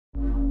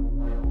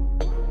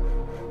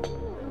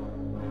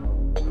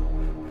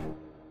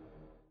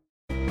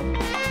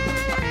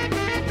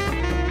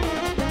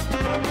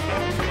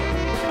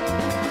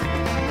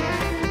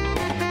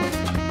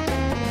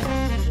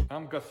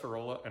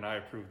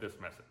approve this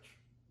message.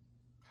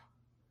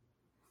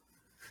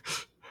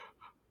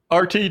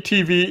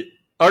 RTTV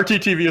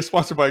is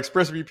sponsored by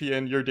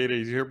ExpressVPN. Your data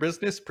is your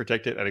business.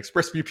 Protect it at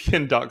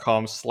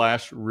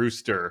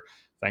expressvpn.com/rooster.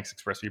 Thanks,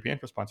 ExpressVPN,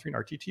 for sponsoring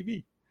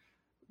RTTV.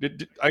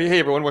 Hey,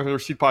 everyone. Welcome to the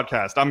Receipt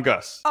Podcast. I'm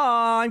Gus.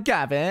 I'm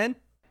Gavin.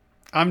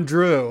 I'm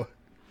Drew.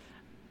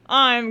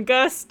 I'm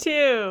Gus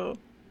 2.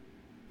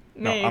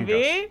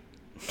 Maybe.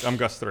 No, I'm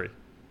Gus 3.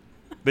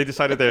 They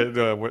decided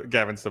that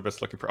Gavin's the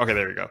best looking person. Okay,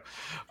 there you go.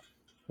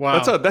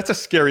 Wow. That's a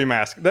scary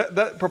mask.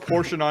 That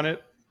proportion on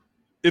it,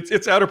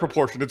 it's out of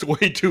proportion. It's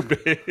way too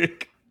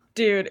big.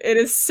 Dude, it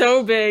is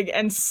so big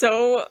and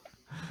so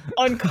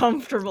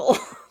uncomfortable.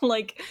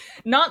 Like,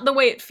 not the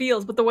way it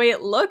feels, but the way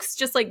it looks.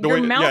 Just like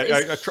your mouth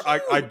is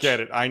I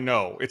get it. I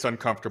know it's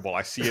uncomfortable.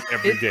 I see it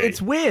every day.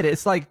 It's weird.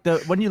 It's like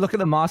when you look at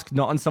the mask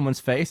not on someone's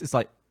face, it's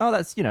like, oh,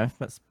 that's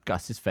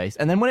Gus's face.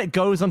 And then when it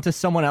goes onto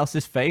someone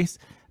else's face,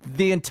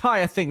 the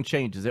entire thing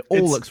changes. It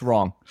all looks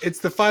wrong. It's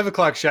the 5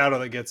 o'clock shadow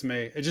that gets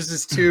me. It just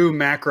is too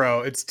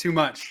macro. It's too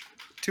much.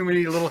 Too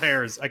many little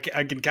hairs. I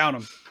can count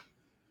them.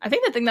 I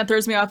think the thing that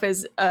throws me off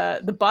is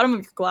the bottom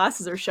of your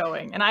glasses are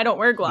showing, and I don't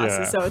wear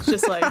glasses, so it's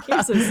just like,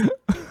 here's this.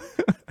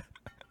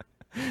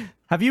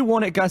 Have you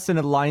worn it, Gus, and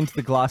aligned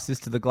the glasses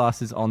to the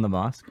glasses on the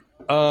mask?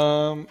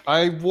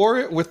 I wore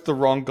it with the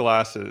wrong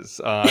glasses.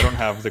 I don't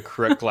have the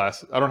correct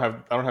glasses. I don't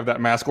have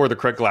that mask or the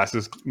correct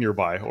glasses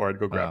nearby, or I'd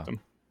go grab them.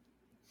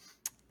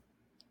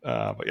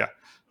 But yeah,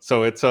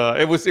 so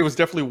it was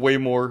definitely way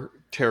more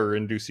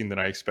terror-inducing than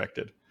I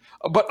expected.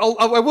 But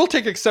I will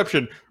take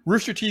exception.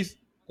 Rooster Teeth,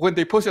 when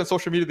they posted on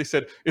social media, they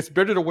said it's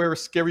better to wear a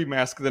scary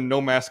mask than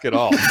no mask at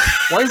all.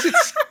 Why is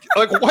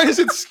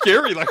it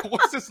scary? Like,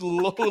 what's this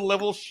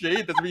low-level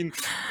shade that's being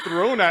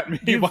thrown at me?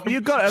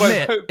 You got to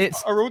admit,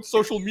 it's our own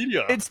social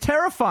media. It's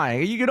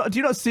terrifying. Do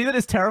you not see that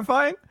it's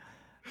terrifying?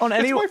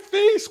 It's my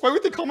face. Why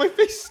would they call my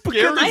face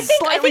scary? Because it's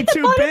slightly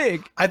too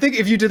big. I think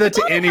if you did that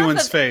to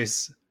anyone's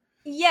face.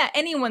 Yeah,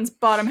 anyone's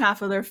bottom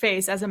half of their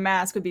face as a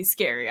mask would be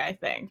scary, I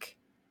think.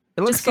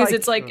 Just because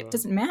it's like, it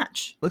doesn't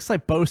match. Looks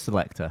like Bo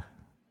Selector.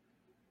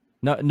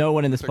 No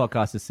one in this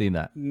podcast has seen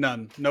that.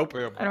 None. Nope.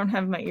 I don't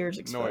have my ears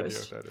exposed. No idea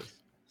what that is.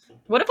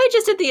 What if I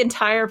just did the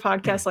entire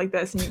podcast like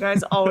this and you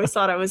guys always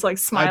thought I was like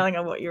smiling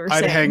at what you were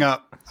saying? I'd hang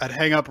up. I'd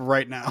hang up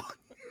right now.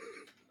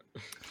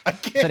 I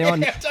can't. I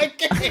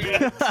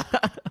can't.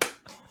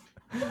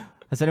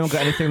 Has anyone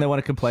got anything they want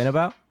to complain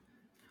about?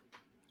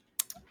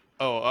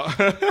 Both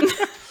of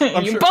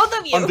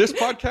you. On this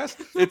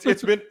podcast,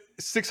 it's been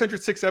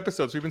 606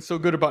 episodes. We've been so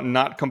good about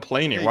not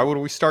complaining. Why would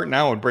we start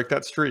now and break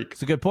that streak?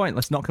 It's a good point.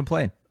 Let's not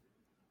complain.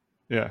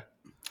 Yeah.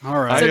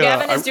 All right. So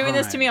Gavin is doing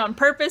this to me on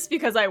purpose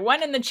because I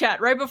went in the chat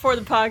right before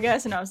the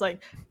podcast and I was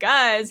like,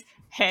 guys,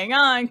 hang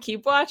on,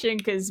 keep watching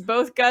because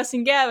both Gus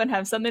and Gavin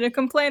have something to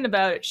complain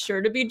about. It's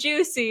sure to be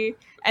juicy.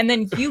 And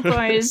then you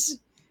guys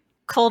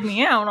called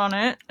me out on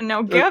it, and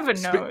now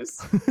Gavin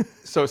knows.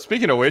 So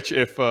speaking of which,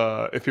 if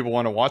people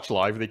want to watch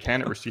live, they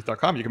can at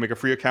roosterteeth.com. You can make a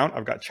free account.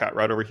 I've got chat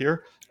right over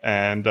here,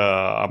 and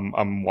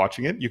I'm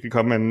watching it. You can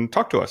come and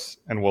talk to us,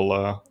 and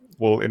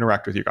we'll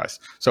interact with you guys.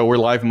 So we're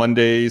live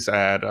Mondays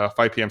at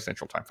 5 p.m.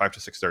 Central Time, 5 to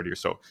 6:30 or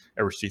so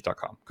at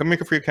roosterteeth.com. Come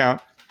make a free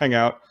account, hang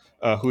out.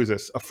 Who is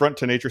this? Affront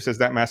to Nature says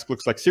that mask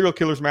looks like serial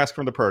killer's mask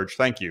from The Purge.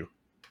 Thank you.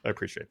 I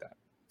appreciate that.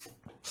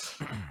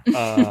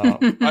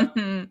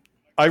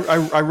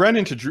 I ran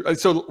into Drew.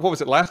 So what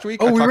was it last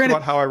week? I talked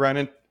about how I ran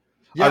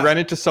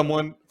into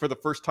someone for the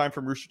first time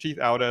from Rooster Teeth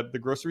out at the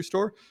grocery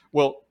store.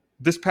 Well,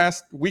 this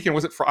past weekend,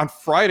 was it on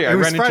Friday? I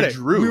ran into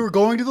Drew. We were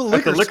going to the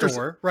liquor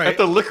store, right? At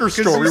the liquor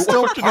store. We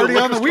still party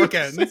on the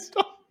weekends.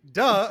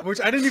 Duh.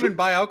 Which I didn't even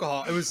buy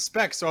alcohol. It was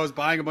specs, so I was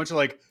buying a bunch of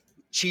like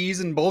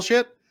cheese and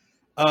bullshit.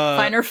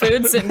 Finer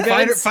foods and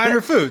goods.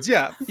 Finer foods,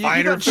 yeah.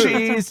 You got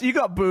cheese, you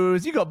got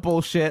booze, you got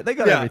bullshit. They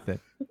got everything.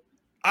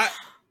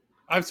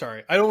 I'm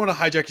sorry. I don't want to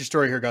hijack your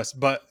story here, Gus,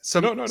 but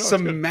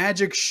some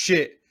magic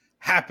shit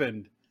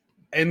happened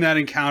in that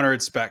encounter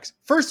at Specs.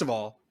 First of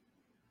all,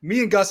 me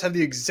and Gus have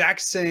the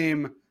exact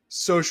same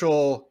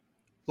social,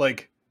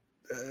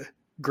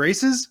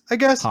 graces, I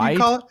guess you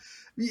call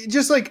it.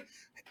 Just like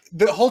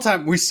the whole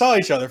time we saw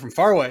each other from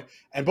far away,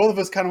 and both of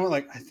us kind of went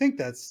like, I think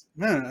that's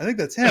him.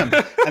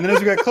 And then as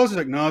we got closer,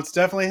 like, no, it's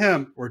definitely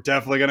him. We're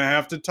definitely going to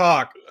have to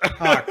talk.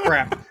 Ah,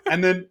 crap.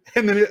 And then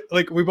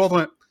we both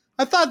went,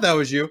 I thought that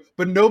was you,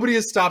 but nobody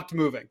has stopped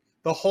moving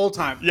the whole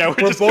time. Yeah,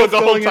 we're just both the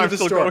whole going time into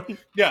the still store. going.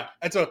 Yeah,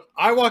 and so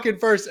I walk in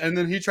first, and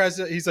then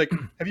he's like,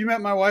 have you met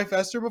my wife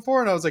Esther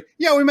before? And I was like,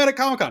 yeah, we met at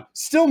Comic-Con.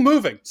 Still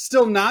moving,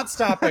 still not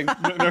stopping,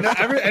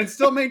 and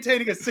still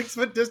maintaining a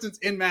 6-foot distance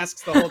in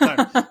masks the whole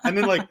time. And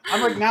then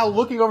I'm now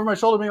looking over my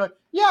shoulder, being like,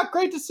 yeah,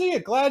 great to see you.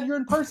 Glad you're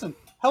in person.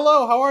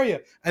 Hello, how are you?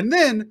 And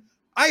then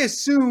I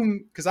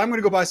assume, because I'm going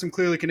to go buy some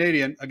Clearly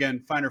Canadian,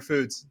 again, Finer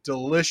Foods,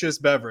 delicious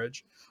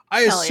beverage.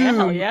 I assume,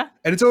 hell yeah.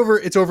 And it's over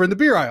in the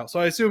beer aisle. So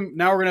I assume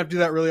now we're going to have to do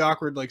that really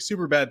awkward,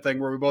 super bad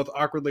thing where we both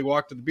awkwardly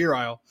walk to the beer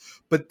aisle.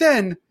 But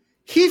then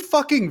he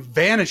fucking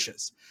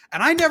vanishes.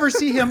 And I never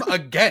see him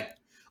again.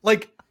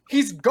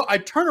 I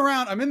turn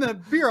around, I'm in the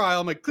beer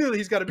aisle. I'm like, clearly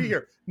he's got to be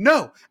here.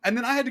 No. And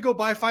then I had to go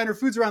buy finer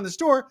foods around the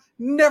store.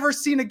 Never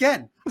seen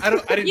again. I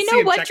didn't You see know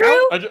him what, check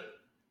Drew? out.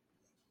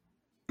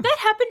 That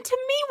happened to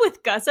me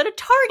with Gus at a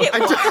Target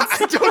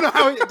once. I don't know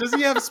how. Does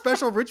he have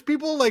special rich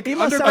people like He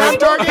must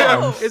underground have- Target?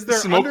 know. Is there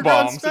Smoke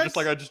underground bombs, specs? just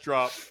like I just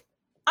dropped.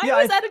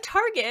 I was at a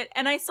Target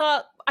and I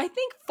saw, I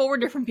think, 4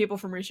 different people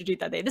from Rooster Teeth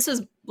that day. This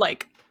was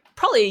like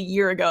probably a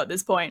year ago at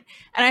this point.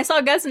 And I saw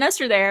Gus and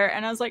Esther there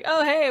and I was like,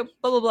 oh, hey,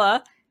 blah, blah, blah.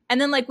 And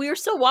then like we were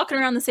still walking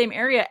around the same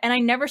area and I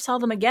never saw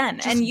them again.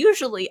 And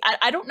usually,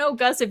 I don't know,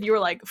 Gus, if you were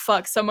like,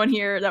 fuck, someone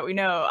here that we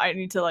know, I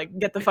need to like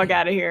get the fuck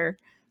out of here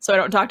so I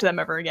don't talk to them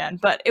ever again.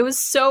 But it was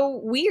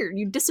so weird.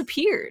 You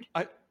disappeared.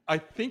 I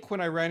think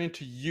when I ran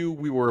into you,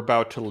 we were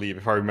about to leave,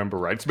 if I remember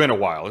right. It's been a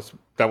while.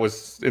 That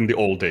was in the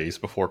old days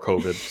before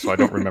COVID, so I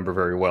don't remember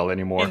very well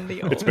anymore. In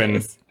the old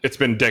days. It's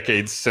been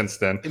decades since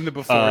then. In the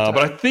before time.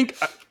 But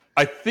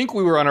I think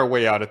we were on our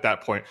way out at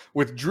that point.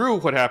 With Drew,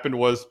 what happened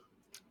was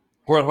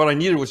what I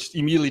needed was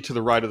immediately to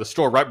the right of the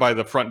store, right by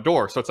the front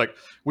door. So it's like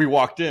we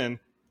walked in,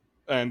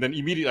 and then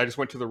immediately I just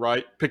went to the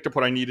right, picked up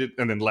what I needed,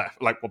 and then left.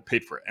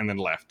 Paid for it, and then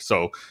left.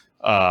 So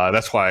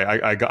that's why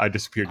I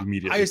disappeared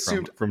immediately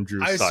from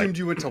Drew's side. I assumed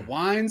you went to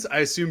Wines. I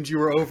assumed you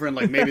were over in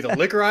like maybe the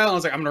liquor aisle. I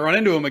was like, I'm gonna run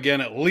into him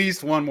again at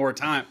least one more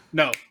time.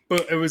 No,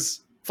 but it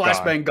was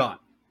flashbang gone.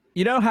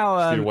 You know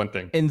how one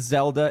thing. in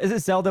Zelda, is it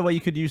Zelda where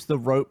you could use the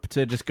rope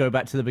to just go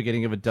back to the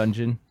beginning of a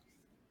dungeon?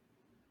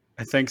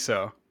 I think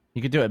so.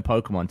 You could do it in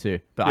Pokemon too.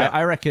 But Yeah.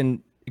 I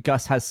reckon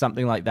Gus has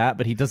something like that,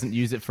 but he doesn't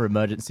use it for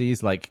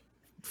emergencies, like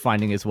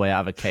finding his way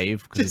out of a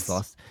cave because he's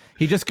lost.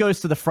 He just goes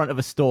to the front of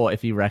a store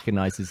if he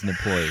recognizes an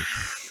employee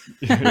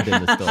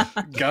within the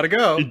store. Gotta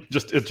go. You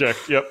just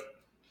eject. Yep.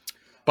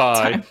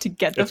 Bye. Time to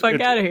get the fuck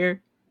out of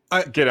here.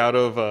 Get out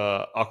of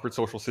awkward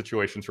social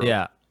situations. Right?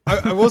 Yeah.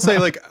 I will say,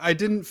 like, I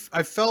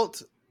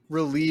felt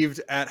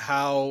relieved at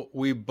how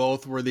we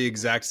both were the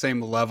exact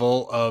same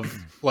level of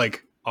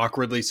like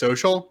awkwardly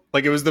social.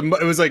 Like it was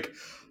like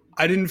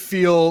I didn't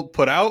feel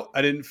put out.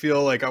 I didn't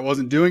feel like I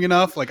wasn't doing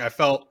enough. Like I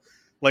felt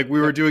like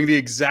we were doing the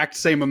exact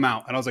same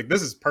amount. And I was like,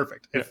 this is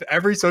perfect. If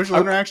every social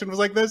interaction was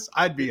like this,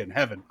 I'd be in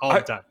heaven all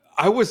the time.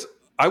 I was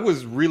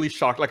really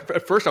shocked. Like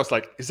at first I was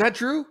like, is that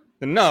Drew?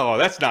 Then no,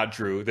 that's not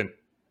Drew. Then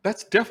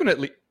that's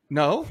definitely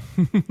no.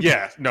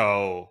 Yeah,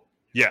 no.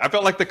 Yeah, I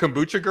felt like the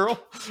kombucha girl,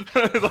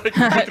 like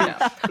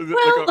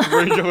a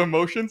range of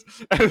emotions,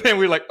 and then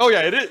we're like, "Oh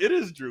yeah, it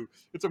is Drew."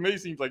 It's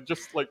amazing, like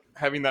just like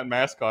having that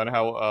mask on,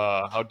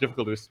 how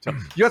difficult it is to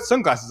tell. You had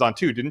sunglasses on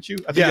too, didn't you?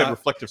 I think you had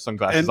reflective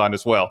sunglasses on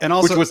as well, and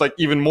also, which was like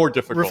even more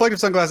difficult.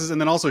 Reflective sunglasses,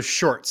 and then also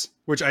shorts,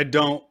 which I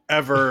don't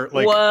ever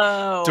like.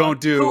 Whoa.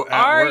 Don't do Who at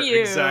are work. you?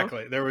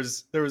 Exactly. There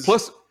was.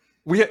 Plus.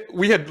 We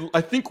had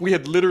I think we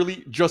had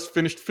literally just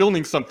finished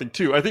filming something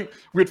too. I think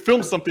we had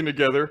filmed something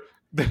together.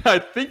 Then I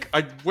think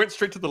I went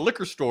straight to the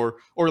liquor store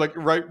or like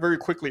right very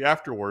quickly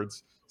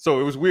afterwards. So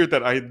it was weird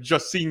that I had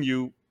just seen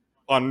you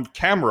on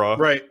camera.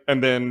 Right.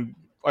 And then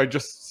I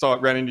just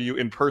ran into you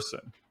in person.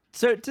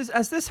 So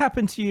has this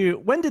happened to you?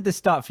 When did this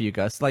start for you,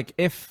 Gus? Like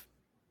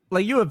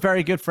you were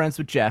very good friends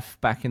with Jeff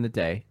back in the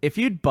day. If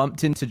you'd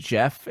bumped into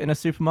Jeff in a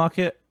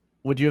supermarket,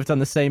 would you have done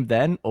the same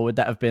then? Or would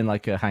that have been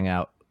like a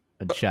hangout?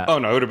 Chat. Oh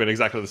no, it would have been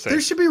exactly the same.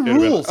 There should be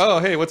rules. Oh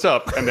hey, what's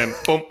up? And then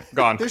boom,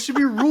 gone. There should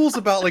be rules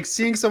about like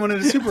seeing someone in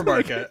a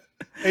supermarket.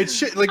 It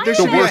should like there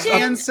should be a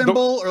hand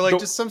symbol or like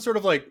just some sort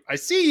of like I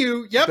see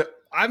you. Yep,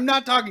 I'm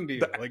not talking to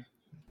you. Like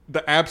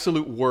the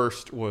absolute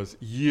worst was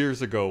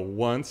years ago.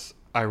 Once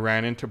I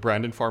ran into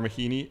Brandon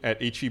Farmahini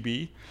at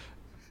HEB,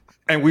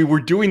 and we were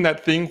doing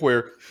that thing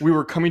where we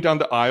were coming down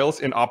the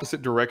aisles in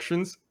opposite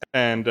directions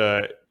and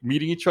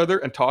meeting each other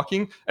and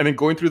talking, and then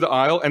going through the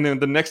aisle, and then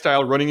the next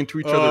aisle running into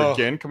each other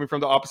again, coming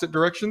from the opposite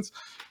directions.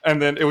 And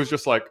then it was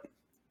just like,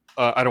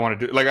 I don't want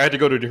to do. Like I had to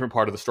go to a different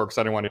part of the store because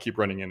I didn't want to keep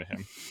running into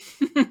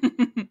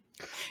him.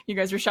 You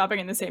guys were shopping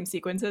in the same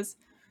sequences.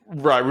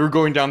 Right, we were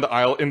going down the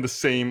aisle in the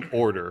same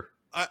order.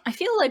 I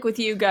feel like with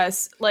you,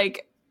 Gus,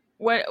 like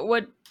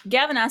what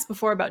Gavin asked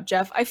before about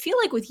Jeff, I feel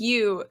like with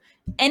you,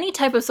 any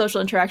type of social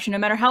interaction, no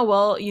matter how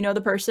well you know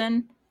the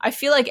person, I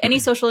feel like any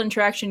social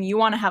interaction you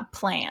want to have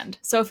planned.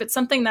 So if it's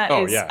something that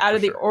is out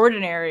of the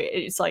ordinary,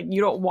 it's like you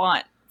don't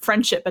want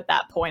friendship at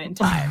that point in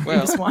time. Well,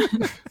 you just want...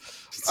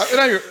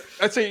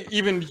 I'd say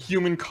even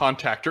human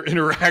contact or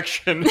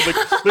interaction.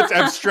 Like, let's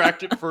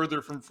abstract it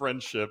further from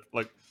friendship.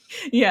 Like,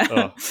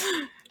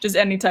 just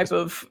any type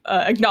of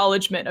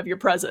acknowledgement of your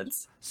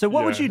presence. So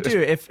what would you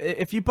do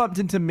if you bumped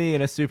into me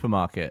in a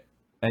supermarket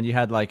and you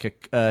had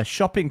like a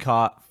shopping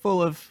cart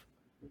full of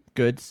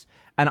goods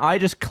and I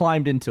just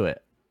climbed into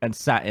it and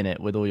sat in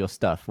it with all your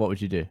stuff? What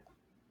would you do?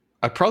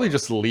 I'd probably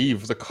just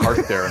leave the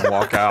cart there and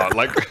walk out.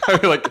 Like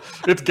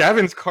it's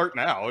Gavin's cart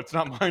now. It's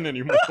not mine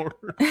anymore.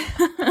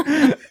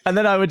 And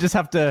then I would just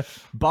have to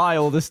buy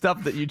all the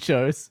stuff that you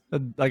chose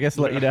and I guess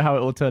let you know how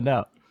it all turned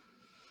out.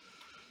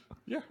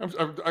 Yeah,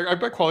 I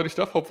buy quality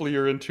stuff. Hopefully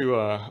you're into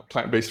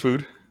plant-based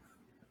food.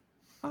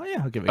 Oh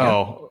yeah, I'll give it a go.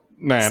 Oh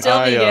man, Still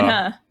vegan,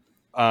 huh?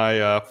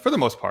 I for the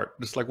most part,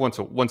 just like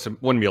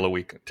one meal a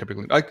week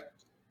typically. Like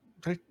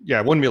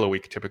Yeah, 1 meal a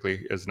week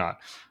typically is not.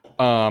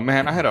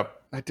 Man,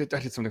 I did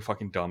something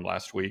fucking dumb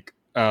last week.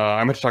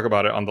 I meant to talk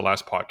about it on the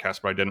last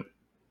podcast, but I didn't.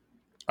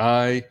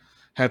 I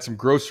had some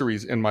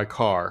groceries in my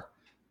car,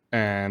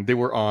 and they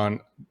were on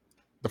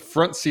the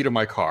front seat of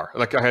my car.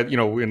 Like I had, we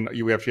have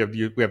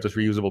those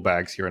reusable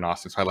bags here in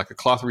Austin. So I had like a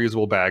cloth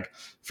reusable bag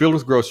filled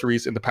with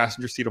groceries in the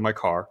passenger seat of my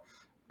car,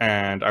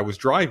 and I was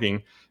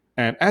driving.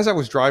 And as I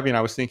was driving,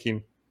 I was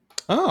thinking,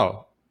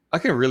 oh, I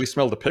can really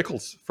smell the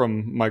pickles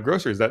from my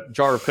groceries. That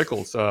jar of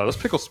pickles, those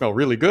pickles smell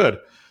really good.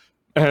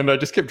 And I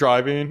just kept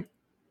driving,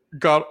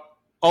 got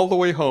all the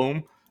way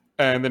home,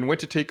 and then went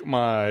to take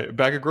my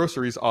bag of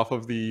groceries off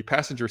of the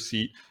passenger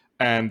seat.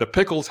 And the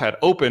pickles had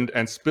opened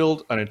and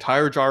spilled an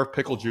entire jar of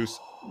pickle juice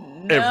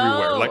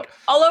everywhere. Like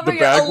all over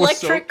your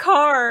electric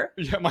car.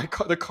 Yeah,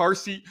 the car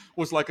seat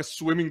was like a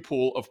swimming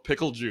pool of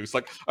pickle juice.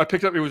 Like I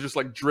picked up, it was just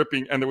like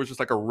dripping, and there was just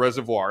like a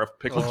reservoir of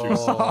pickle juice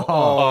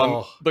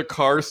on the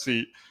car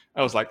seat.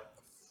 I was like,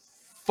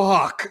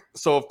 fuck.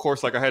 So of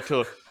course, like I had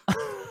to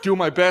do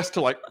my best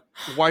to like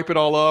wipe it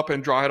all up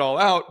and dry it all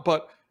out,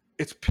 but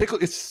it's pickle.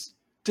 It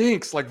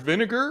stinks like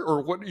vinegar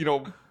or what,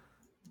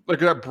 like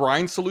that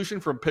brine solution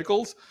from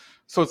pickles.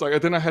 So it's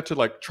like, then I had to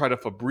like try to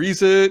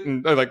Febreze it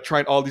and like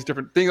trying all these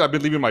different things. I've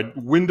been leaving my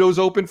windows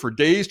open for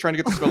days trying to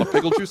get the smell of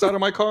pickle juice out of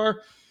my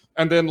car.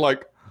 And then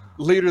like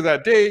later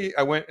that day,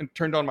 I went and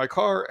turned on my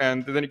car,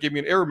 and then it gave me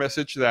an error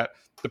message that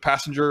the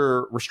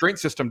passenger restraint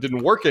system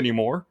didn't work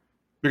anymore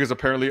because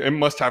apparently it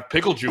must have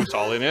pickle juice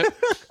all in it.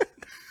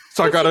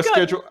 So I got to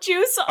schedule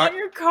juice on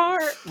your car.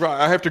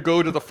 Right. I have to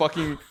go to the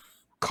fucking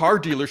car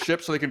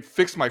dealership so they can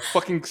fix my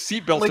fucking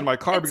seatbelts in my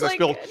car because I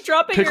spilled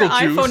dropping pickle your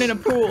juice. iPhone in a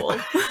pool.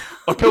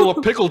 A pill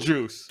of pickle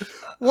juice.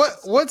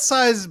 What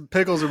size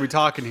pickles are we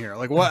talking here?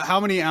 Like how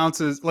many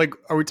ounces? Like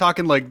are we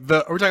talking like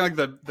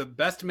the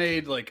best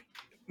made like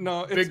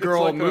big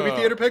girl like movie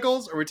theater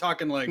pickles? Or are we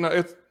talking like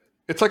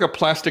it's like a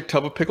plastic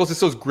tub of pickles. It's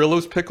those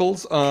Grillo's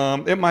pickles.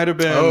 It might have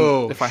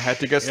been if I had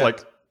to guess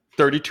like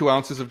 32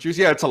 ounces of juice.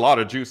 Yeah, it's a lot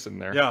of juice in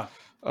there. Yeah.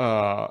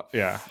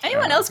 Yeah.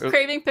 Anyone else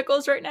craving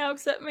pickles right now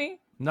except me?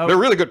 No. They're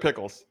really good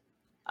pickles.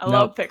 I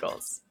love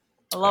pickles.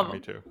 I love them.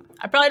 Me too.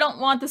 I probably don't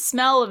want the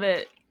smell of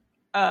it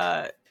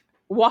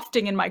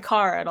wafting in my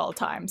car at all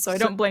times, so I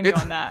don't blame you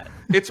on that.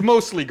 It's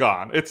mostly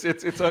gone.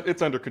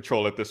 It's under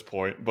control at this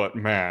point, but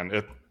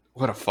man,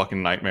 what a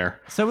fucking nightmare.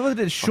 So did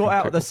it short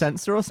out the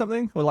sensor or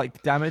something, or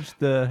like damage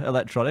the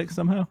electronics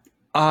somehow?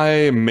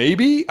 I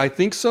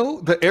think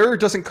so. The error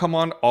doesn't come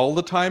on all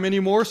the time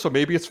anymore, so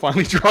maybe it's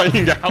finally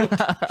drying out.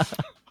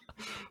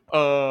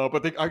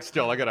 But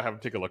I gotta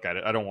take a look at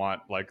it. I don't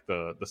want like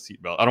the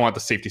seatbelt. I don't want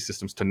the safety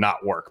systems to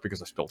not work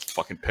because I spilled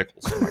fucking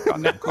pickles in my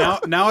goddamn car.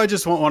 Now I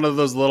just want one of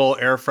those little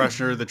air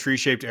freshener, the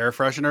tree-shaped air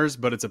fresheners,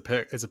 but it's a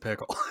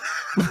pickle.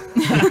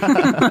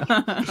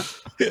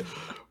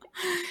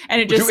 And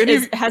it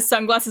just has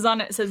sunglasses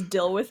on it. It says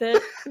 "Deal with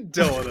it."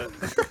 Deal with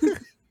it.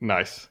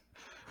 Nice.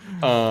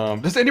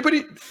 Does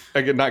anybody,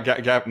 again, not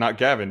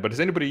Gavin, but does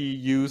anybody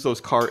use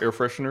those car air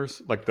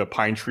fresheners like the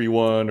pine tree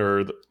one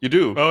you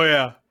do? Oh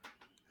yeah.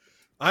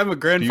 I'm a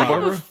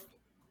grandfather.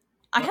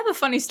 I have a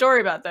funny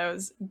story about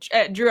those.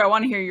 Drew, I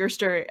want to hear your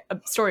story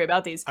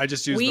about these. I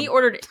just used them.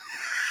 Ordered.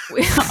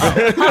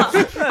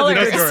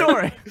 Hilarious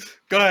story.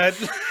 Go ahead.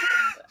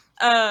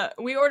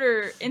 We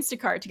order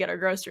Instacart to get our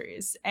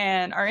groceries,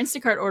 and our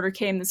Instacart order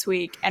came this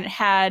week, and it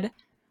had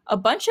a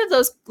bunch of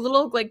those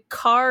little like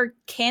car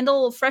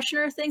candle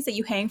freshener things that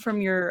you hang from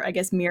your, I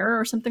guess, mirror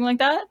or something like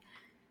that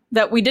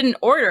we didn't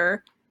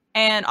order.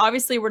 And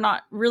obviously we're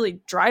not really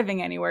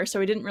driving anywhere, so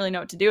we didn't really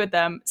know what to do with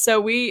them. So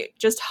we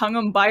just hung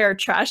them by our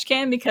trash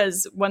can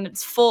because when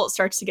it's full, it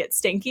starts to get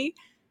stinky.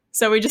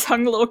 So we just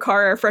hung the little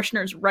car air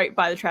fresheners right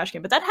by the trash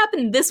can. But that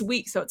happened this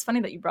week, so it's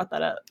funny that you brought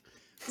that up.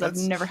 I've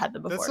never had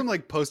them before. That's some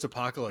like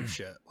post-apocalypse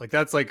shit. Like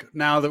that's like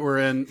now that we're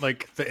in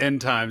like the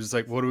end times, it's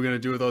like, what are we going to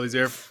do with all these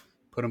air...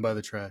 Put them by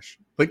the trash.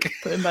 Like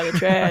put them by the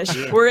trash.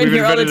 Yeah. We're in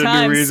here all the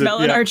time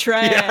smelling our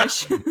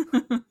trash.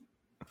 Yeah.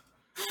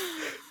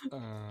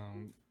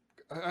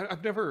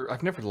 I've never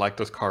liked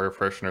those car air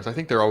fresheners. I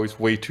think they're always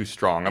way too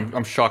strong.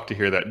 I'm shocked to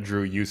hear that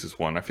Drew uses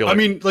one. I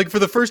mean, like for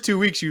the first 2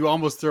 weeks, you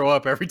almost throw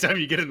up every time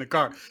you get in the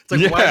car. It's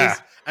like, why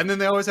and then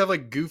they always have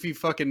like goofy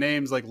fucking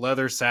names like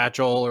Leather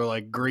Satchel or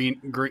like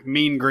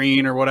Mean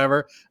Green or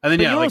whatever. And then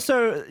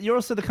you're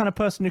also the kind of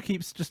person who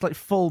keeps just like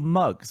full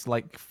mugs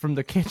like from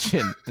the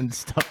kitchen and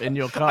stuff in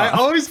your car. I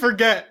always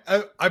forget.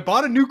 I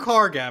bought a new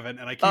car, Gavin,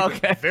 and I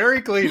keep it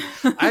very clean.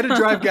 I had to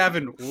drive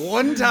Gavin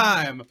one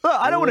time.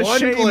 I don't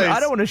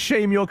want to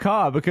shame your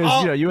car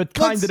because you were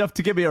kind enough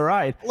to give me a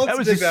ride. That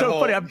was just so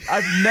funny.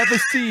 I've never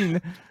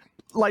seen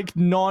like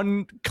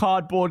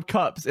non-cardboard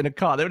cups in a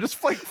car. They were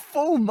just like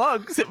full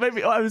mugs. It made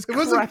me. I was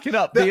cracking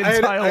up the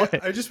entire way.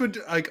 I just went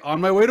like on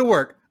my way to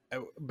work.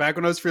 back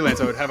when I was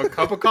freelance, I would have a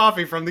cup of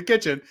coffee from the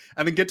kitchen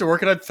and then get to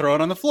work and I'd throw it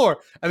on the floor.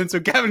 And then so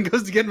Gavin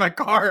goes to get in my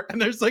car and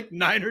there's like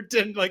 9 or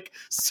 10 like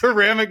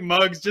ceramic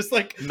mugs just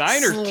like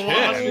 9 or 10. What the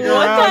hell?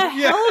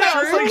 Yeah.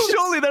 I was like,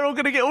 surely they're all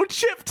gonna get all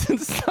chipped and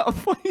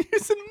stuff while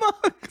using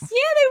mugs.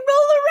 Yeah, they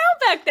roll around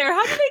back there.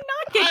 How did they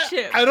not get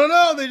chipped? I don't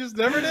know. They just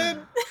never did.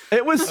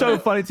 It was so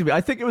funny to me.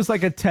 I think it was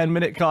like a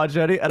 10-minute car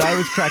journey, and I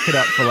was cracking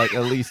up for like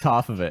at least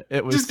half of it.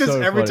 It was Just because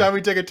so every funny. time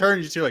we take a turn,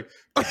 you just hear like.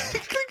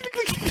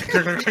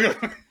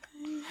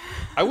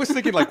 I was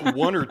thinking like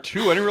 1 or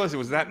 2. I didn't realize it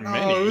was that many.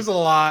 Oh, it was a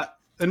lot.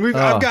 And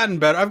I've gotten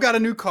better. I've got a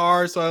new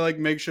car, so I like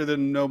make sure that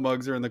no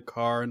mugs are in the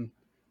car. And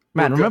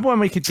Man, remember when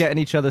we could get in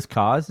each other's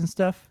cars and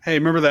stuff? hey,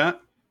 remember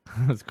that?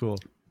 That's cool.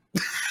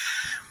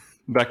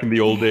 Back in the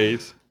old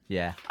days.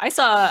 Yeah. I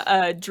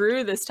saw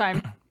Drew this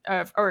time,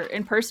 or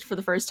in person for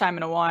the first time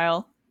in a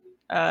while.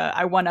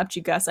 I one-upped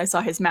you, Gus. I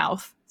saw his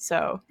mouth,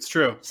 so It's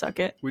true. suck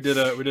it. We did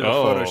a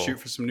photo shoot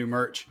for some new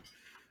merch,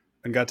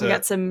 and We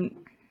got some.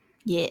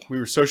 Yeah, we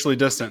were socially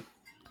distant,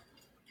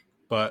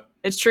 but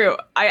it's true.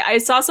 I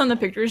saw some of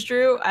the pictures,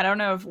 Drew. I don't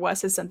know if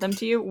Wes has sent them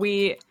to you.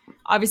 We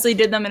obviously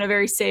did them in a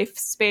very safe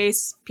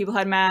space. People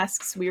had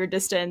masks. We were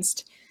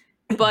distanced.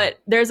 But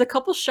there's a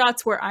couple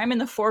shots where I'm in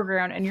the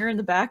foreground and you're in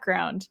the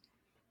background.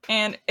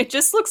 And it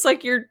just looks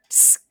like you're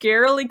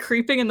scarily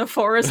creeping in the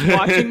forest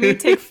watching me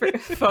take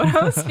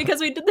photos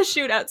because we did the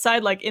shoot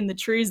outside, like in the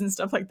trees and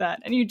stuff like that.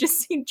 And you just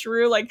see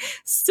Drew like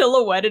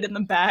silhouetted in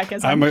the back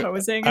as I'm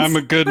posing. I'm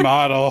a good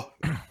model.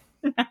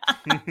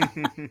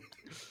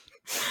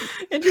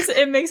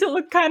 It makes it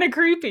look kind of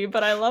creepy,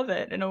 but I love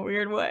it in a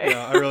weird way.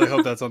 Yeah, I really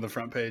hope that's on the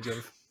front page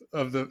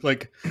of the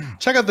like.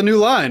 Check out the new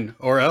line,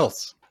 or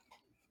else.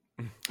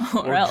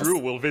 Or else. Drew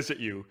will visit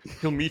you.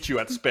 He'll meet you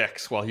at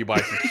Specs while he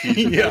buys his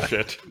cheese and Yeah.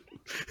 bullshit.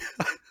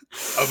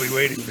 I'll be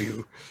waiting for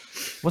you.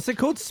 What's it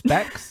called?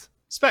 Specs?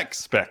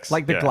 Specs.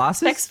 Like the yeah.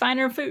 glasses? Specs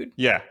Finder Food.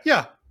 Yeah.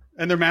 Yeah,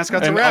 and their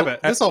mascot's And a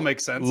rabbit. This all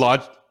makes sense.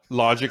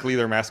 Logically,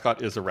 their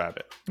mascot is a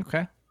rabbit.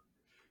 Okay.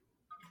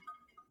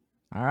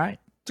 All right.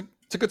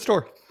 It's a good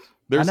store.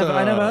 I never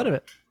heard of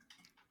it.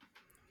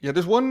 Yeah,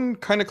 there's one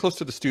kind of close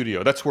to the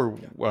studio. That's where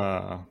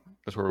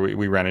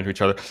we ran into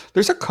each other.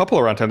 There's a couple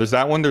around town. There's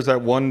that one. There's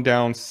that one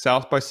down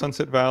south by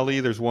Sunset Valley.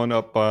 There's one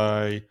up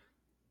by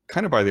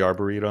the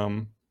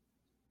Arboretum.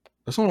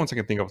 There's only ones I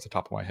can think of off the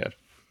top of my head.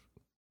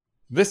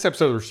 This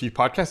episode of the Receive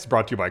Podcast is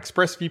brought to you by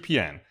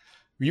ExpressVPN.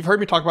 You've heard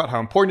me talk about how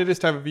important it is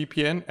to have a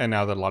VPN, and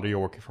now that a lot of you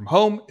are working from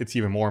home, it's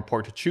even more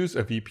important to choose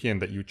a VPN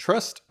that you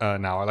trust.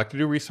 Now, I like to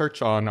do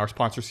research on our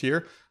sponsors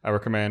here. I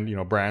recommend,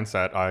 brands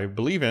that I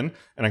believe in,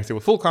 and I can say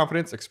with full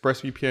confidence,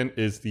 ExpressVPN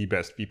is the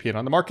best VPN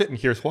on the market, and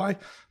here's why.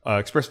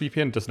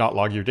 ExpressVPN does not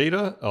log your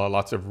data.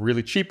 Lots of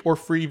really cheap or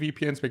free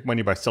VPNs make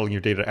money by selling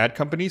your data to ad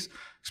companies.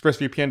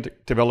 ExpressVPN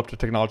developed a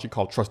technology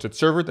called Trusted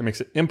Server that makes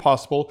it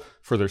impossible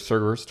for their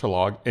servers to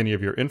log any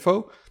of your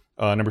info.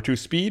 Number 2,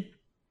 speed.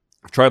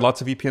 I've tried lots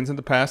of VPNs in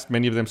the past.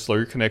 Many of them slow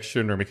your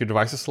connection or make your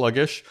devices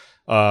sluggish.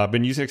 I've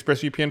been using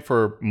ExpressVPN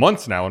for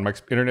months now, and my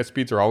internet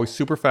speeds are always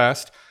super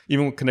fast.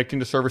 Even when connecting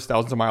to servers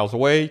thousands of miles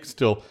away, you can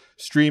still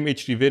stream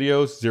HD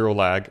videos, zero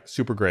lag,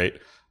 super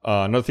great.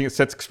 Another thing that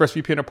sets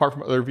ExpressVPN apart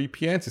from other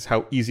VPNs is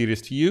how easy it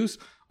is to use.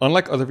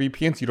 Unlike other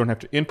VPNs, you don't have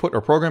to input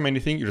or program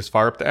anything. You just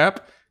fire up the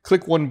app,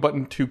 click one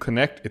button to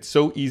connect. It's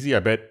so easy,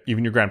 I bet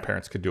even your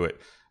grandparents could do it.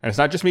 And it's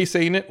not just me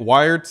saying it.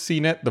 Wired,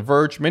 CNET, The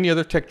Verge, many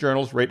other tech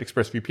journals rate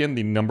ExpressVPN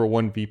the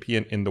 #1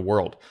 VPN in the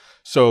world.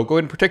 So go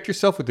ahead and protect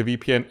yourself with the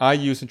VPN I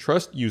use and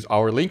trust. Use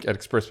our link at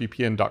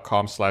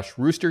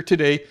expressvpn.com/rooster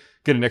today.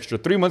 Get an extra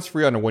 3 months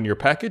free on a 1-year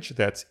package.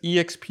 That's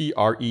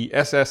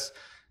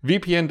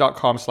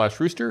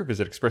expressvpn.com/rooster.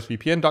 Visit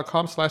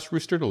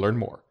expressvpn.com/rooster to learn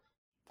more.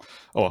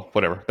 Oh,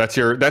 whatever.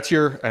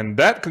 And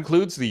that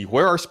concludes the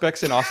Where Are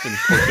Specs in Austin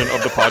portion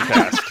of the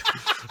podcast.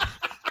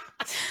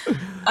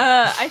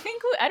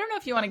 I don't know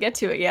if you want to get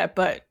to it yet,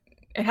 but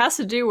it has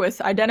to do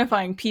with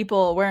identifying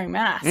people wearing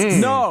masks.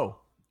 No.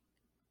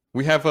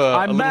 We have a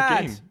little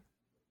mad. game.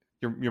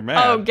 You're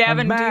mad. Oh,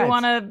 Gavin, do you mad.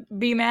 want to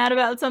be mad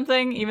about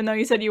something, even though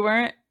you said you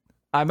weren't?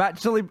 I'm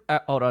actually...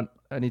 hold on.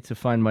 I need to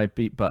find my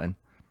beat button.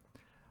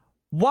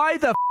 Why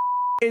the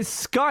is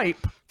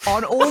Skype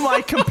on all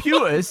my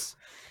computers?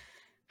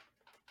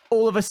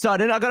 All of a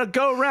sudden, I gotta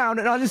go around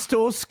and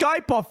uninstall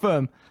Skype off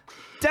them.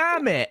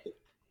 Damn it.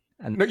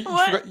 And No, you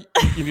What?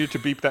 forgot. You needed to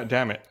beep that.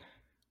 Damn it.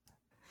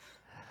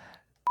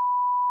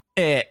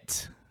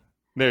 it.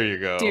 There you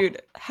go,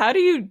 Dude, how do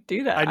you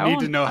do that? I need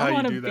to know how you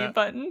want a do that. beat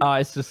button.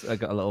 It's just I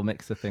got a little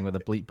mixer thing with a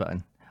bleep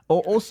button.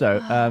 Also,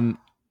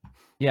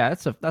 yeah,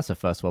 that's a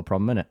first world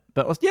problem, isn't it?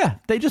 But yeah,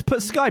 they just put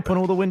Skype on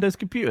all the Windows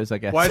computers, I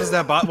guess. Why does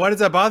that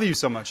bother you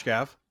so much,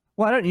 Gav?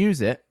 Well, I don't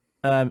use it,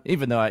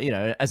 even though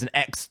as an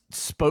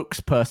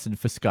ex-spokesperson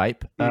for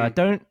Skype,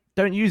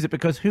 don't use it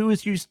because who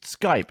has used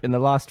Skype in the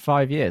last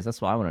 5 years? That's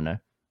what I want to know.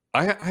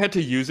 I had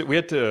to use it.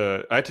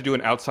 I had to do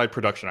an outside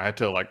production. I had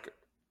to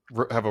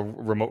have a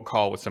remote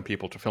call with some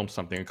people to film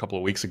something a couple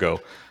of weeks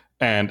ago.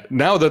 And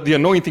now the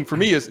annoying thing for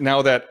me is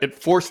now that it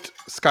forced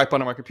Skype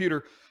onto my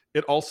computer,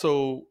 it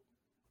also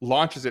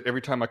launches it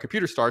every time my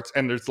computer starts,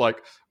 and there's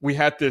like, we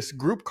had this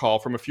group call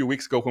from a few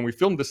weeks ago when we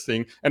filmed this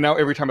thing, and now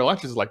every time it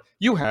launches, it's like,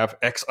 you have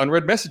X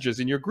unread messages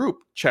in your group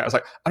chat. I was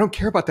like, I don't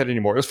care about that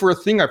anymore. It was for a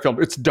thing I filmed.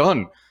 It's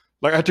done.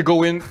 Like, I had to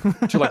go in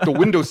to like the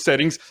Windows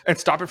settings and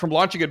stop it from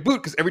launching at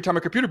boot, because every time my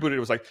computer booted, it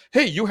was like,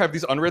 hey, you have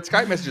these unread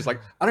Skype messages. Like,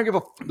 I don't give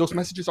a those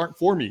messages aren't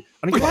for me.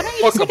 I don't give Why a don't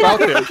you just fuck take it off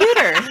about your them.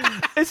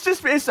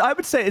 computer? I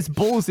would say it's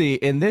ballsy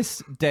in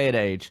this day and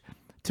age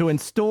to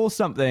install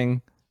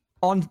something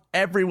on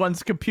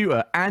everyone's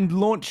computer and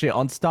launch it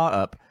on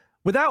startup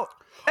without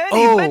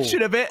any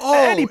mention of it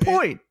at any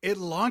point. It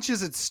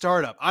launches at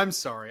startup. I'm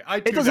sorry. I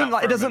It doesn't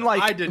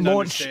like I didn't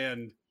launch.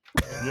 understand.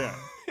 Yeah.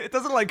 It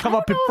doesn't like come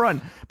up in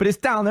front, but it's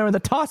down there in the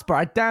taskbar.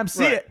 I damn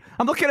see Right. it.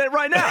 I'm looking at it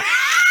right now.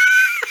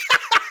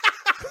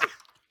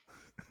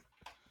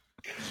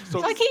 So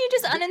Why can't you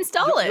just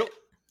uninstall it?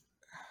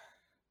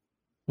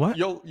 What?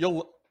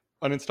 You'll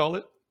uninstall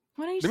it?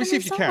 Why don't you Let me just see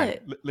if you uninstall can.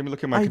 it? Let me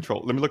look at my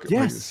control. Let me look at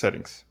my Yes.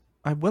 settings.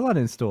 I will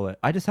uninstall it.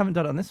 I just haven't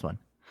done it on this one.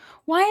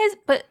 Why is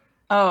but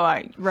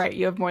right,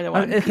 you have more than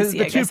one Because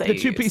PC, I guess the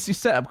two PC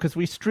setup, because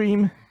we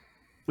stream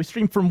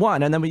from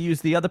one and then we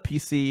use the other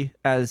PC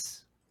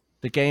as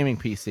the gaming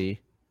PC.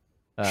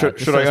 Should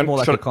so I it's more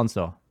like should a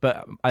console?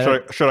 But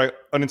should I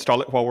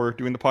uninstall it while we're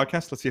doing the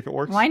podcast? Let's see if it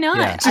works. Why not?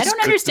 Yeah. I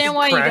don't understand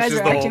why you guys Crashes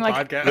are the acting whole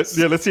like podcast.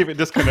 Let's see if it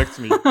disconnects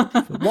me.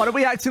 what are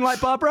we acting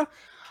like, Barbara?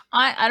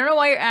 I don't know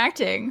why you're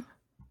acting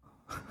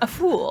a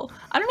fool.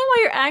 I don't know why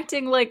you're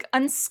acting like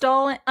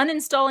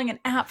uninstalling an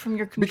app from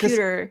your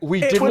computer. Because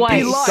we It didn't would be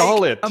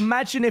install like, it.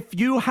 imagine if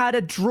you had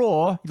a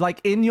drawer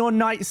like in your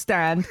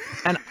nightstand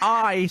and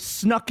I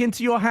snuck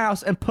into your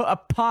house and put a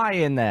pie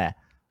in there,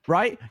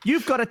 right?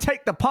 You've got to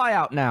take the pie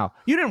out now.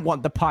 You didn't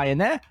want the pie in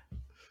there.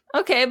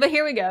 Okay, but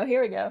here we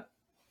go.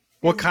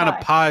 What kind of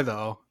pie,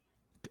 though?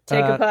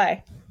 Take a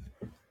pie.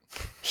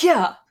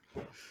 Yeah.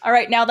 All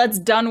right, now that's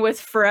done with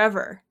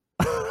forever.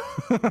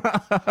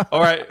 All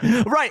right.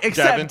 Right,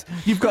 except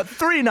you've got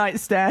 3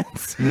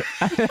 nightstands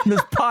and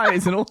there's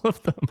pies in all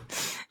of them.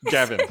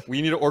 Gavin,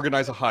 we need to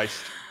organize a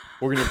heist.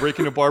 We're going to break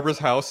into Barbara's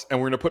house and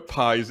we're going to put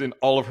pies in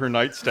all of her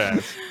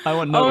nightstands. I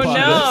want no Oh part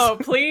no, of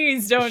this.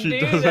 please don't She do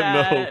doesn't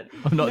that.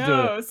 I'm not doing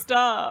No,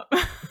 stop.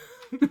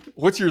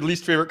 What's your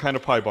least favorite kind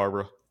of pie,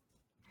 Barbara?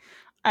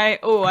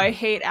 I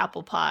hate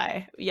apple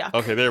pie. Yuck.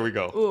 Okay, there we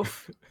go.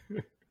 Oof.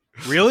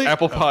 Really?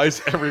 Apple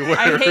pies everywhere.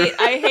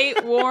 I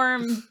hate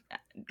warm,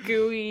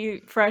 gooey,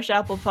 fresh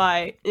apple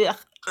pie.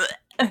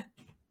 Ugh.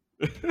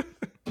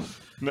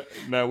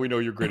 Now we know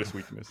your greatest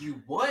weakness.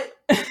 You what?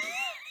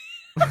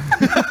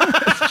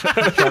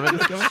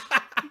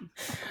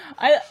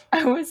 I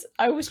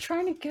was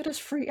trying to get us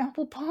free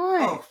apple pie.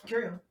 Oh,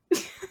 carry on.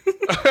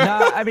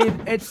 No, I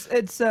mean it's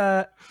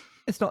not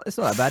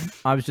that bad.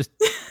 I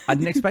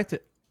didn't expect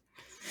it.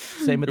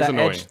 Same with It was that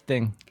annoying. edge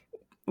thing.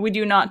 We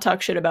do not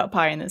talk shit about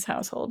pie in this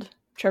household.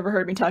 Trevor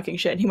heard me talking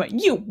shit and he went,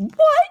 "You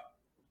what?"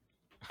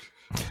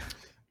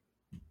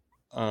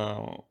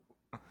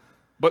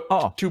 But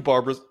Oh. to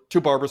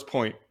Barbara's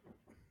point,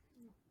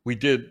 we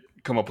did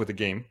come up with a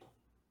game.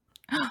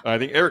 I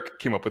think Eric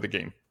came up with a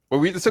game.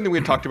 Well, it's something we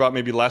had talked about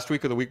maybe last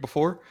week or the week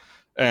before,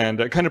 and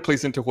it kind of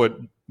plays into what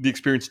the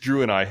experience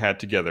Drew and I had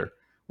together.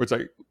 Where it's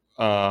like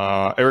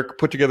Eric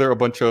put together a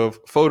bunch of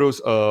photos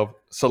of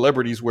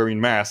celebrities wearing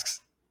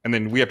masks, and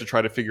then we have to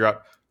try to figure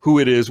out who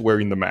it is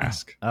wearing the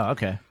mask. Oh,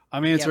 okay.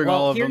 I'm answering well,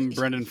 all of them here's-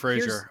 Brendan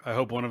Fraser. here's- I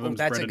hope one of them's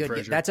That's a Brendan good.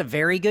 Fraser. That's a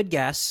very good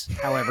guess.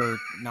 However,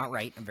 not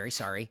right. I'm very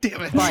sorry. Damn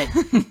it.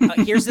 But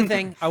here's the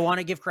thing: I want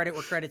to give credit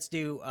where credit's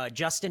due.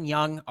 Justin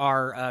Young,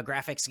 our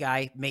graphics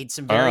guy, made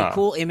some very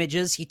cool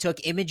images. He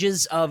took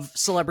images of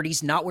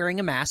celebrities not wearing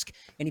a mask,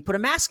 and he put a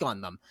mask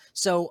on them.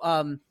 So,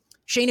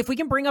 Shane, if we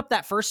can bring up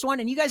that first one,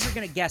 and you guys are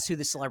going to guess who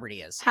the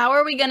celebrity is. How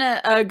are we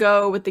gonna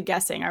go with the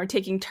guessing? Are we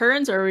taking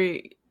turns or are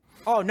we?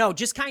 Oh no,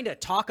 just kind of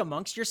talk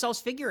amongst yourselves,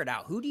 figure it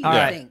out. Who do you All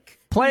right. think?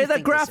 Play who do you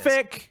the think this is?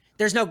 graphic.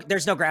 There's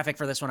no graphic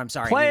for this one. I'm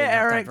sorry. Play We it, didn't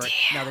have time Eric. for it.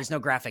 No, there's no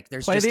graphic.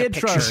 There's Play just the a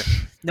intro. picture.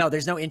 No,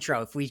 there's no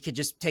intro. If we could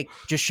just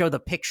show the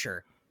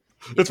picture.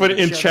 That's what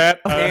in Show chat,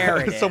 There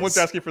it someone's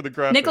is. asking for the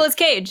graphic. Nicolas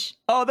Cage.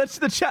 Oh, that's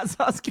the chat's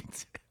asking.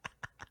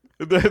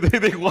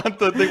 they want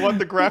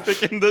the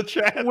graphic in the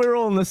chat. We're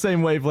all on the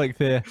same wavelength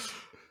here.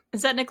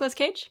 Is that Nicolas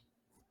Cage?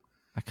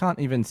 I can't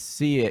even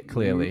see it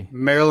clearly.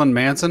 Marilyn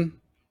Manson.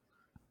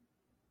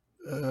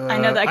 I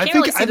know that. I can't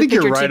really see I the think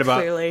you're picture right too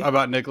clearly.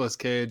 about Nicolas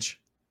Cage.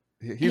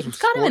 He's It's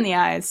got him in the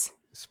eyes.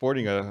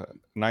 sporting a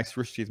nice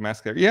Rooster Teeth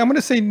mask there. Yeah, I'm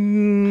gonna say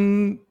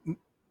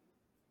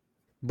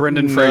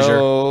Brendan Fraser.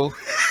 no.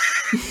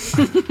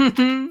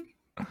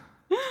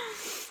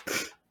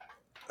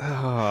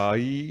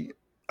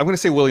 I'm gonna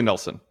say Willie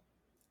Nelson.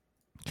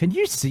 Can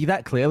you see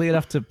that clearly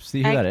enough to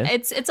see who that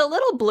is? It's a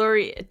little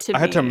blurry to me. I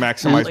had to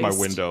maximize at my least.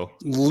 window.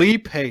 Lee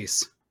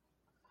Pace.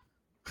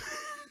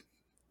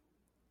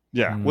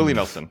 Yeah, Willie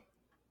Nelson.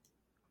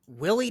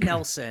 Willie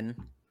Nelson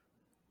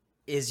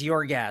is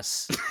your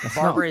guess?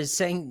 Barbara is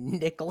saying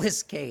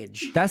Nicolas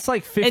Cage. That's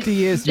like 50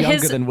 years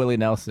younger than Willie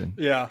Nelson.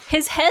 Yeah.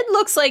 His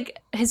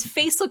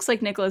face looks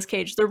like Nicolas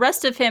Cage. The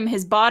rest of him,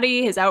 his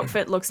body, his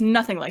outfit looks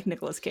nothing like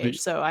Nicolas Cage.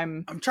 So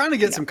I'm trying to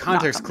get some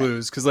context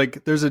clues because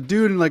like there's a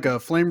dude in like a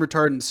flame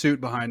retardant suit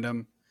behind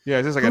him. Yeah,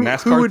 is this like a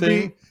NASCAR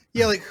thing?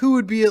 Like who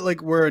would be at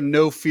like where a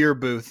no fear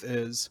booth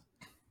is?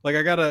 Like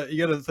you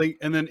gotta think,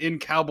 and then in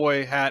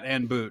cowboy hat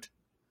and boot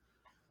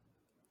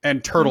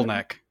and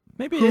turtleneck.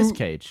 Maybe it is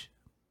Cage.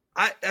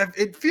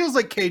 It feels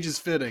like Cage is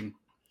fitting.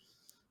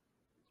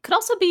 could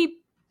also be.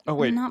 Oh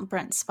wait, not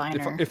Brent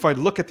Spiner. If I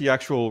look at the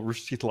actual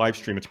Rooster Teeth live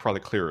stream, it's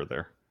probably clearer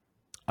there.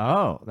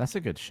 Oh, that's a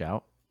good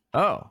shout.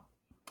 Oh,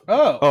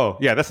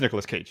 yeah, that's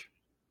Nicolas Cage.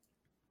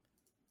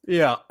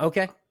 Yeah.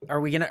 Okay.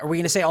 Are we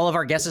gonna say all of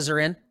our guesses are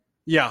in?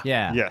 Yeah.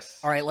 Yes.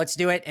 All right, let's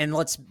do it, and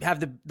let's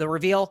have the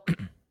reveal.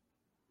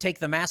 Take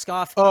the mask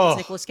off. Oh. It's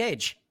Nicolas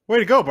Cage. Way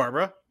to go,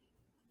 Barbara.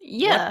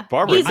 Yeah,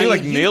 Barbara, easy. you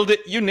like nailed it.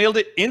 You nailed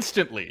it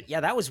instantly. Yeah,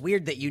 that was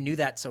weird that you knew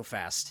that so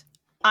fast.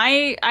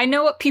 I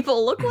know what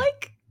people look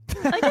like.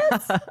 I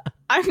guess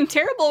I'm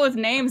terrible with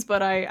names,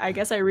 but I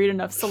guess I read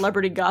enough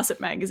celebrity gossip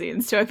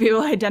magazines to be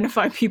able to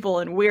identify people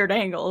in weird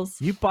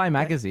angles. you buy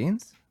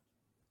magazines?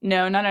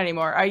 No, not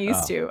anymore. I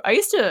used to. I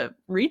used to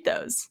read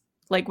those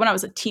like when I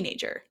was a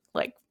teenager,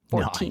 like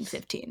 14, Nice.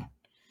 15.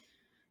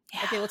 Yeah,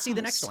 Okay, let's see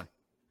the next one.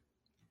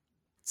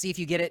 See if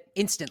you get it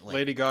instantly.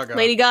 Lady Gaga.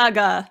 Lady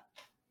Gaga,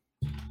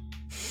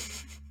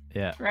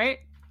 Yeah. right?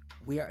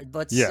 We are.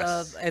 Let's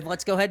Yes. and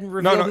let's go ahead and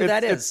reveal who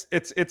that is.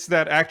 It's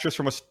that actress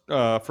from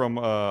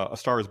A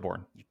Star Is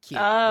Born. Cute.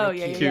 Oh, Real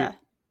yeah, cute. yeah.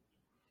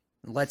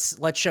 Let's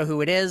show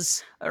who it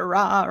is.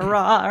 Rah,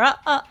 rah,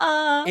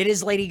 rah, It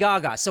is Lady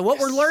Gaga. So what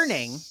we're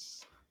learning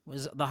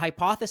was the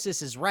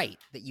hypothesis is right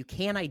that you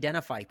can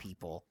identify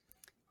people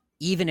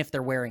even if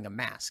they're wearing a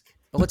mask.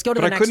 But let's go to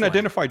But the I next couldn't one.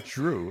 identify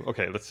Drew.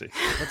 Okay, let's see.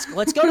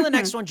 Let's go to the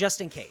next one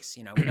just in case.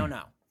 You know, we don't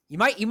know. You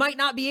might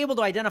not be able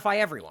to identify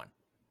everyone.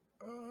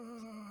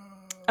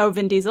 Oh,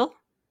 Vin Diesel?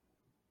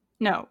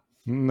 No.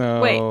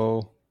 No. Wait.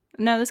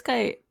 No, this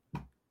guy.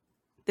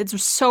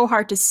 It's so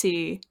hard to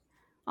see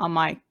on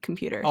my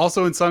computer.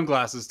 Also in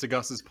sunglasses, to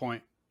Gus's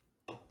point.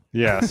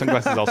 Yeah,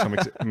 sunglasses also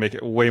make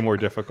it way more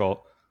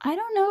difficult. I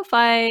don't know if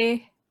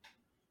I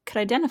could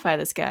identify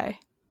this guy.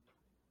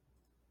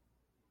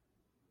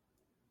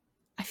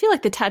 I feel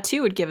like the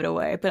tattoo would give it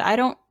away, but I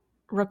don't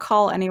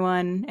recall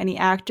anyone, any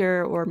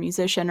actor or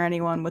musician or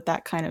anyone with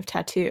that kind of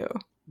tattoo.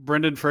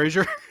 Brendan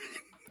Fraser.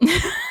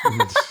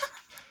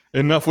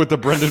 Enough with the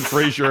Brendan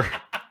Fraser.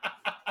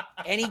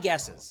 Any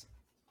guesses?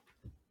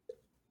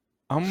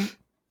 I'm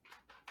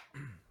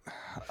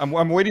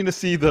waiting to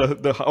see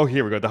the oh,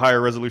 here we go, the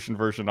higher resolution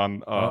version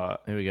on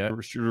Here we go.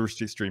 Rooster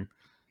Teeth stream.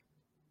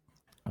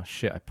 Oh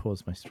shit! I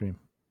paused my stream.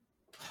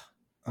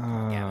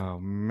 Oh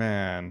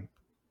man.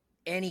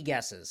 Any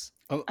guesses?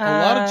 A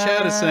lot of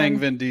chat is saying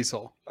Vin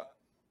Diesel.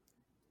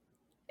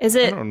 Is I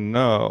it? don't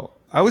know.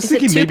 I was Is it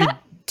thinking maybe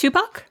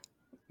Tupac?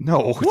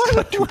 no. It's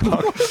not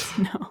Tupac.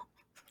 No.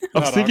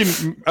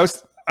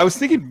 I was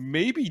thinking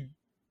maybe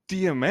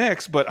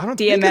DMX, but I don't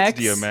think it's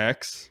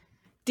DMX.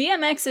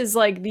 DMX is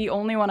like the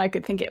only one I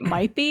could think it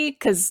might be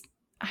because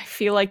I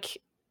feel like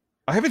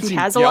I haven't he seen.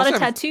 has a lot of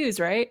tattoos,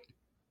 right?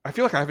 I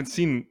feel like I haven't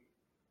seen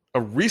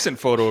a recent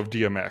photo of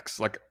DMX.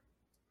 Like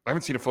I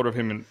haven't seen a photo of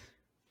him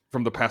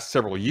from the past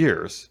several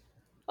years.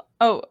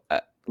 Oh,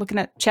 looking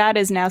at Chad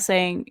is now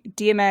saying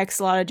DMX,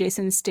 a lot of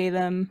Jason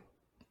Statham.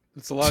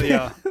 It's a lot of,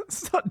 yeah.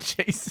 It's not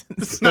Jason.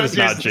 That is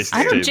not Jason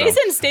I don't. Statham.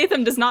 Jason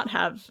Statham does not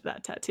have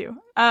that tattoo.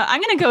 I'm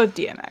gonna go with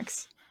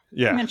DMX. I'm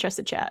Yeah, gonna trust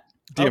the chat.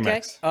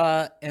 DMX.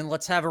 Okay. And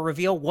let's have a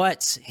reveal.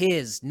 What's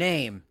his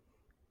name?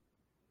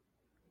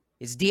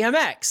 It's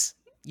DMX.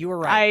 You were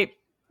right.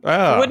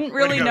 I wouldn't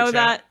really go, know Chad.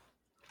 that.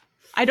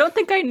 I don't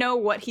think I know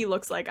what he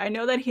looks like. I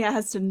know that he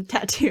has some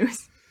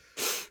tattoos.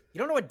 You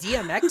don't know what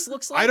DMX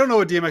looks like? I don't know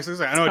what DMX looks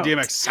like. I know what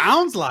DMX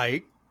sounds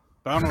like,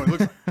 but I don't know what it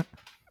looks like.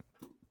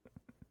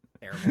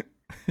 Terrible.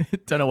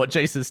 Don't know what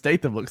Jason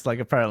Statham looks like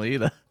apparently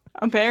either.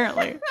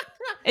 Apparently,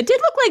 it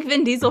did look like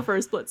Vin Diesel for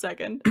a split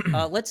second.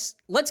 Let's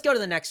go to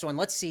the next one.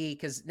 Let's see,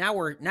 because now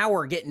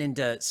we're getting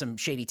into some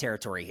shady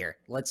territory here.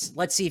 Let's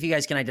see if you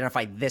guys can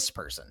identify this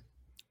person.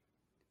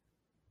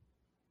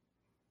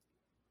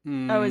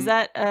 Oh, is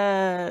that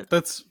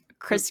That's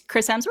Chris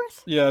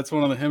Hemsworth? yeah, it's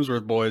one of the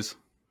Hemsworth boys.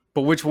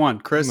 But which one,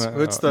 Chris?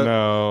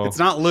 No. It's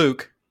not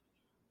Luke.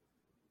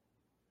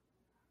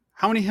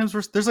 How many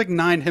Hemsworths? There's like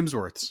 9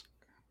 Hemsworths.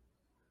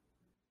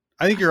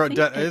 I think you're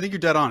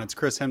dead on. It's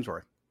Chris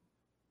Hemsworth.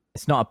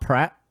 It's not a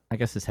Pratt. I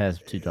guess his hair's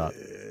too dark.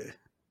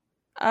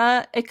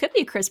 It could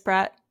be Chris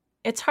Pratt.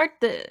 It's hard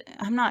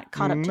to. I'm not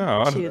caught up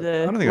No, I to don't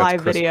the think that's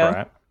live Chris video.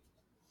 Pratt.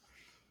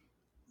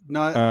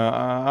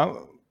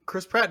 No,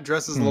 Chris Pratt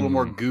dresses a little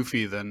more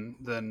goofy than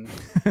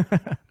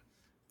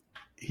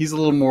he's a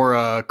little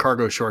more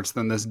cargo shorts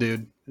than this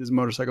dude. His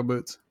motorcycle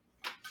boots.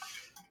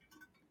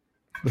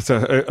 It's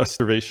a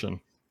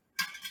observation.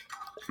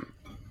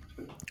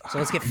 So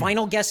let's get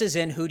final guesses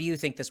in. Who do you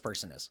think this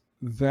person is?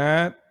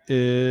 That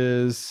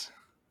is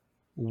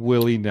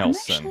Willie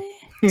Nelson.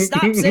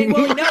 Stop saying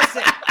Willie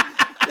Nelson.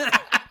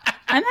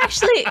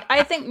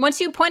 I think once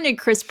you pointed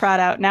Chris Pratt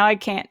out, now I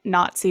can't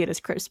not see it as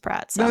Chris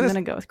Pratt. So I'm going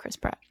to go with Chris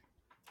Pratt.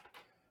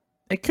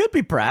 It could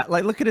be Pratt.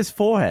 Like, look at his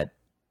forehead.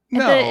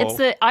 No, It's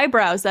the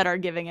eyebrows that are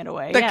giving it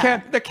away.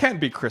 That can't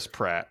be Chris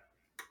Pratt.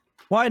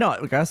 Why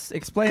not, Gus?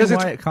 Explain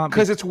why it can't be.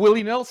 Because it's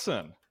Willie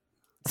Nelson.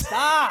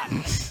 Stop.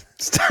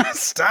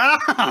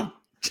 Stop.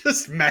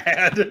 Just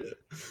mad.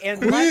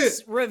 And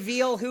let's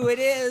reveal who it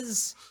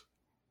is.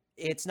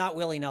 It's not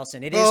Willie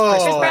Nelson. It is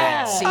Chris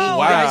Pratt. See, wow.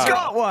 you guys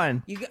Got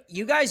one.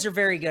 You guys are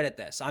very good at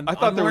this. I'm there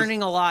was-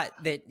 learning a lot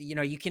that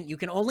you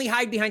can only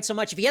hide behind so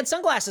much. If he had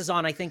sunglasses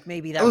on, I think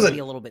maybe that would be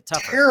a little bit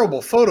tougher.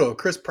 Terrible photo of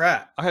Chris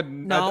Pratt. I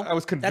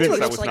was convinced that's what it that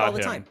looks was like not all the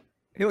him. time.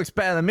 He looks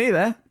better than me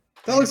there.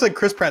 That looks like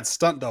Chris Pratt's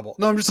stunt double.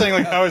 No, I'm just saying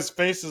like how his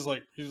face is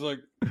like he's like.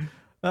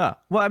 Well,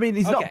 I mean,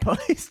 he's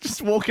not. He's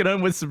just walking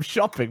home with some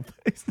shopping.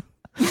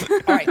 All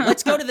right,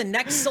 let's go to the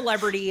next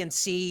celebrity and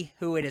see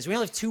who it is. We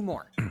only have 2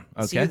 more.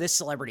 See who this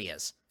celebrity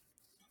is.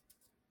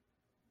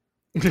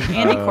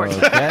 Andy Cortez.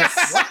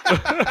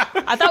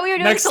 I thought we were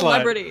doing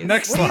celebrities.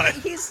 Next slide.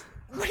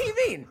 What do you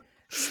mean?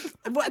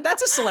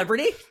 That's a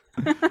celebrity.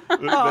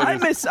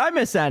 I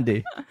miss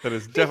Andy. That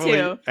is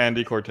definitely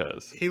Andy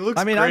Cortez. He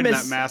looks great in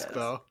that mask,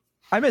 though.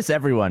 I miss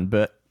everyone,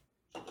 but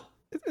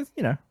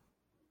I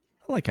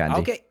like Andy.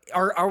 Okay,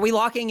 are we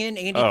locking in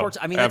Andy Cortez?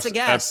 I mean, that's a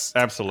guess.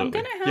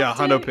 Absolutely.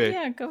 Hundo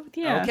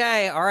P. Yeah.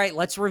 Okay, all right.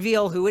 Let's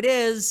reveal who it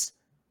is.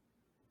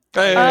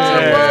 Hey.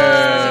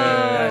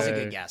 That was a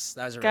good guess.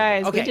 That was a really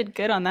Guys, good. Okay. we did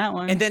good on that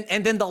one. And then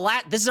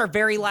this is our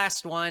very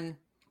last one.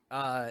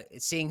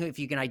 Seeing if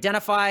you can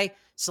identify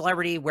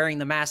celebrity wearing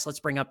the mask. Let's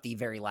bring up the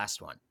very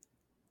last one.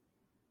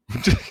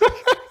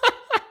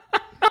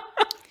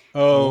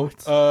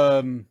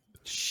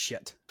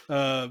 Shit.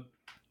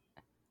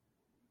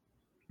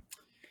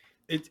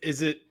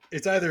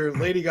 It's either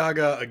Lady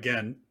Gaga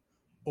again,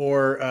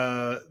 or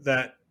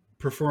that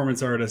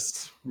performance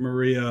artist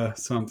Maria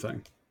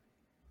something.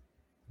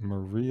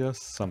 Maria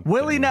something.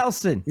 Willie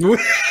Nelson.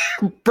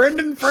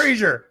 Brendan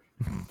Fraser.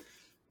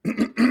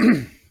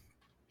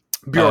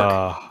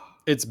 Bjork.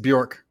 It's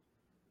Bjork.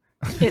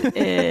 It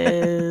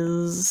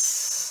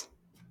is.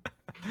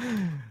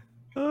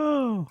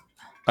 Oh.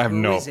 I have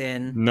no this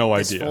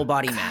idea. Full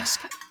body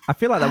mask. I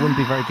feel like that wouldn't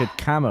be very good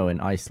camo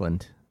in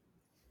Iceland.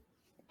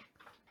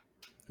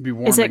 It'd be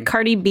warming. Is it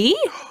Cardi B?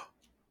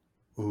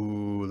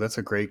 Ooh, that's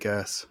a great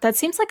guess. That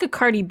seems like a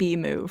Cardi B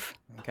move.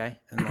 Okay,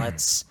 and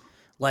let's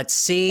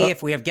see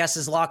if we have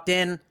guesses locked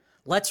in.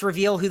 Let's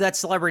reveal who that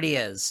celebrity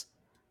is.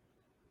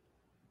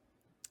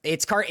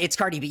 It's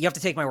Cardi B. You have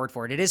to take my word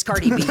for it. It is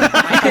Cardi B.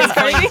 I can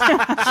find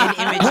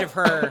an image of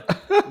her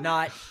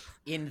not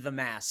in the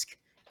mask.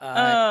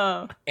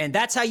 And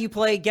that's how you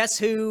play Guess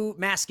Who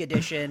Mask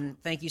Edition.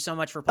 Thank you so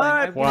much for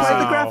playing. Play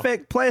the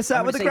graphic. Play us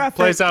out with the graphic.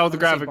 Play us out with the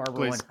graphic,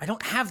 please. I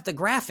don't have the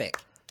graphic.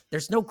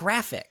 There's no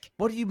graphic.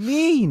 What do you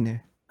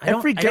mean?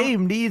 Every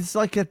game needs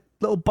like a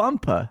little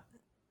bumper.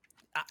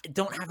 I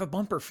don't have a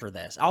bumper for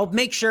this. I'll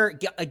make sure,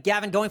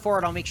 Gavin, going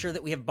forward, I'll make sure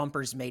that we have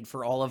bumpers made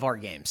for all of our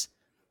games.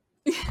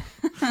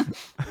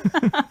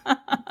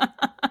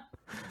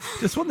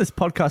 Just want this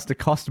podcast to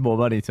cost more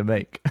money to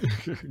make.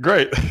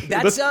 Great.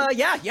 That's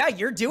yeah,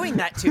 you're doing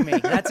that to me.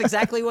 That's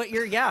exactly what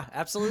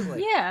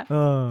absolutely.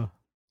 Yeah.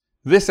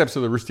 This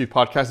episode of the Rooster Teeth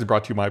Podcast is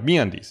brought to you by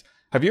MeUndies.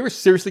 Have you ever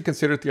seriously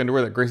considered the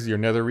underwear that graces your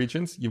nether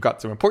regions? You've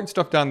got some important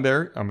stuff down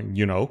there. I mean,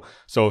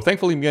 So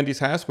thankfully, MeUndies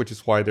has, which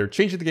is why they're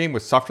changing the game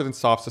with softer than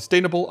soft,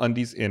 sustainable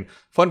undies in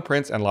fun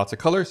prints and lots of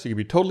colors, so you can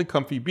be totally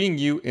comfy being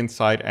you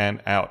inside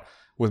and out.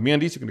 With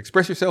MeUndies, you can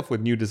express yourself with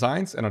new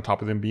designs, and on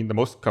top of them being the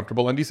most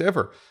comfortable undies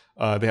ever.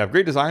 They have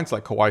great designs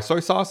like kawaii soy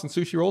sauce and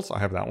sushi rolls. I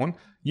have that one.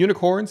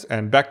 Unicorns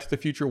and Back to the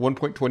Future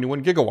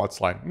 1.21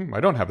 gigawatts line. I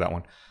don't have that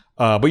one.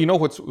 But you know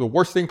what's the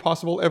worst thing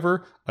possible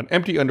ever? An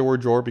empty underwear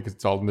drawer because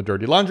it's all in the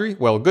dirty laundry?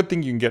 Well, good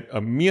thing you can get a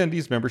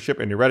MeUndies membership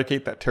and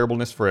eradicate that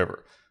terribleness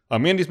forever. A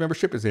MeUndies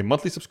membership is a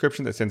monthly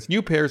subscription that sends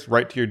new pairs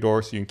right to your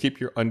door so you can keep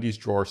your undies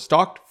drawer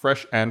stocked,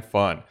 fresh, and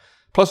fun.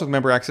 Plus, with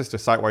member access to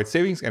site-wide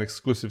savings and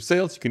exclusive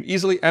sales, you can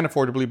easily and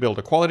affordably build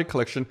a quality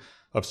collection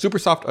of super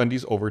soft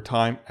undies over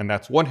time, and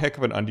that's one heck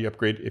of an undie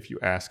upgrade if you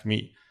ask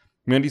me.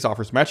 MeUndies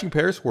offers matching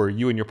pairs where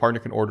you and your partner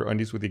can order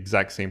undies with the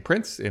exact same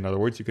prints. In other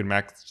words, you can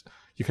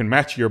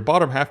match your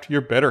bottom half to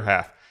your better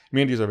half.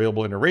 MeUndies are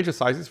available in a range of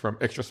sizes from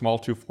extra small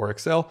to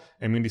 4XL,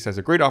 and MeUndies has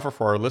a great offer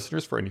for our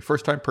listeners. For any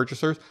first-time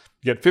purchasers,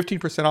 you get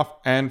 15% off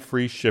and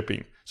free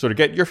shipping. So to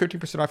get your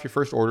 15% off your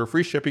first order,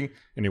 free shipping,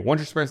 and a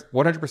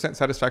 100%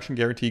 satisfaction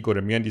guarantee, go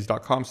to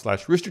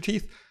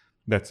MeUndies.com/roosterteeth.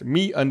 That's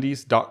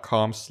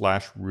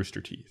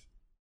MeUndies.com/roosterteeth.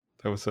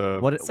 That was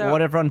what did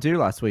everyone do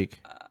last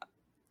week?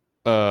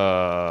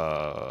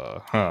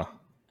 Shot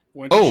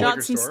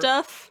some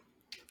stuff.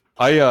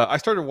 I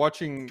started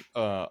watching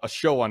a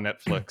show on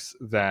Netflix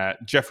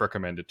that Jeff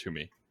recommended to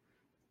me.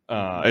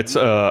 It's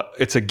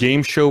a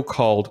game show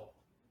called,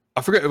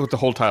 I forget what the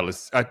whole title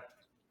is. I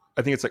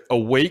think it's like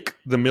Awake,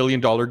 the $1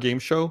 Million Game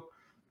Show.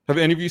 Have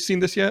any of you seen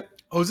this yet?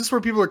 Oh, is this where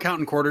people are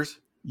counting quarters?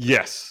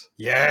 Yes.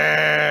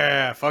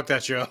 Yeah. Fuck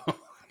that show.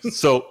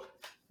 So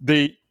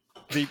they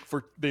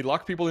they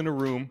lock people in a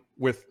room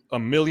with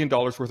 $1 million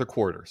worth of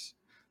quarters,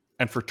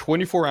 and for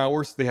 24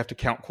 hours they have to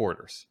count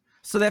quarters.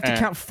 So they have to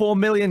count 4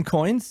 million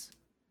coins?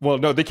 Well,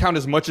 no, they count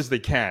as much as they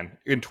can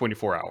in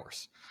 24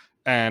 hours.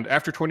 And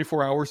after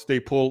 24 hours, they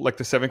pull like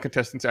the 7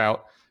 contestants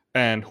out,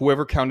 and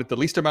whoever counted the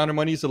least amount of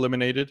money is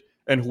eliminated,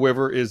 and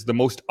whoever is the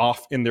most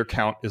off in their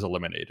count is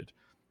eliminated.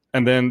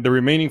 And then the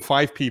remaining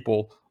 5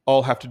 people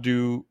all have to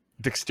do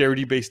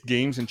dexterity-based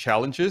games and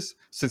challenges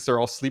since they're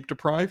all sleep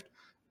deprived.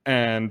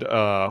 And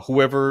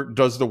whoever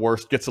does the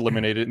worst gets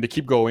eliminated, and they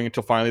keep going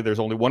until finally there's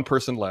only one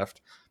person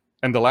left.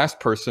 And the last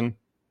person,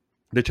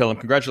 they tell them,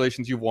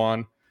 "Congratulations, you've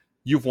won.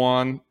 You've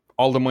won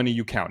all the money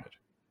you counted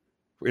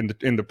in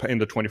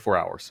the 24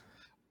 hours."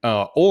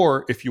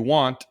 Or if you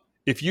want,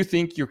 if you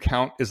think your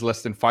count is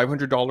less than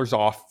 $500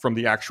 off from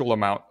the actual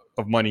amount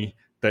of money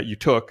that you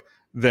took,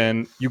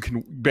 then you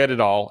can bet it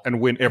all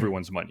and win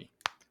everyone's money.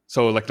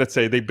 So like, let's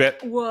say they bet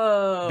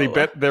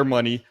their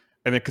money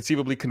and then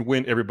conceivably can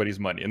win everybody's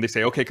money. And they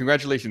say, "Okay,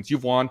 congratulations,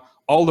 you've won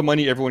all the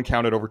money everyone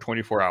counted over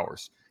 24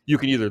 hours. You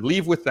can either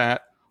leave with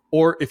that,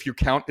 or if your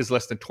count is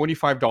less than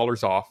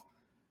 $25 off,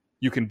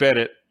 you can bet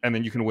it and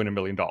then you can win $1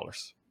 million."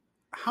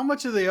 How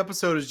much of the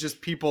episode is just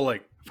people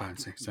like 5,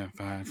 6, 7,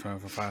 5,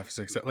 5, 5,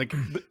 6, 7? Like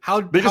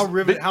how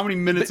many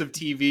minutes of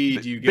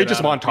TV do you get? They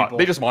just montage that.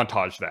 They just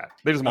montage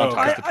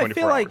the 24 I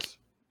feel hours.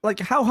 Like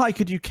how high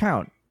could you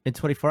count in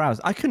 24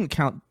 hours? I couldn't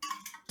count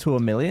to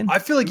 1 million. I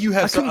feel like you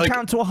have. I couldn't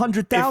count to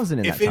 100,000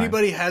 in that If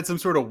anybody had some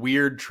sort of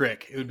weird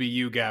trick, it would be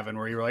you, Gavin,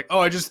 where you were like, "Oh,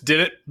 I just did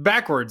it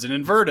backwards and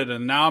inverted,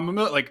 and now I'm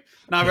now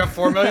I've got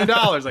 $4 million."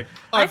 Like,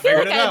 oh, I feel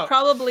figured like it out.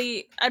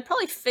 I'd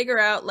probably figure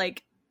out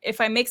like if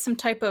I make some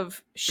type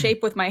of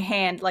shape with my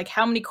hand, like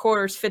how many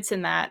quarters fits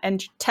in that,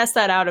 and test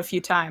that out a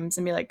few times,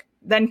 and be like,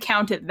 then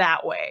count it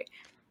that way.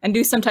 And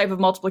do some type of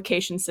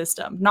multiplication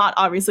system, not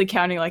obviously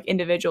counting like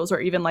individuals or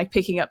even like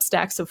picking up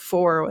stacks of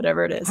 4 or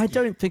whatever it is. I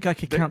don't think I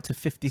could count to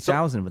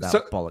 50,000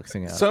 without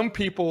bollocksing out. Some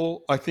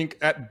people, I think,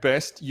 at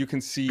best, you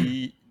can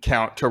see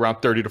count to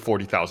around $30,000 to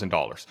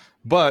 $40,000.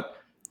 But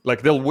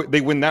like they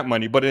win that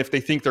money. But if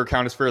they think their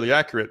count is fairly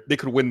accurate, they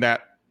could win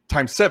that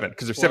times 7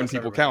 because there's 7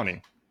 people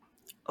counting.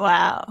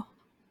 Wow.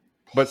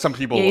 But some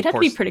people, you'd of have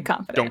course, to be pretty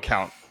confident. Don't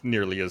count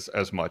nearly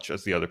as much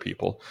as the other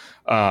people.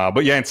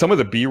 But yeah, and some of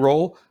the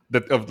B-roll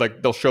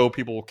they'll show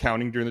people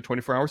counting during the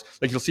 24 hours.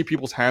 Like you'll see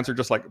people's hands are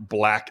just like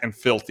black and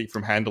filthy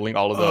from handling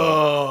all of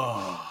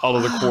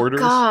the quarters.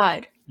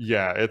 God.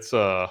 Yeah, it's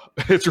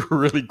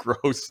really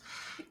gross.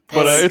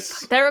 But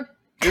that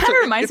kind of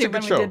reminds me of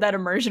when we did that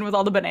immersion with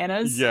all the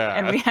bananas. Yeah,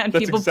 and we had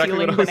that's people exactly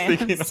peeling what I was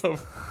bananas. thinking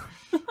of.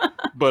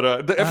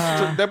 But the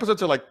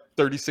episodes are like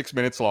 36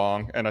 minutes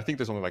long, and I think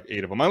there's only like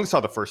 8 of them. I only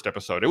saw the first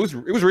episode. It was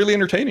really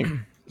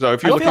entertaining. So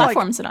if you what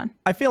platform is it on?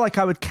 I feel like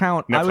I would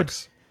count.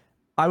 Netflix.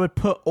 I would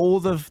put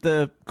all of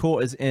the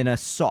quarters in a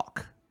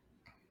sock,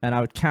 and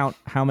I would count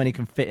how many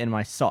can fit in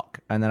my sock,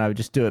 and then I would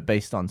just do it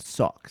based on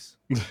socks.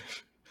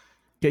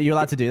 Are you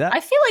allowed to do that? I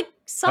feel like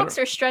socks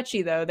are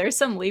stretchy though. There's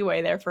some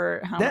leeway there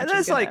for how much.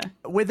 There's like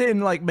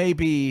within like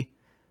maybe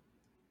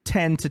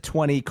 10 to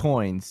 20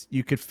 coins,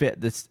 you could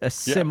fit a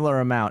similar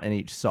amount in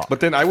each sock.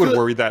 But then I would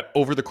worry that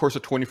over the course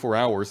of 24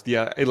 hours,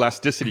 the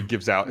elasticity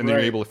gives out, and then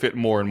you're able to fit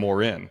more and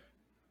more in.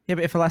 Yeah,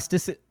 but if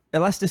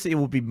elasticity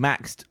will be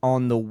maxed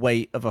on the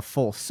weight of a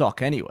full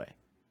sock anyway.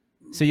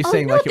 So you're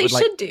saying like it would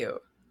should do.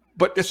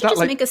 But it's not just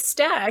like make a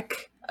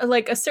stack,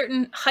 like a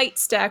certain height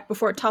stack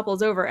before it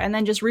topples over, and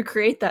then just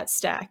recreate that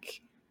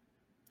stack.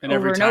 And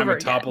every time it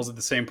topples at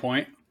the same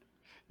point.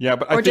 Yeah,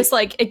 but just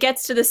like it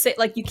gets to the same,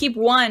 like you keep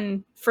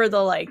one for the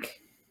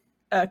like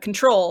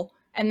control,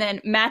 and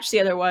then match the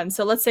other one.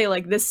 So let's say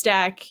like this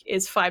stack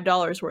is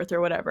 $5 worth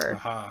or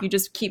whatever. You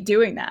just keep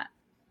doing that.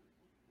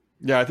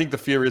 Yeah, I think the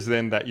fear is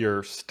then that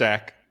your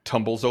stack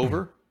tumbles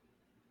over,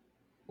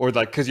 or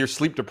like because you're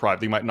sleep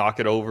deprived, you might knock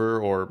it over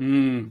or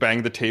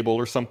bang the table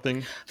or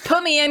something.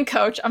 Put me in,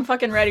 coach. I'm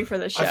fucking ready for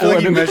this show. I feel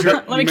like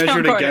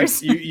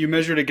you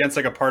measured against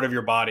like a part of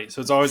your body, so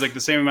it's always like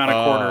the same amount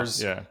of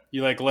quarters. Yeah,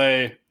 you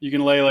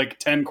can lay like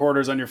 10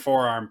 quarters on your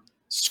forearm,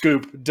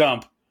 scoop,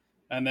 dump,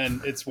 and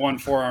then it's 1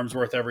 forearm's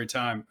worth every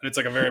time. And it's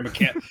like a very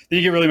then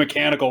you get really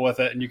mechanical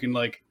with it, and you can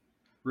like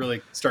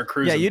really start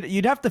cruising. Yeah,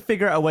 you'd have to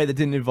figure out a way that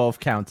didn't involve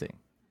counting.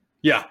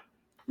 Yeah,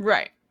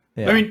 right.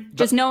 Yeah. I mean,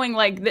 just knowing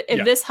like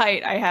if this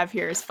height I have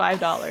here is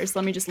 $5,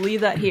 let me just leave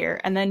that here,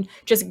 and then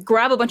just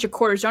grab a bunch of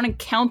quarters. Don't even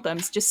count them.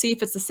 Just see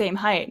if it's the same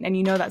height, and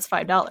you know that's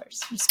 $5.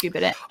 Just scoop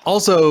it in.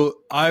 Also,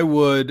 I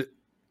would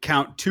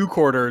count 2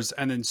 quarters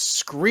and then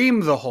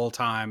scream the whole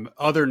time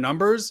other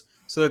numbers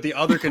so that the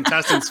other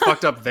contestants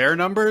fucked up their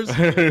numbers,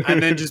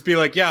 and then just be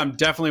like, "Yeah, I'm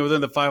definitely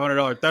within the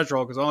 $500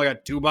 threshold because I only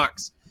got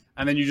 $2."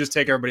 And then you just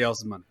take everybody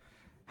else's money.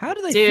 How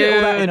do they fit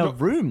all that in a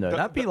room though?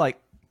 That'd be like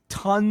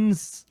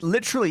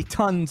literally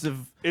tons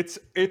of. It's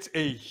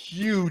a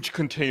huge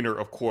container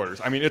of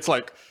quarters. I mean, it's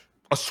like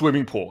a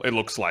swimming pool. It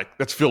looks like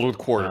that's filled with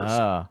quarters.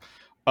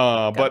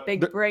 But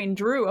big brain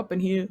Drew up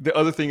in here. The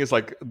other thing is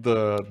like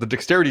the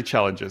dexterity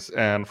challenges,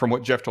 and from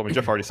what Jeff told me,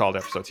 Jeff already saw the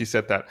episodes. He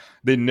said that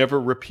they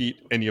never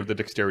repeat any of the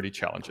dexterity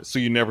challenges, so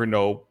you never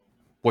know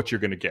what you're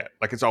going to get.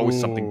 Like it's always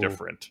something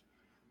different.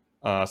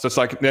 So it's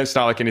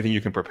not like anything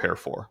you can prepare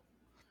for.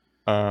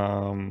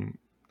 Someone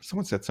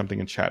said something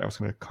in chat I was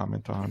going to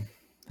comment on.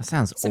 That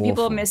sounds Some awful.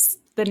 people missed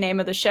the name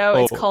of the show.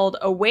 It's called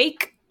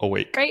Awake.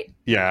 Awake. Right?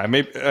 Yeah,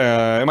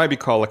 it might be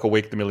called like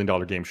Awake, the $1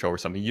 Million Game Show or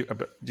something. You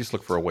just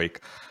look for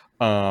Awake.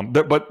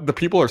 But the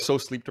people are so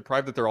sleep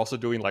deprived that they're also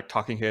doing like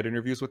talking head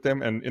interviews with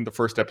them. And in the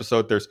first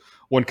episode, there's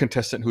one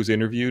contestant who's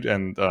interviewed,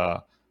 and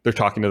they're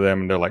talking to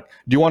them, and they're like,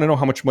 "Do you want to know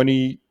how much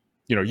money?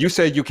 You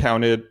said you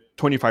counted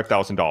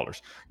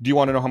 $25,000. Do you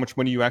want to know how much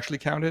money you actually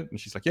counted?" And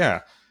she's like, "Yeah."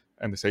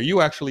 And they say, "You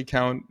actually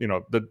count.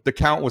 The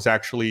count was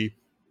actually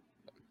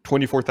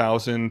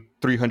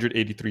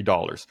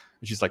 $24,383."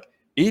 And she's like,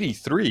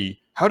 "83?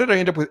 How did I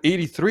end up with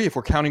 83 if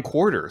we're counting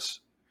quarters?"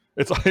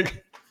 It's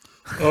like,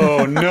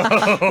 oh no.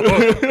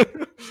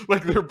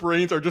 Like their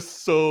brains are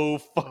just so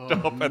fucked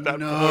up at that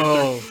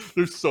point.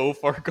 They're so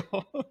far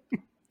gone.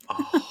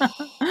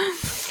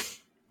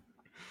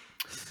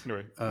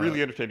 Anyway,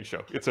 really entertaining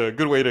show. It's a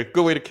good way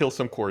to kill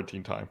some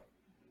quarantine time.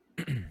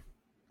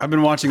 I've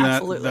been watching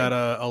Absolutely. that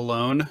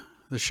Alone,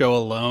 the show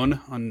Alone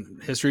on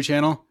History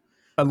Channel.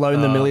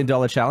 Alone, the $1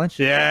 Million Challenge?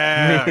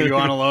 Yeah, you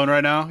on Alone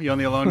right now? You on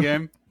the Alone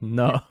game?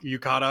 No. You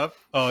caught up?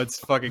 Oh, it's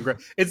fucking great.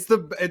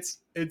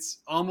 It's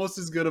almost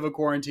as good of a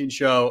quarantine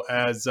show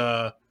as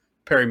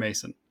Perry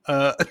Mason.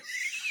 But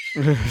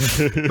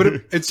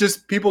it's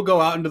just people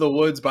go out into the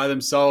woods by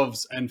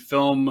themselves and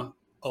film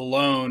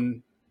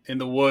alone in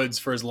the woods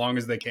for as long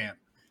as they can.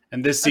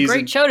 And this season, A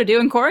great show to do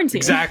in quarantine.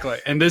 exactly.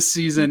 And this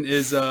season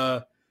is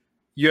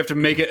you have to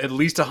make it at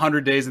least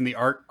 100 days in the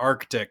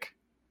Arctic.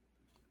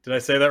 Did I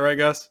say that right,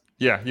 Gus?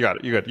 Yeah, you got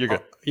it. You're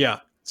good. Yeah.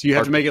 So you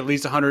have to make it at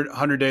least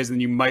 100 days, and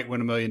then you might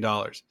win $1 million.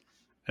 And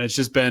it's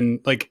just been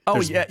like, Oh,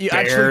 there's yeah. You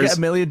bears. actually get $1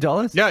 million?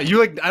 Yeah,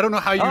 I don't know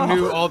how you Oh.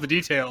 knew all the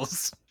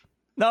details.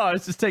 No, I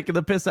was just taking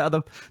the piss out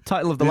of the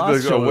title of the You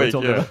last go, show we were wait,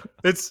 talking yeah. about.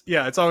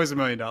 It's always $1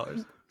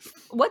 million.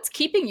 What's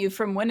keeping you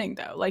from winning,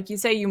 though? Like you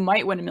say, you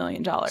might win $1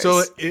 million.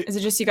 So is it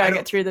just you got to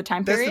get through the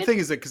time That's period? the thing,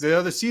 is that because the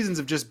other seasons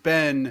have just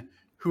been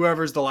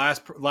whoever's the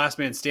last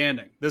man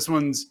standing. This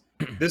one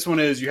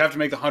is you have to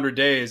make the 100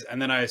 days,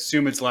 and then I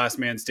assume it's last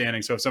man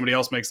standing. So if somebody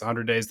else makes the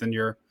 100 days, then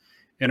you're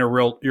in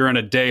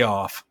a day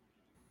off.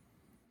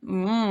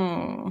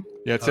 Mm.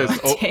 Yeah, it says.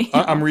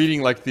 I'm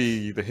reading like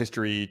the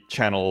History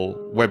Channel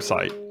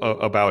website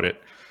about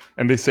it,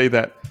 and they say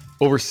that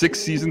over 6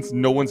 seasons,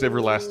 no one's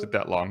ever lasted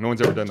that long. No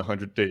one's ever done the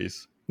 100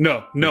 days.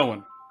 No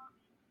one.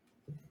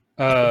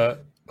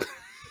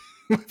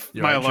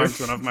 My alarms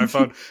went off my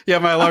phone. Yeah,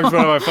 my alarms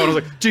went off my phone. I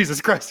was like, Jesus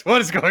Christ,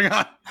 what is going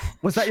on?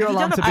 Was that your You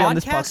alarm done to a be on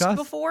this podcast podcast?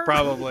 before?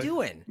 Probably. What are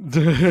you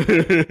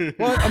doing?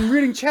 Well, I'm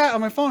reading chat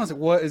on my phone. I was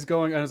like, what is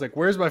going on? I was like,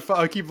 where's my phone?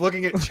 I keep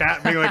looking at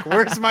chat, being like,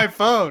 where's my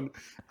phone?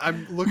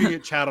 I'm looking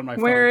at chat on my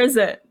phone. Where is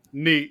it?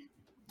 Neat.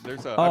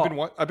 There's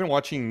Oh. I've been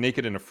watching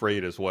Naked and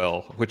Afraid as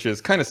well, which is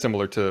kind of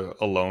similar to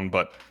Alone,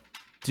 but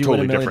Do you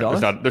totally win $1 million?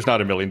 different. There's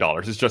not $1 million.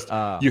 It's just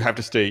you have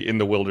to stay in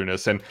the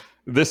wilderness, and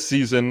this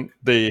season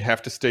they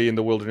have to stay in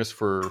the wilderness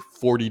for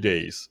 40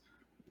 days.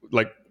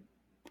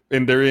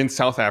 And they're in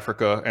South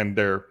Africa, and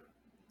they're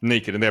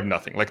naked, and they have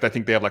nothing. Like I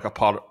think they have like a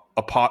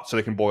pot so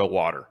they can boil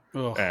water,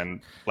 Ugh.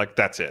 and like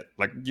that's it.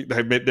 Like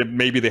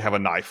maybe they have a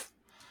knife,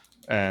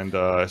 and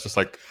it's just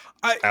like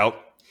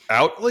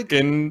out like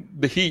in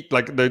the heat.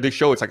 Like they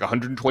show it's like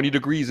 120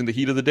 degrees in the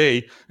heat of the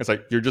day. It's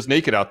like you're just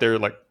naked out there.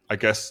 Like I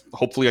guess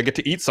hopefully I get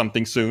to eat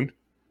something soon.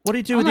 What do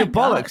you do Oh with my your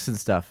God. bollocks and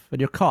stuff and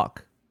your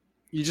cock?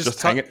 You Just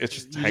tuck, hang it. It's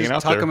just you hanging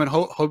out tuck there. them and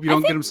hope you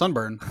don't get them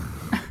sunburned.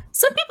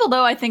 Some people,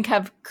 though, I think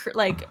have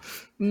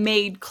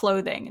made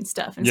clothing and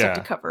stuff and stuff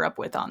to cover up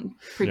with on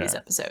previous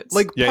episodes.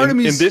 Like Yeah, part of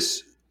me in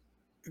this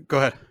Go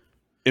ahead.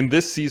 in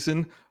this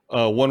season,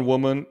 one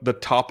woman, the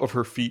top of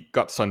her feet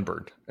got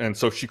sunburned, and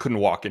so she couldn't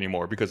walk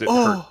anymore because it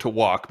hurt to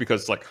walk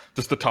because like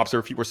just the tops of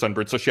her feet were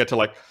sunburned. So she had to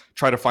like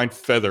try to find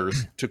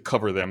feathers to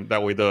cover them.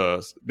 That way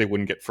they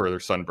wouldn't get further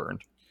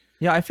sunburned.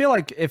 Yeah, I feel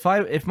like if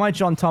my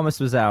John Thomas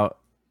was out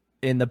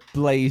in the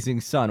blazing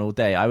sun all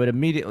day, I would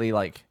immediately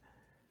like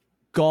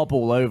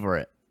gobble over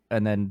it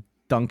and then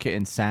dunk it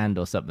in sand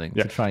or something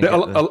to try and get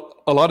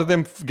a lot of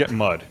them get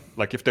mud.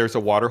 Like if there's a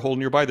water hole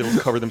nearby, they'll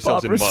cover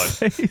themselves in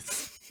mud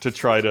to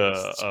try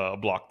to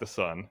block the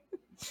sun.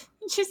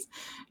 just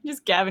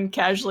Gavin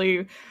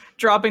casually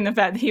dropping the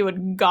fact that he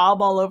would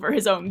gob all over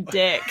his own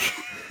dick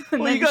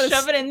and then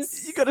shove it in.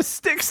 You gotta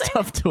stick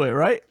stuff to it,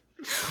 right?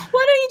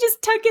 Why don't you just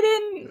tuck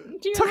it in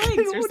to your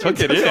legs or Tuck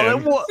something? it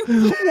in.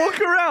 Walk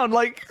around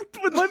like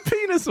with my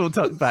penis all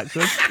tucked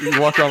backwards.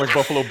 You walk around like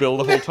Buffalo Bill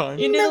the whole time.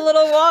 You need a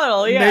little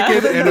waddle, yeah.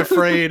 Naked and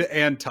afraid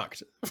and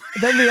tucked.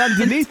 Then the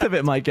underneath of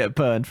it might get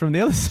burned from the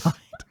other side.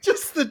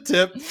 Just the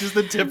tip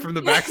from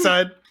the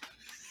backside.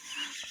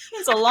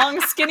 It's a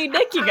long, skinny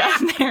dick you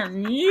got there.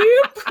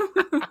 Yep.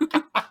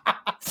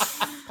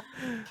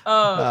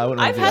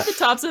 I've had the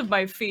tops of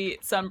my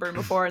feet sunburned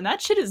before, and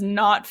that shit is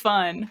not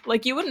fun.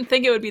 Like, you wouldn't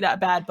think it would be that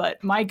bad,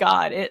 but my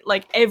God, it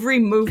like every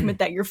movement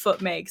that your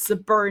foot makes, the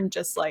burn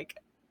just like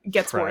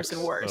gets worse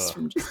and Tracks. worse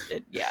from just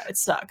it. Yeah, it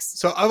sucks.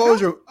 So I've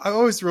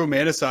always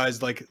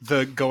romanticized like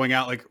the going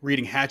out, like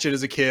reading Hatchet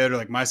as a kid, or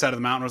like My Side of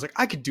the Mountain. I was like,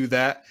 I could do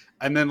that,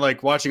 and then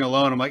like watching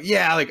Alone, I'm like,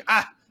 yeah, like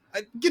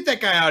get that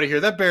guy out of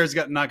here. That bear's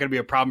not going to be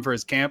a problem for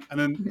his camp. And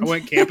then I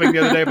went camping the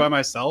other day by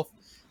myself.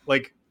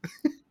 Like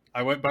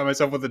I went by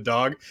myself with a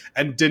dog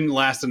and didn't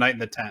last a night in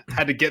the tent.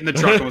 Had to get in the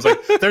truck and was like,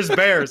 "There's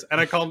bears."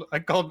 And I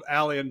called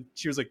Allie, and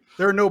she was like,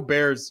 "There are no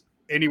bears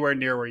anywhere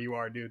near where you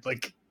are, dude."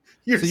 Like.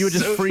 So you were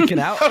just freaking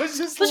out? I was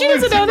just So she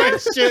doesn't know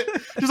that? shit.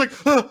 She was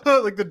like,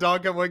 like the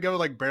dog kept waking up,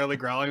 like barely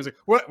growling. He was like,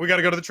 "What? We got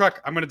to go to the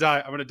truck. I'm gonna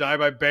die. I'm gonna die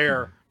by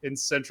bear in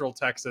Central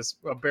Texas.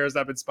 A bear's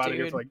not been spotted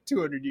here for like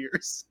 200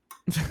 years."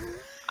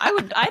 I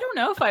don't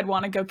know if I'd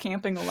want to go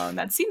camping alone.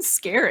 That seems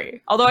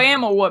scary. Although I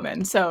am a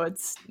woman, so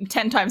it's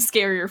 10 times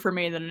scarier for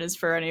me than it is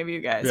for any of you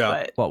guys. Yeah.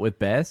 But What, with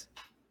bears?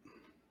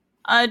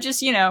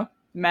 just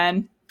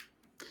men.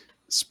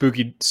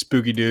 Spooky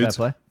Fair dudes.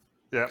 play.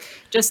 Yeah.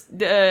 Just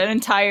an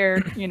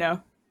entire,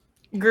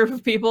 group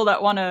of people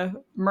that want to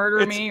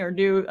murder me or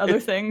do other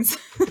things.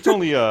 It's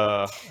only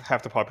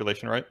half the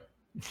population, right?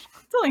 It's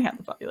only half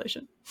the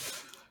population.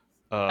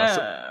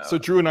 So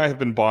Drew and I have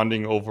been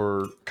bonding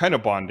over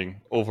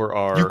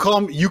our. You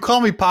call me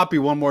Papi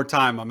one more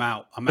time. I'm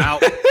out.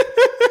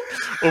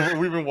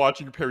 We've been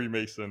watching Perry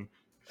Mason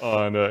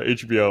on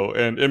HBO,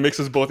 and it makes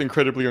us both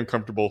incredibly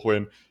uncomfortable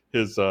when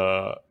his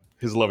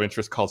love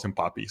interest calls him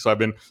Papi. So I've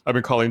been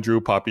calling Drew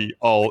Papi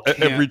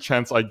every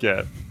chance I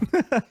get.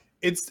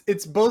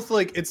 It's both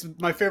like, it's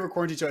my favorite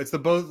quarantine show. It's the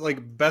both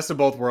like best of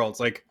both worlds.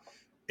 Like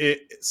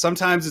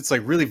sometimes it's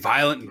like really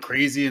violent and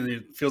crazy, and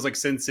it feels like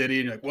Sin City,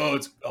 and you're like, whoa,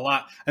 it's a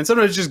lot. And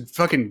sometimes it's just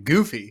fucking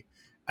goofy.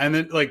 And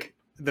then like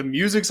the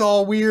music's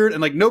all weird,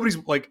 and like nobody's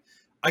like,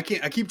 I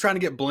keep trying to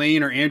get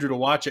Blaine or Andrew to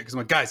watch it because I'm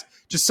like, guys,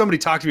 just somebody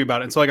talk to me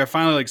about it. And so like I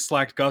finally like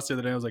slacked Gus the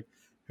other day. I was like,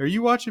 "Are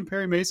you watching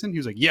Perry Mason?" He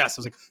was like, "Yes."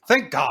 I was like,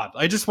 "Thank God.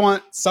 I just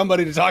want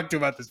somebody to talk to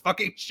about this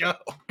fucking show."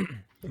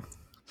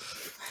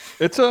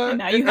 It's And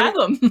now you have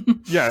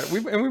them. Yeah,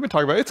 we've been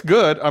talking about it. It's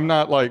good. I'm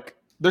not like,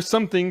 there's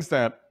some things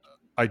that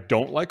I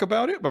don't like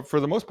about it, but for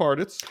the most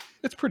part, it's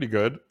pretty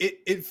good.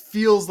 It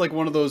feels like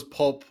one of those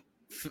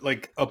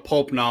like a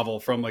pulp novel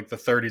from like the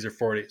 30s or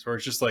 40s, where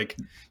it's just like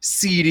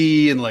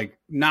seedy and like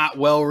not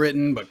well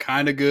written, but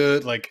kind of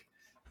good. Like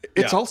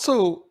it's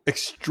also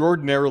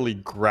extraordinarily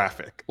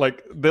graphic.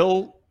 Like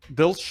they'll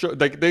show,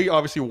 like they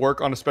obviously work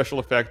on a special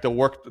effect. They'll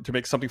work to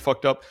make something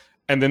fucked up,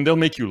 and then they'll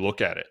make you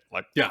look at it.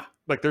 Like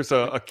there's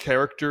a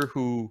character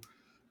who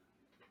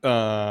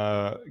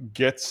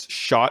gets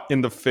shot in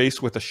the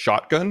face with a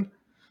shotgun,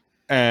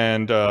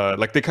 and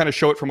like they kind of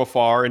show it from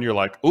afar, and you're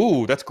like,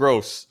 "Ooh, that's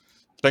gross."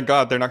 Thank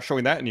God they're not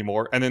showing that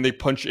anymore. And then they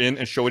punch in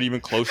and show it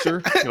even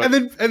closer. Like,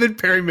 and then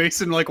Perry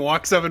Mason like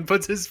walks up and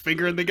puts his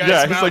finger in the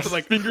guy's mouth and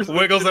like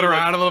wiggles it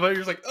around a little bit.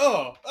 You're just like,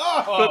 oh.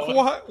 But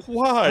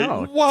why?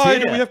 Oh, why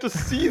do dear. we have to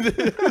see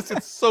this?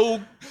 It's so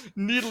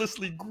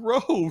needlessly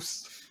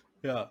gross.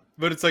 Yeah,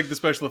 but it's like the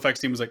special effects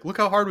team was like, look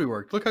how hard we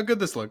worked. Look how good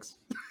this looks.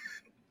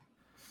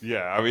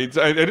 Yeah, I mean,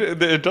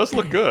 it does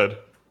look good,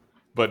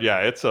 but yeah,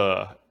 it's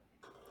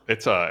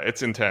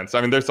intense.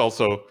 I mean, there's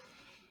also,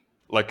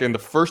 like in the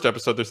first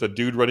episode, there's a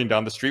dude running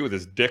down the street with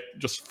his dick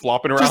just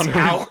flopping around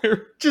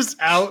everywhere. Just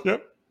out.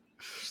 Yep.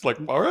 Just like,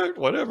 all right,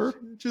 whatever.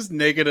 Just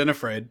naked and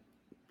afraid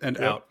and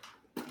out.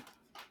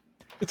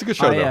 It's a good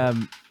show,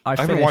 though. I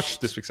haven't watched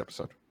this week's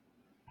episode.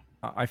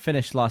 I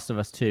finished Last of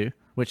Us 2,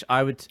 which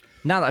I would,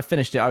 now that I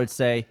finished it, I would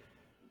say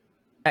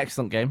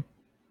excellent game.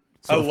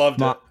 I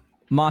loved it.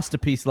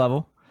 Masterpiece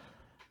level.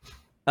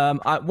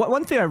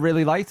 One thing I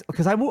really liked,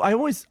 because I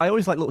always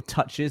like little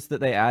touches that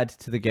they add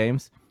to the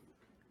games,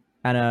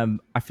 and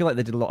I feel like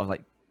they did a lot of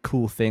like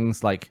cool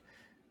things, like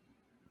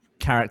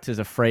characters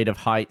afraid of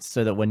heights,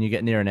 so that when you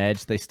get near an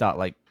edge, they start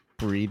like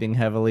breathing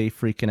heavily,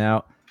 freaking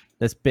out.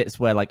 There's bits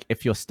where like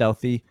if you're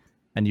stealthy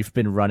and you've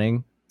been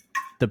running,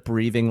 the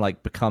breathing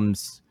like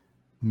becomes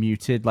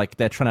muted, like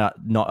they're trying to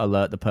not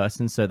alert the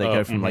person, so they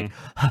go from like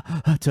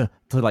to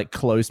like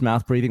closed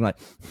mouth breathing, like,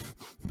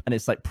 and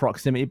it's like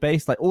proximity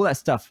based, like all that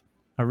stuff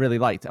I really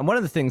liked. And one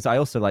of the things I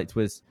also liked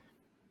was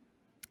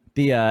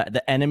the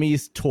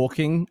enemies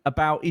talking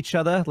about each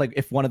other. Like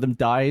if one of them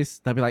dies,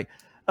 they'll be like,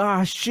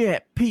 "Ah,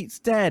 shit, Pete's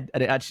dead,"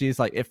 and it actually is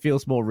like, it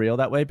feels more real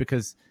that way,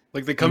 because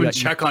like they come and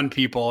check on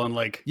people and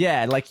like,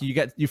 yeah, like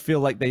you feel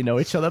like they know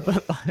each other.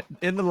 But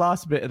in the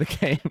last bit of the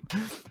game,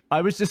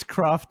 I was just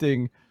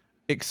crafting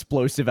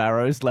explosive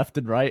arrows left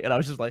and right, and I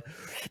was just like,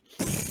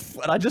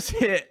 and I just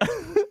hit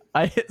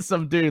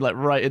some dude like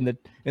right in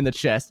the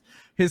chest.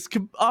 His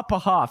upper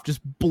half just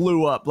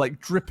blew up,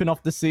 like dripping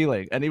off the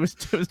ceiling, and it was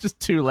just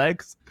two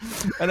legs.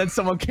 And then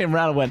someone came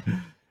around and went,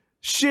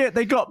 "Shit,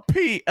 they got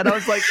Pete," and I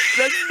was like,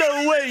 "There's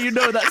no way you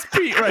know that's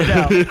Pete right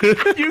now.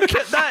 You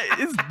can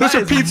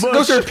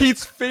Those are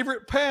Pete's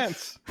favorite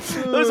pants.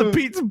 Those are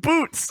Pete's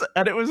boots,"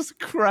 and it was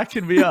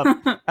cracking me up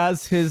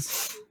as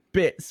his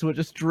bits were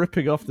just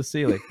dripping off the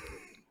ceiling.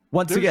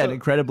 Once again,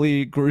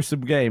 incredibly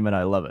gruesome game, and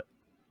I love it.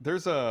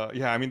 There's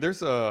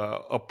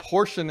a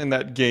portion in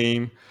that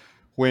game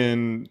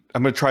when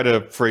I'm going to try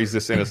to phrase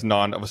this in as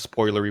non of a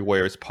spoilery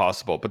way as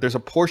possible, but there's a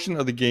portion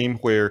of the game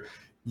where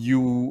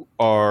you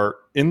are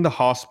in the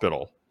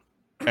hospital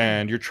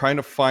and you're trying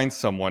to find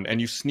someone,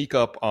 and you sneak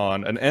up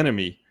on an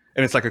enemy,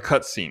 and it's like a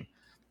cutscene.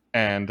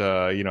 And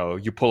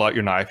you pull out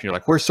your knife, and you're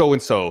like, "Where's so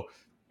and so?"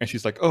 And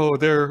she's like, "Oh,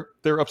 they're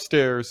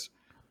upstairs."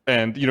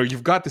 And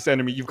you've got this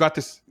enemy, you've got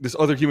this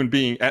other human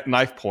being at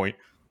knife point,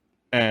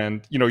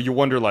 and you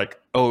wonder like,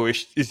 "Oh,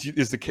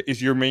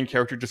 is your main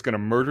character just going to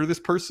murder this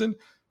person?"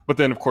 But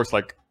then, of course,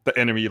 like the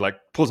enemy like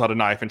pulls out a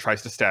knife and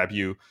tries to stab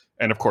you,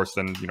 and of course,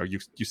 then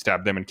you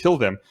stab them and kill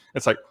them.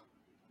 It's like,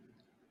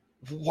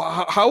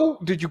 how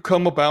did you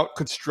come about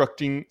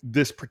constructing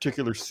this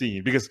particular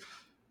scene? Because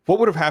what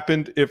would have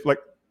happened if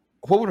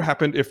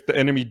the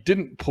enemy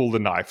didn't pull the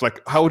knife? Like,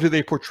 how do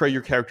they portray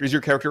your character? Is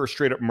your character a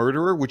straight up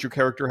murderer? Would your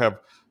character have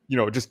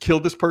just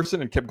killed this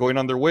person and kept going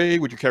on their way?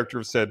 Would your character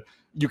have said,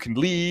 "You can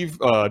leave,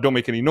 don't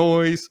make any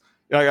noise"?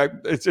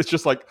 It's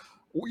just like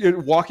you're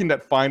walking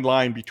that fine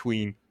line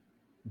between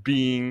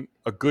being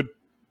a good,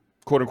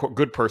 quote unquote,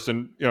 good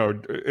person,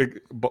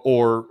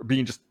 or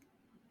being just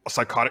a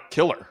psychotic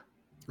killer.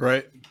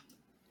 Right.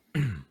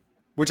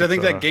 Which I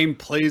think that game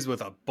plays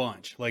with a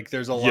bunch. Like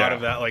there's a lot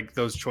of that, like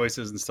those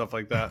choices and stuff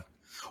like that.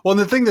 Well, and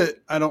the thing that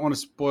I don't want to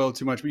spoil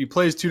too much, but you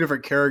play as two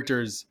different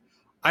characters.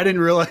 I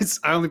didn't realize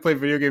I only played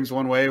video games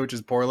one way, which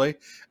is poorly.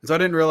 And so I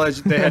didn't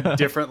realize they had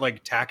different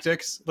like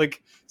tactics.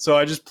 Like, so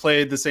I just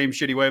played the same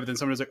shitty way, but then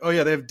somebody was like, "Oh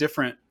yeah, they have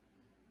different,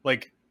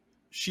 like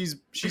she's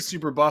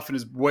super buff and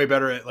is way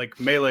better at like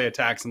melee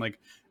attacks, and like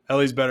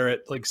Ellie's better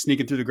at like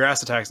sneaking through the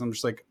grass attacks." And I'm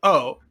just like,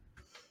 "Oh,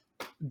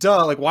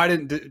 duh!" Like, why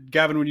didn't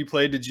Gavin, when you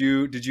played, did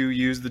you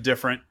use the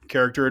different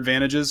character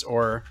advantages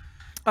or?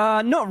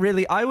 Not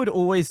really. I would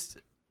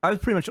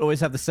pretty much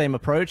always have the same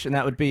approach, and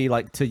that would be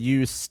like to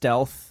use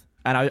stealth.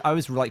 And I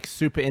was like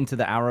super into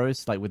the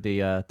arrows, like with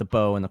the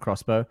bow and the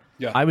crossbow.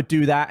 Yeah. I would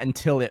do that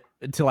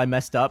until I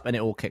messed up, and it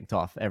all kicked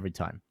off every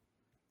time.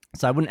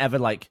 So I wouldn't ever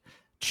like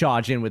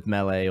charge in with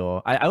melee,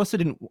 or I also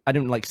didn't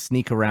like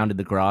sneak around in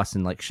the grass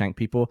and like shank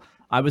people.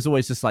 I was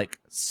always just like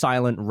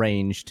silent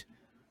ranged,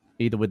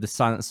 either with the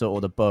silencer or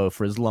the bow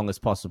for as long as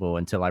possible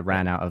until I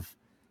ran out of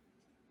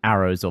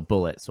arrows or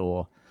bullets,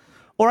 or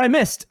I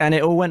missed and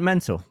it all went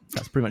mental.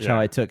 That's pretty much how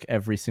I took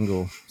every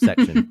single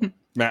section.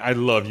 Man, I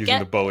love using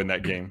the bow in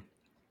that game.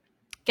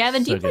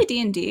 Gavin, do you play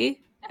D&D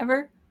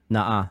ever?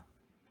 Nuh-uh.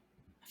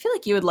 I feel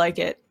like you would like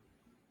it.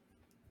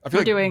 I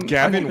feel like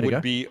Gavin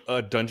would be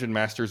a dungeon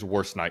master's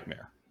worst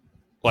nightmare.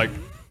 Like,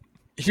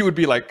 he would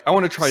be like, "I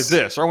want to try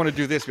this," or "I want to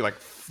do this." Be like,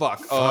 "Fuck,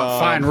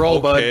 fine,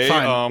 roll, okay,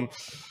 bud. Fine.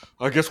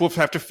 I guess we'll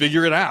have to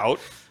figure it out."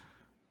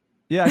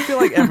 Yeah, I feel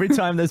like every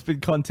time there's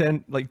been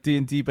content, like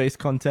D&D based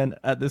content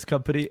at this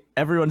company,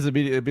 everyone's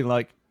immediately been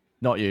like,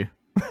 "Not you."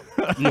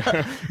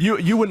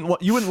 You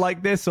wouldn't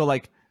like this, or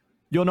like,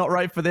 "You're not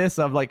right for this."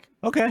 I'm like,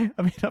 okay.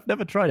 I mean, I've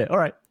never tried it. All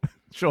right,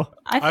 sure.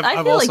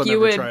 I feel like you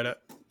would. Tried it.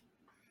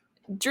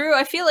 Drew,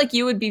 I feel like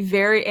you would be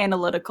very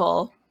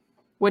analytical,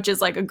 which is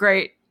like a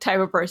great type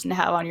of person to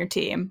have on your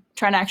team,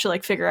 trying to actually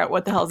like figure out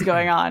what the hell's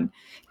going on.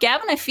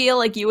 Gavin, I feel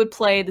like you would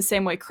play the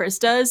same way Chris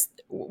does,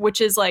 which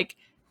is like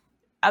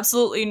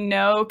absolutely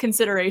no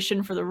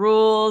consideration for the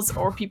rules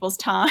or people's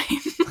time.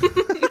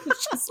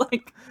 Just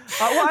like,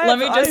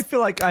 I feel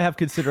like I have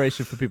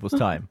consideration for people's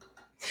time.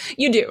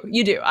 You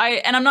do.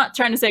 And I'm not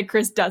trying to say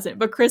Chris doesn't,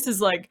 but Chris is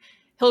like,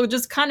 he'll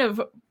just kind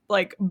of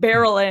like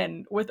barrel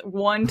in with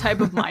one type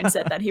of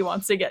mindset that he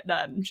wants to get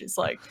done. Just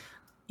like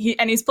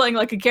he's playing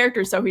like a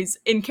character, so he's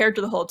in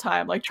character the whole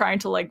time, like trying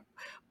to like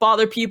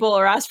bother people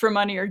or ask for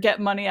money or get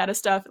money out of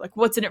stuff. Like,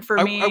 what's in it for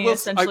me?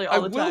 Essentially,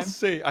 all the time. I will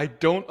say I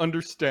don't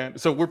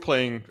understand. So we're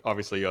playing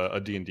obviously a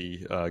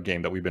D&D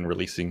game that we've been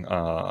releasing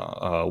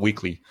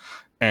weekly,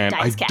 and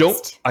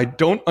I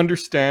don't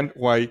understand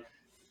why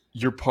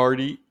your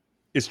party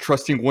is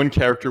trusting one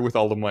character with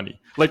all the money.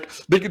 Like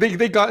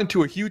they got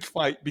into a huge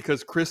fight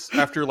because Chris,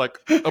 after like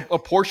a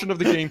portion of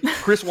the game,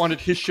 Chris wanted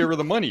his share of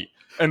the money,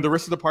 and the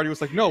rest of the party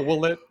was like, "No,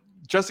 we'll let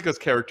Jessica's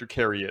character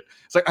carry it."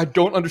 It's like, I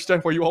don't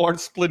understand why you all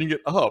aren't splitting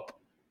it up.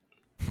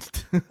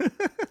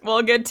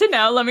 Well, good to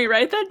know. Let me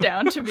write that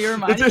down to be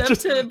reminded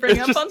to bring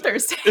up on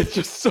Thursday. It's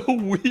just so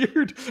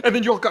weird. And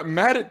then you all got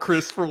mad at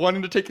Chris for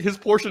wanting to take his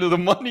portion of the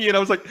money, and I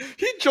was like,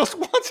 he just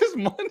wants his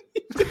money.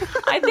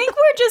 I think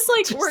we're just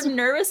like, we're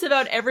nervous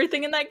about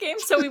everything in that game,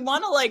 so we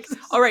want to like,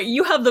 all right,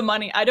 you have the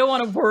money. I don't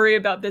want to worry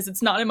about this.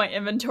 It's not in my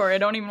inventory. I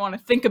don't even want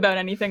to think about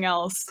anything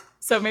else.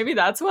 So maybe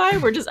that's why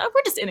we're just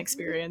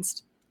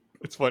inexperienced.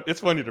 It's fun. It's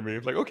funny to me.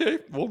 It's like, okay,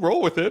 we'll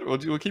roll with it.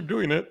 We'll keep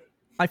doing it.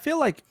 I feel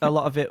like a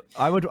lot of it,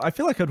 I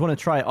feel like I'd want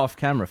to try it off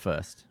camera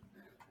first.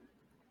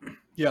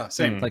 Yeah,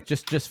 same. Like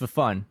just for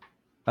fun.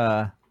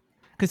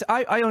 Because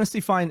I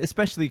honestly find,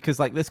 especially because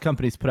like this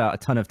company's put out a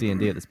ton of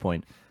D&D at this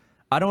point,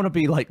 I don't want to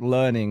be like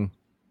learning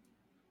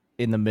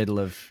in the middle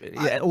of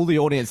all the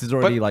audience is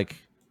already like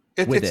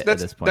with it at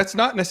this point. That's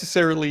not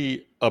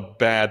necessarily a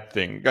bad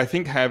thing. I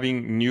think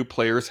having new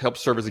players helps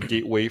serve as a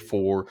gateway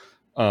for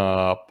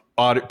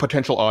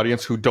potential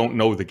audience who don't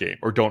know the game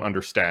or don't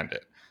understand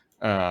it.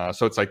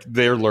 So it's like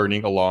they're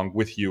learning along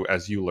with you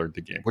as you learn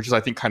the game, which is, I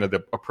think, kind of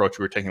the approach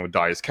we were taking with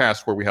Dice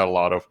Cast, where we had a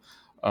lot of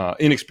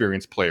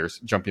inexperienced players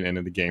jumping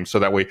into the game. So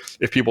that way,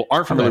 if people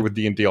aren't familiar with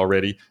D&D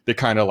already, they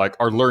kind of like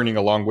are learning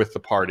along with the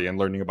party and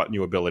learning about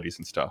new abilities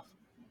and stuff.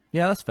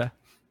 Yeah, that's fair.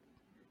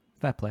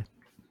 Fair play.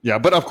 Yeah,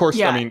 but of course,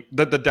 I mean,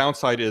 the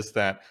downside is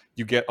that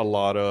you get a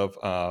lot of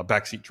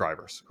backseat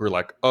drivers who are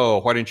like, oh,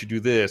 why didn't you do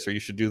this? Or you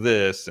should do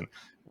this. And,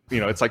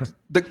 it's like,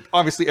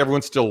 obviously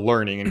everyone's still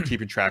learning and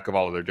keeping track of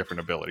all of their different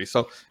abilities.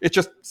 So it's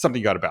just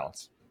something you got to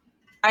balance.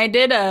 I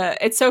did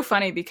it's so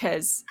funny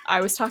because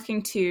I was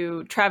talking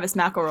to Travis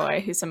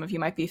McElroy, who some of you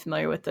might be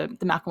familiar with, the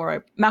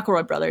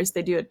McElroy brothers.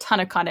 They do a ton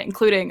of content,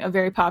 including a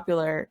very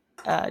popular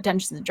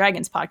Dungeons and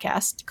Dragons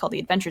podcast called The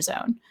Adventure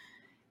Zone.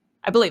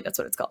 I believe that's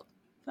what it's called.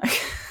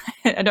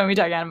 I don't be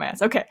talking out of my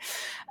ass. Okay.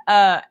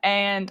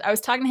 And I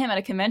was talking to him at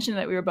a convention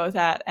that we were both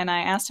at, and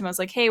I asked him, I was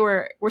like, hey,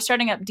 we're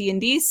starting up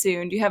D&D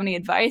soon. Do you have any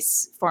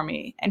advice for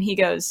me? And he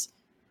goes,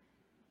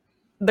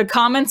 the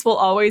comments will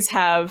always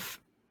have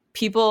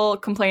people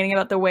complaining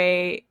about the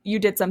way you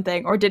did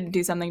something or didn't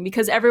do something,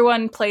 because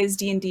everyone plays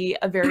D&D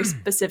a very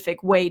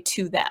specific way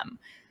to them.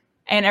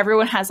 And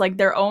everyone has like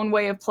their own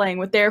way of playing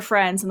with their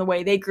friends and the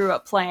way they grew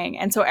up playing.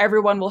 And so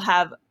everyone will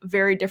have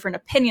very different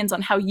opinions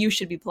on how you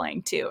should be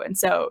playing too. And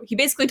so he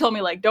basically told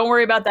me, like, don't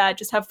worry about that.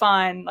 Just have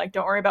fun. Like,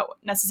 don't worry about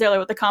necessarily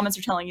what the comments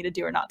are telling you to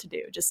do or not to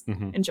do. Just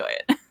enjoy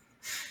it.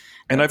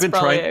 And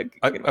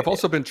I've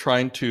also been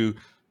trying to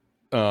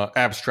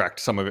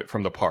abstract some of it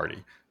from the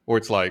party, or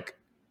it's like,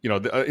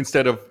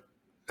 instead of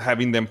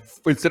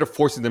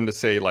forcing them to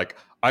say, like,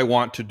 I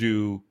want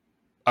to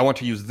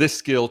use this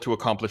skill to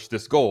accomplish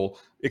this goal,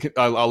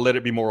 I'll let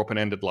it be more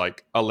open-ended.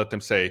 Like, I'll let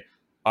them say,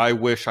 I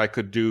wish I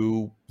could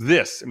do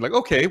this. I'm like,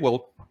 okay,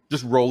 well,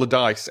 just roll a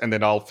dice, and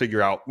then I'll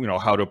figure out,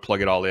 how to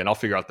plug it all in. I'll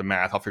figure out the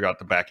math. I'll figure out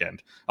the back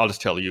end. I'll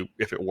just tell you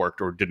if it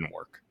worked or didn't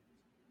work.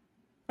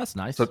 That's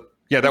nice. So,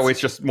 yeah, that way it's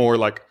just more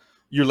like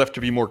you're left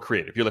to be more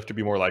creative. You're left to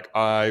be more like,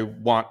 I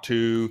want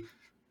to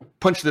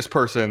punch this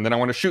person, then I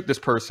want to shoot this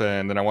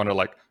person, then I want to,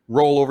 like,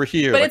 roll over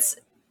here. But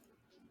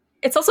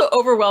it's also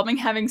overwhelming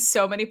having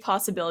so many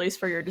possibilities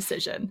for your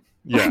decision.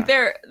 Yeah. Like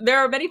there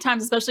are many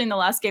times, especially in the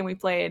last game we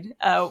played,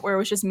 where it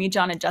was just me,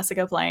 John, and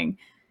Jessica playing,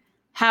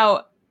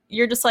 how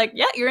you're just like,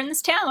 yeah, you're in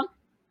this town.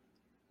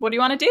 What do you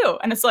want to do?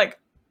 And it's like,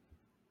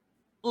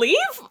 leave?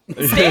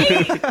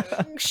 Stay?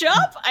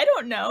 Shop? I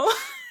don't know.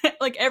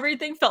 Like,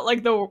 everything felt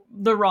like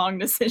the wrong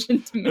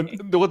decision to me.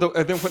 And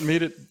then what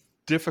made it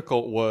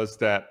difficult was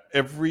that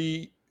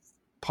every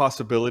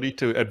possibility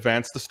to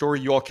advance the story,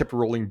 you all kept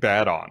rolling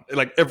bad on.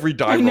 Like, every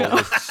die roll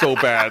was so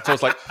bad. So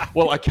it's like,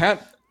 well, I can't,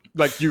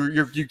 like,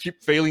 you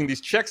keep failing these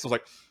checks. I was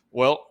like,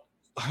 well,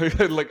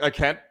 like, I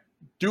can't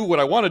do what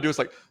I want to do. It's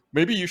like,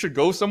 maybe you should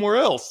go somewhere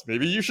else.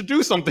 Maybe you should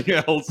do something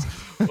else.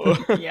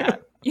 Yeah,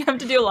 you have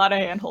to do a lot of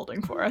hand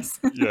holding for us.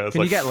 Yeah.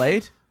 Can you get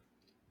laid?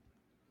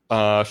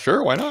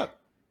 Sure, why not?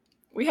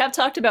 We have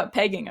talked about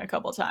pegging a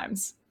couple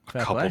times.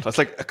 That's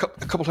like a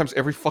couple times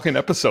every fucking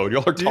episode.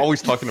 Y'all are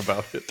always talking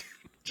about it.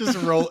 Just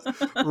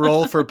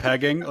roll for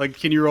pegging. Like,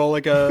 can you roll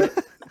like a?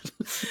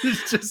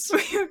 Just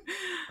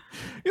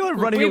You're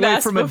running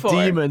away from a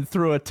demon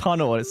through a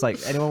tunnel, and it's like,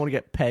 anyone want to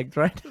get pegged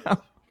right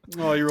now?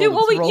 Oh, you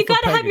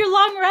gotta have your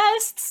long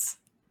rests.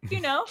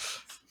 You don't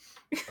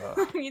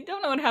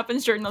know what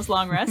happens during those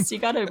long rests. You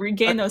gotta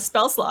regain those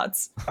spell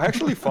slots. I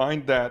actually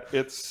find that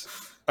it's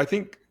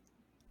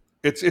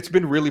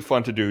been really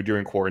fun to do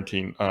during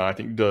quarantine. I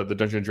think the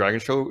Dungeons and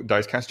Dragons show,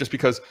 Dice Cast, just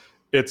because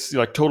it's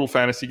like total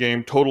fantasy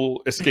game,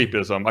 total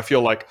escapism. I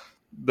feel like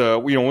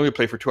we only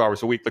play for 2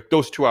 hours a week. Like,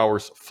 those 2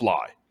 hours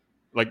fly.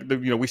 Like,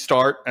 we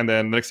start, and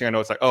then the next thing I know,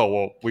 it's like, oh,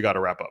 well, we got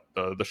to wrap up.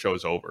 The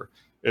show's over.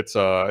 It's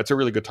a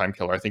really good time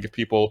killer. I think if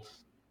people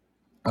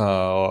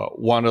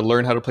want to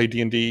learn how to play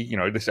D&D,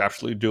 just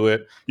absolutely do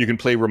it. You can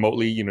play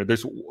remotely.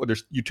 There's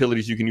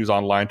utilities you can use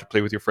online to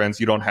play with your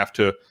friends. You don't have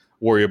to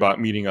worry about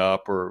meeting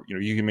up, or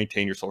you can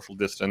maintain your social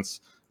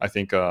distance. I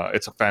think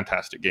it's a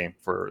fantastic game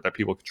that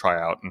people can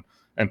try out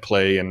and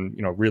play, and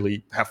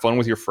really have fun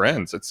with your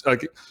friends. It's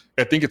like,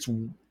 I think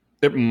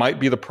it might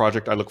be the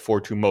project I look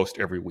forward to most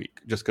every week,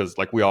 just because,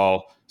 like, we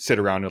all sit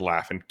around and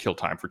laugh and kill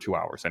time for 2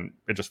 hours, and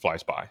it just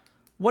flies by.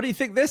 What do you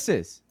think this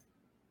is?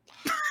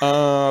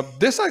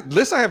 This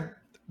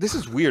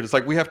is weird. It's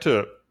like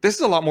this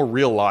is a lot more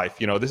real life.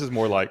 This is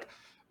more like,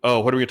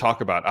 oh, what do we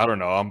talk about? I don't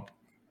know.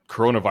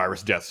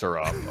 Coronavirus deaths are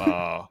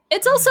up.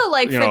 It's also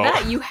like, for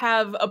that, you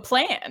have a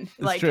plan.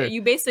 Like, true.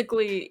 You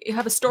basically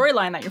have a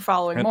storyline that you're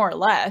following, more or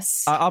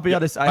less. I'll be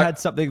honest. I had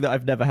something that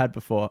I've never had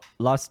before.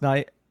 Last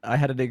night, I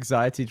had an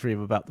anxiety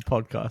dream about the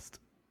podcast.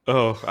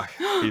 Oh,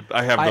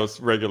 I have those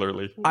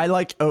regularly. I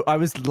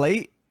was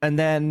late, and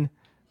then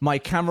my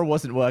camera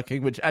wasn't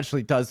working, which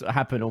actually does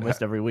happen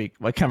almost every week.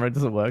 My camera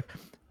doesn't work.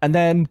 And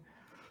then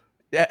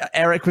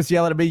Eric was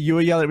yelling at me. You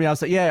were yelling at me. I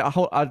was like, yeah,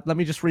 let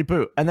me just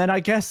reboot. And then I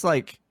guess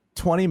like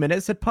 20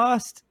 minutes had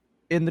passed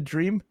in the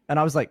dream. And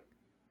I was like,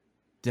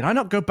 did I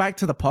not go back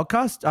to the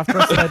podcast after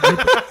I said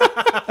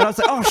And I was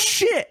like, oh,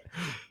 shit.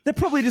 They're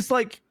probably just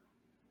like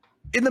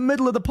in the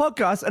middle of the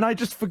podcast and I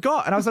just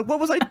forgot. And I was like, what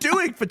was I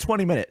doing for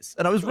 20 minutes?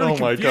 And I was really Oh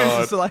my confused.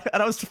 God. So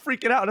and I was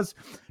freaking out. And I was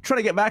trying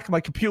to get back. My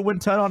computer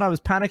wouldn't turn on. I was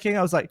panicking.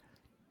 I was like,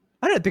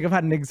 I don't think I've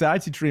had an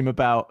anxiety dream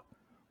about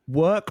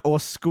work or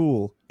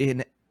school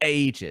in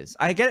ages.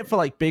 I get it for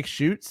like big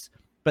shoots,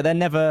 but they're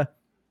never,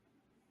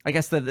 I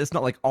guess that it's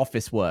not like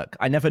office work.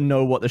 I never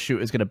know what the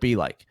shoot is going to be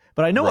like,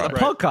 but I know what the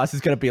podcast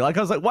is going to be like.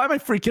 I was like, why am I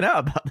freaking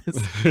out about this?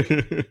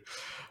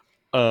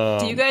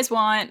 Do you guys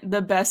want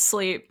the best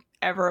sleep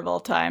ever of all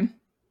time?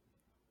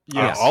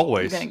 Yes.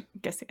 Always. I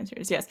guess the answer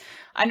is yes.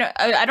 I know.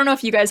 I don't know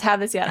if you guys have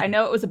this yet. I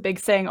know it was a big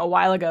thing a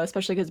while ago,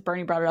 especially because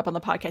Bernie brought it up on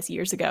the podcast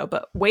years ago.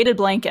 But weighted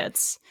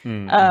blankets.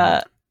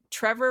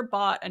 Trevor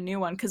bought a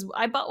new one because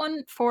I bought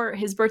one for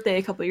his birthday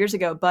a couple of years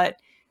ago, but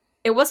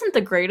it wasn't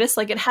the greatest.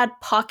 Like, it had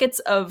pockets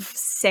of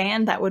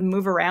sand that would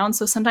move around,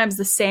 so sometimes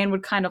the sand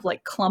would kind of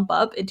like clump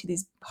up into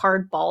these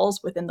hard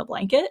balls within the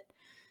blanket.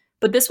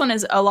 But this one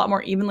is a lot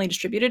more evenly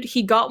distributed.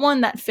 He got one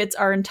that fits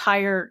our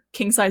entire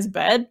king-size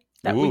bed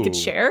that we could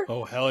share.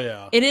 Oh, hell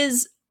yeah. It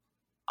is,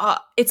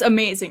 it's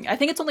amazing. I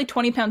think it's only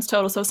 20 pounds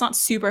total, so it's not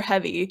super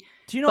heavy.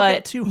 Do you not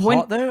get too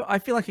hot, though? I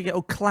feel like I get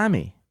all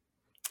clammy.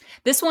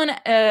 This one,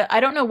 I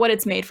don't know what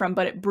it's made from,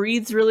 but it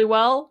breathes really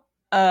well.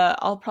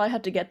 I'll probably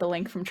have to get the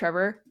link from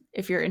Trevor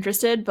if you're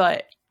interested,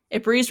 but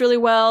it breathes really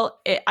well.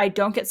 I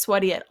don't get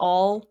sweaty at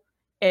all.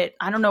 I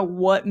don't know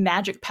what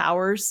magic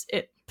powers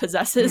it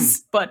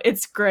possesses, but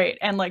it's great.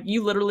 And like,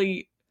 you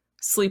literally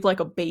sleep like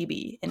a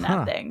baby in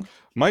that thing.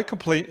 My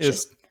complaint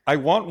is I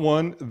want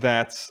one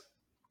that's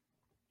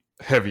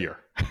heavier.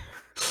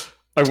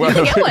 You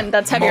can get one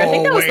that's heavier. I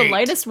think that was the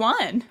lightest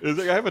one.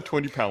 I have a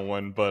 20-pound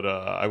one, but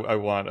I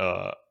want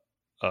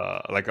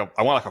like a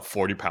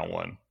 40-pound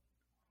one.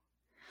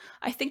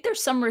 I think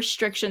there's some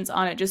restrictions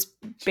on it just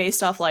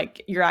based off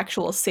like your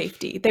actual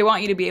safety. They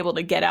want you to be able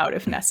to get out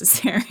if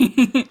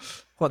necessary.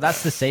 Well,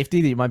 that's the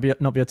safety that you might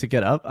not be able to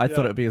get up. I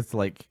thought it would be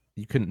like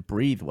you couldn't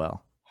breathe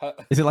well.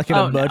 Is it like an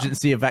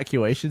emergency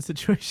evacuation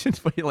situation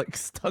where you're like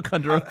stuck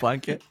under a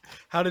blanket?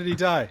 How did he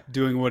die?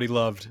 Doing what he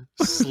loved,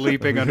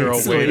 sleeping under a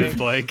weighted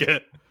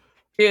blanket.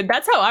 Dude,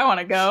 that's how I want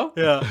to go.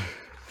 Yeah.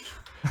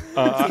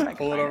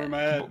 Pull it over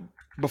my head.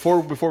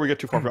 Before we get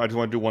too far, I just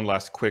want to do one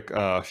last quick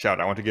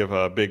shout. I want to give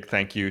a big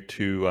thank you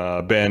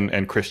to Ben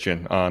and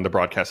Christian on the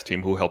broadcast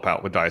team who help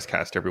out with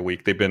Diecast every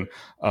week. They've been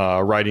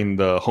writing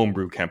the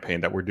homebrew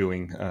campaign that we're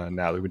doing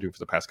now. That we've been doing for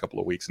the past couple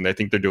of weeks, and I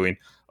think they're doing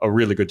a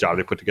really good job.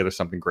 They put together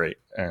something great.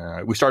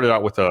 We started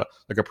out with a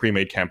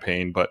pre-made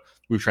campaign, but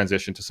we've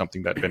transitioned to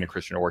something that Ben and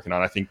Christian are working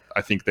on.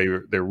 I think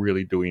they're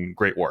really doing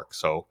great work.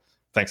 So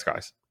thanks,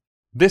 guys.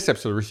 This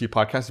episode of the Rooster Teeth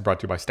Podcast is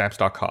brought to you by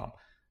Stamps.com.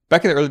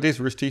 Back in the early days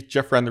of Rooster Teeth,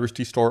 Jeff ran the Rooster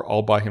Teeth store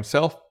all by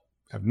himself.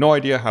 I have no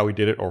idea how he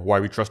did it or why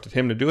we trusted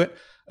him to do it.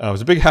 It was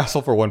a big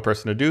hassle for one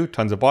person to do.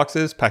 Tons of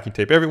boxes, packing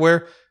tape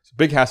everywhere. It's a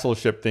big hassle to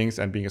ship things,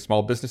 and being a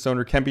small business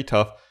owner can be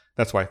tough.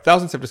 That's why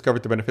thousands have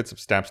discovered the benefits of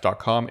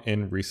Stamps.com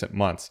in recent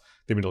months.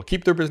 They've been able to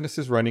keep their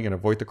businesses running and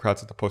avoid the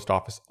crowds at the post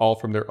office, all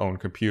from their own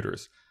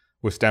computers.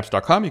 With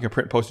Stamps.com, you can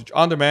print postage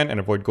on demand and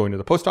avoid going to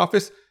the post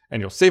office, and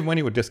you'll save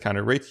money with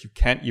discounted rates you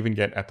can't even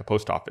get at the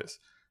post office.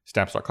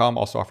 Stamps.com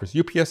also offers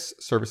UPS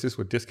services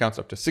with discounts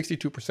up to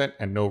 62%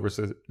 and no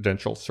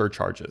residential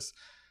surcharges.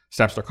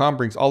 Stamps.com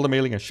brings all the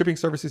mailing and shipping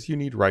services you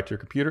need right to your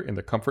computer in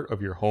the comfort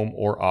of your home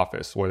or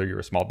office. Whether you're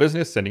a small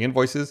business, sending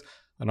invoices,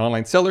 an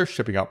online seller,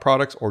 shipping out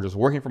products, or just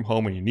working from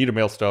home and you need to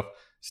mail stuff,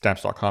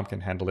 Stamps.com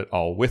can handle it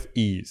all with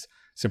ease.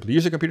 Simply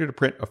use your computer to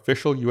print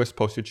official US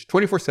postage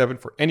 24/7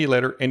 for any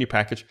letter, any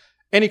package,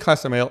 any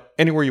class of mail,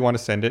 anywhere you want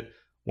to send it.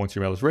 Once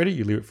your mail is ready,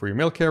 you leave it for your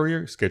mail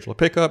carrier, schedule a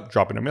pickup,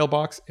 drop it in a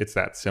mailbox. It's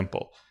that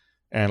simple.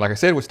 And like I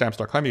said, with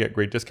Stamps.com, you get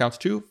great discounts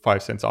too.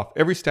 5 cents off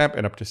every stamp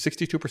and up to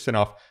 62%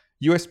 off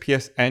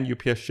USPS and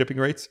UPS shipping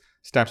rates.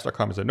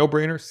 Stamps.com is a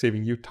no-brainer,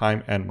 saving you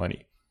time and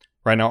money.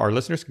 Right now, our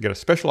listeners can get a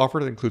special offer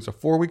that includes a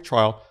 4-week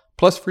trial,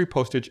 plus free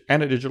postage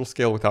and a digital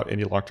scale without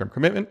any long-term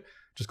commitment.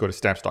 Just go to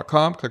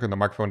Stamps.com, click on the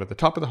microphone at the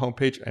top of the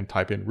homepage, and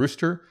type in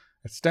Rooster.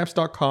 At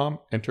Stamps.com,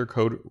 enter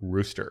code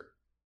Rooster.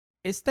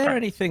 Is there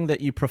anything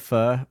that you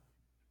prefer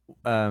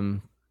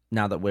now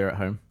that we're at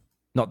home?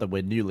 Not that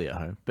we're newly at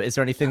home, but is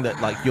there anything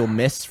that like you'll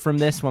miss from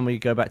this when we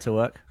go back to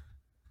work?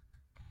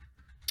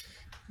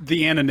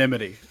 The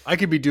anonymity. I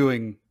could be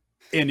doing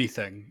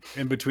anything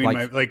in between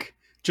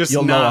just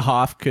your not, lower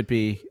half could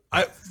be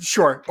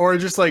sure, or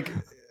just like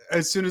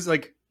as soon as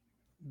like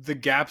the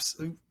gaps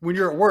when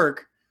you're at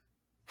work,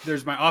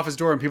 there's my office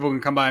door and people can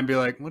come by and be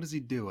like, "What is he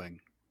doing?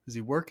 Is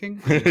he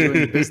working? Is he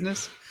doing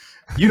business?"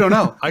 You don't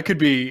know. I could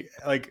be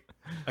like.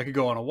 I could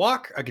go on a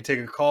walk. I could take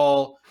a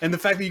call. And the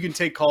fact that you can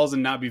take calls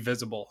and not be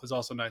visible is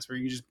also nice, where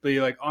you can just be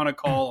like on a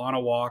call, on a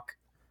walk.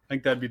 I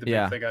think that'd be the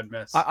big thing I'd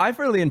miss. I've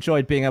really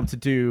enjoyed being able to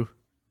do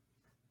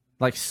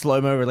like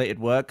slow-mo related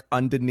work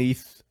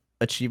underneath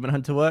Achievement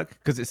Hunter work,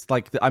 because it's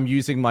like I'm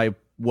using my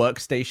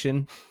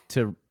workstation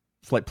to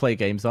like play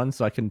games on,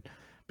 so I can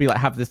be like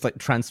have this like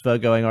transfer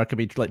going, or I could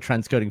be like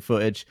transcoding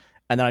footage,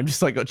 and then I'm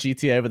just like got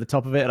GTA over the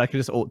top of it, and I can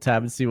just alt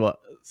tab and see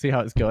how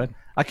it's going.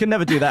 I can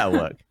never do that at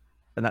work.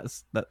 And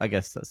I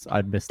guess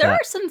I'd miss that. There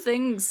are some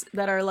things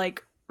that are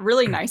like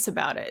really nice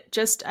about it.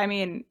 Just, I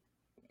mean,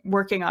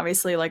 working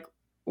obviously like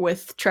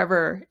with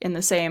Trevor in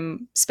the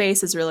same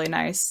space is really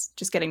nice.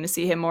 Just getting to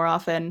see him more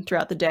often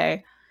throughout the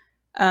day.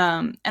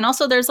 And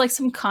also there's like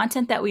some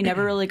content that we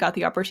never really got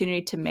the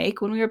opportunity to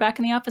make when we were back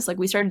in the office. Like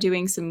we started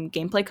doing some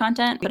gameplay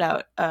content, put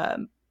out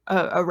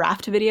a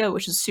raft video,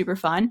 which is super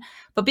fun.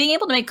 But being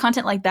able to make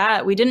content like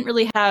that, we didn't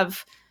really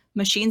have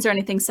machines or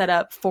anything set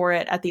up for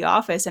it at the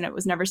office, and it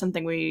was never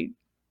something we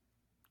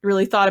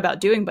really thought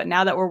about doing. But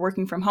now that we're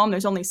working from home,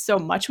 there's only so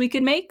much we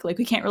could make. Like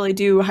we can't really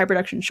do high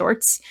production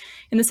shorts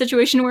in the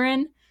situation we're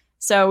in.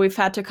 So we've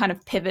had to kind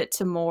of pivot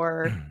to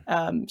more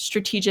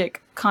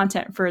strategic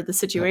content for the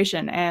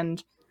situation.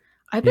 And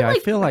I've been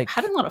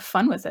had a lot of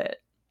fun with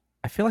it.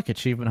 I feel like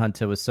Achievement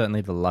Hunter was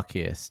certainly the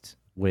luckiest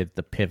with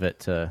the pivot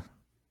to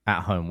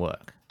at-home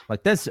work.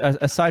 Like there's,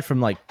 aside from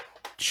like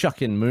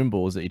chucking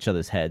moonballs at each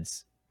other's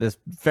heads, there's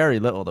very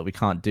little that we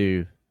can't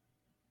do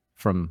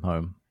from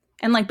home.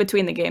 And like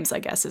between the games, I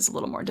guess, is a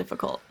little more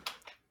difficult.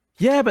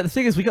 Yeah, but the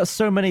thing is, we got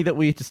so many that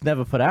we just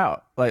never put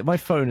out. Like my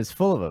phone is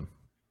full of them.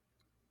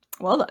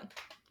 Well done.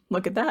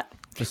 Look at that.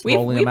 Just we've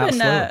rolling them out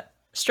been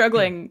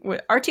struggling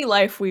with RT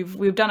Life.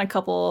 We've done a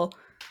couple,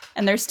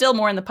 and there's still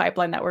more in the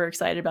pipeline that we're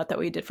excited about that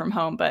we did from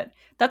home. But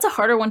that's a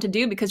harder one to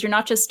do because you're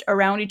not just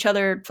around each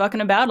other fucking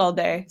about all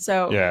day.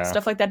 So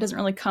stuff like that doesn't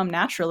really come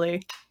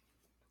naturally.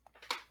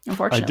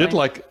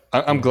 Unfortunately,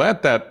 I'm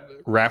glad that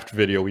raft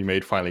video we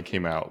made finally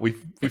came out. We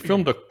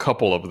filmed a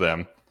couple of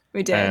them.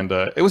 We did, and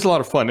it was a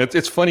lot of fun.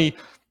 It's funny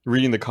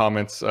reading the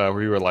comments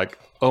where you were like,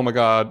 "Oh my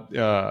god!"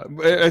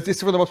 It's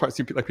for the most part,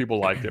 like people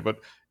liked it, but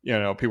you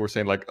know, people were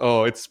saying like,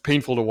 "Oh, it's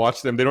painful to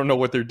watch them. They don't know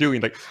what they're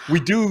doing." Like we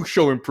do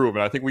show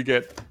improvement. I think we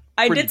get.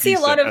 I did see a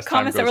lot of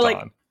comments that were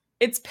like,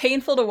 "It's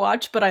painful to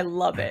watch, but I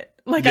love it."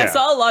 Like I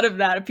saw a lot of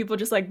that of people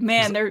just like,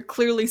 man, they're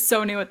clearly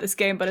so new at this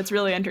game, but it's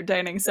really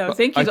entertaining. So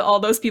thank you to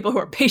all those people who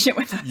are patient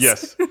with us.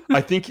 Yes.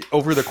 I think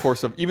over the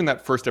course of even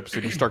that first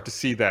episode, you start to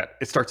see that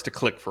it starts to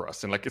click for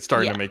us and like it's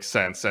starting to make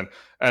sense. And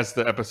as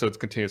the episodes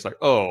continue, it's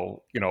like,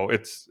 oh, you know,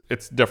 it's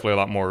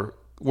definitely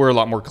we're a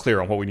lot more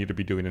clear on what we need to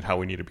be doing and how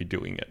we need to be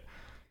doing it.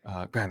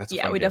 Man, that's a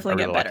fun we game.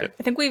 definitely get better.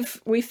 I think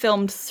we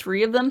filmed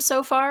 3 of them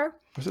so far.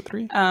 Was it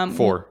 3?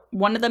 4.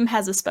 One of them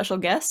has a special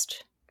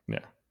guest. Yeah.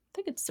 I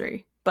think it's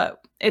 3.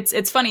 But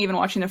it's funny even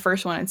watching the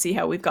first one and see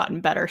how we've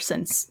gotten better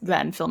since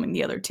then filming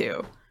the other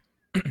 2.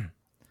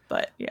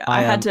 But yeah,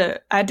 I had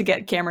to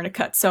get Cameron to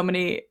cut so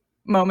many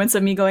moments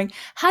of me going,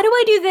 how do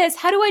I do this?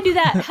 How do I do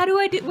that? How do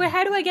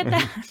I get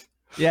that?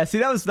 Yeah, see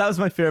that was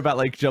my fear about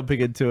like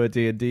jumping into a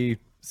D&D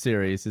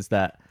series is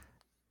that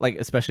like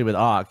especially with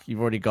Ark,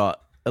 you've already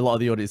got a lot of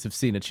the audience have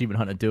seen Achievement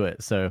Hunter do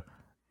it. So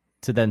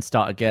to then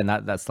start again,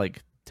 that's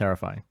like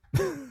terrifying.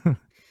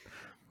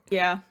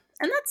 Yeah.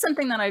 And that's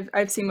something that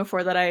I've seen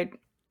before that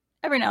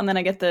every now and then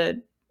I get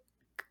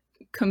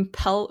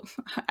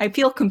I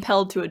feel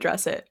compelled to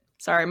address it.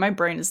 Sorry, my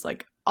brain is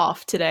like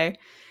off today.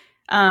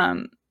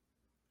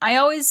 I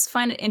always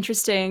find it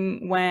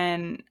interesting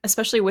when,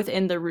 especially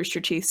within the Rooster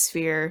Teeth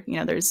sphere, you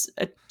know, there's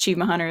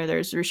Achievement Hunter,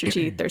 there's Rooster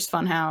Teeth, there's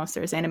Funhouse,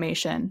 there's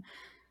animation,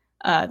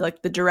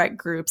 like the direct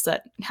groups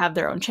that have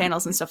their own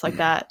channels and stuff like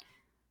that.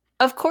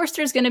 Of course,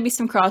 there's going to be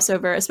some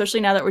crossover, especially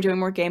now that we're doing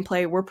more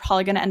gameplay. We're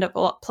probably going to end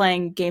up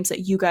playing games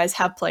that you guys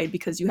have played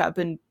because you have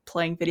been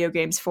playing video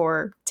games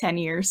for 10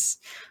 years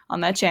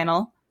on that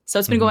channel. So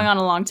it's been going on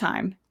a long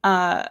time.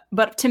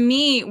 But to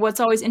me,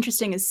 what's always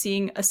interesting is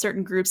seeing a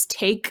certain group's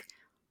take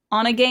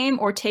on a game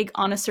or take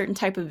on a certain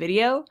type of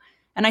video.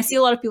 And I see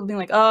a lot of people being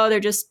like, oh, they're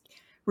just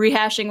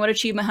rehashing what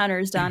Achievement Hunter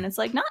has done. It's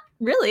like, not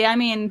really. I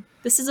mean,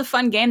 this is a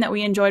fun game that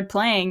we enjoyed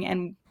playing,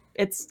 and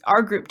it's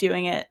our group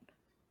doing it.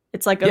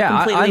 It's like a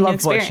completely new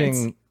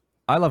experience.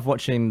 I love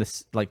watching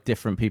this, like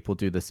different people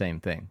do the same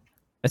thing.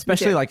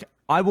 Especially like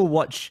I will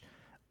watch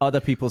other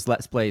people's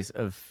Let's Plays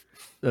of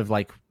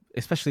like,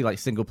 especially like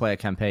single player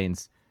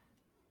campaigns,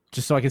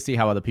 just so I can see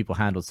how other people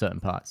handle certain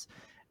parts.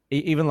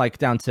 Even like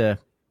down to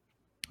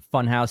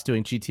Funhouse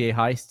doing GTA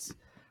heists.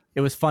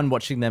 It was fun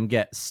watching them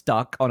get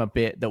stuck on a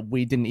bit that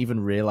we didn't even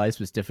realize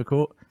was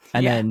difficult.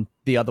 And then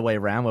the other way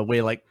around where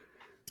we're like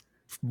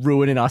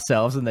ruining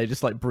ourselves and they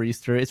just like breeze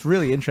through. It's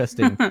really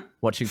interesting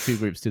watching 2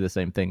 groups do the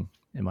same thing,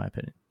 in my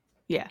opinion.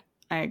 Yeah,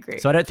 I agree.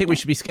 So I don't think we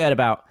should be scared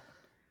about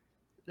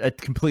a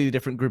completely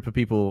different group of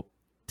people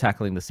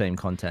tackling the same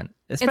content,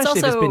 especially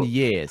if it's been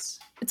years.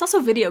 It's also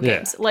video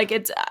games. Like,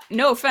 it's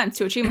no offense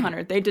to Achievement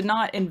Hunter. They did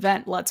not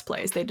invent Let's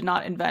Plays. They did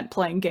not invent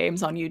playing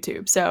games on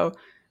YouTube. So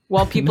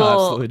while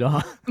people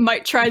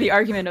might try the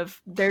argument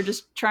of they're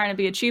just trying to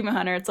be Achievement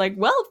Hunter, it's like,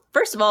 well,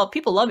 first of all,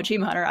 people love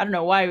Achievement Hunter. I don't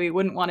know why we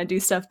wouldn't want to do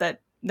stuff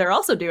that they're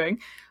also doing,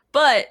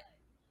 but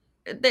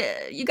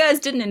you guys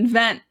didn't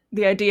invent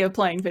the idea of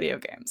playing video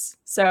games.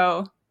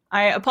 So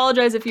I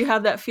apologize if you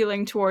have that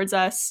feeling towards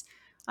us.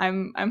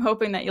 I'm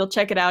hoping that you'll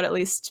check it out at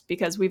least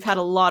because we've had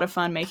a lot of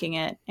fun making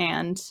it,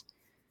 and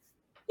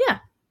yeah,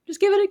 just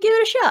give it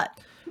a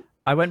shot.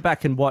 I went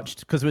back and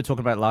watched, because we were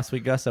talking about it last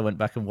week, Gus. I went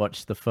back and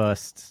watched the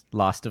first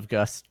Last of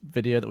Gus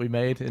video that we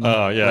made in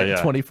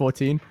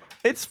 2014.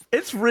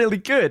 It's really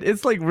good.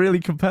 It's like really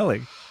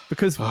compelling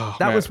because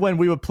that was when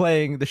we were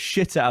playing the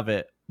shit out of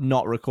it,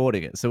 not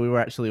recording it. So we were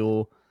actually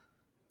all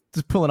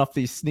just pulling off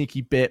these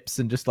sneaky bips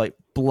and just like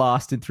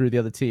blasting through the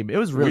other team. It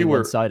was really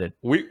one-sided.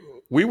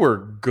 We were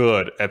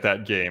good at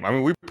that game. I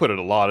mean, we put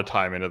a lot of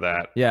time into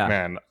that. Yeah,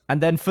 man.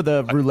 And then for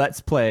the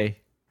roulette's play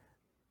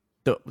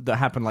that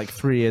happened like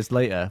 3 years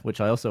later, which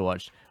I also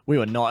watched, we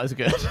were not as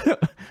good.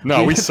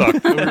 No, we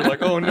sucked. We were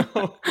like, oh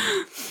no,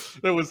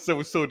 that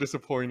was so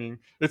disappointing.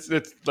 It's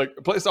like,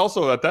 it's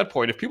also at that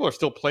point, if people are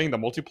still playing the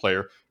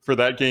multiplayer for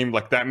that game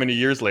like that many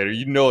years later,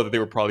 you know that they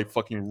were probably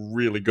fucking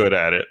really good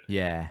at it.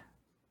 Yeah.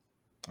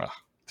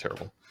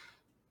 Terrible.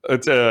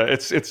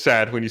 It's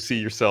sad when you see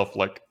yourself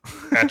like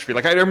atrophy.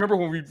 Like I remember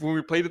when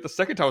we played it the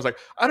second time, I was like,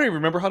 I don't even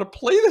remember how to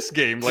play this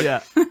game.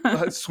 Like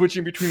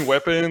switching between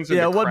weapons and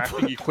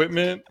crafting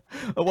equipment.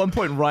 At one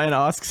point, Ryan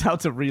asks how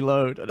to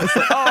reload, and it's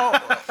like,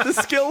 oh, the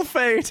skill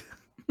fade.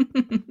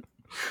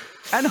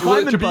 And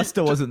Hyman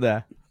Buster wasn't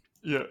there.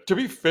 Yeah. To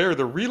be fair,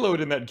 the reload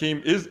in that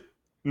game is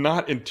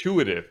not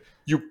intuitive.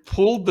 You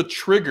pulled the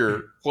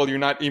trigger while you're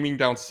not aiming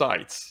down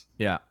sights.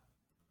 Yeah.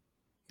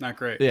 Not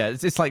great. Yeah,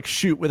 it's like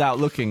shoot without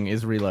looking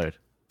is reload.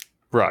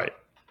 Right.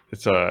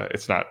 It's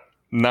not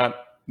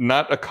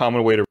a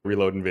common way to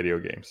reload in video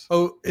games.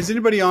 Oh, is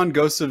anybody on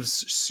Ghost of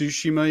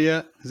Tsushima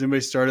yet? Has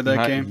anybody started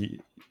that game?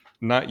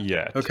 Not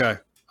yet. Okay.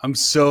 I'm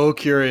so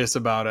curious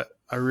about it.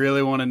 I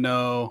really want to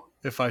know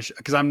if I should,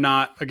 because I'm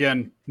not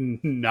good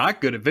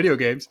at video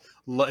games.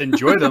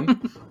 Enjoy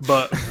them,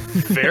 but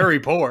very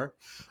poor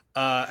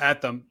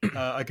at them.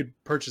 I could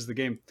purchase the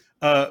game,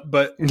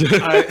 but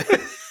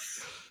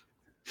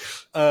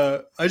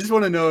I just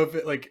want to know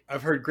if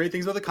I've heard great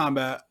things about the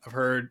combat.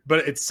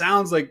 But it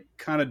sounds like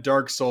kind of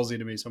Dark Soulsy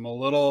to me. So I'm a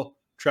little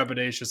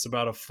trepidatious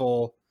about a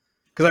full,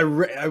 because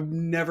I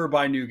never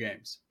buy new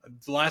games.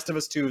 The Last of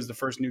Us 2 is the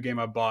first new game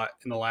I bought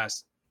in the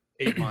last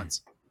 8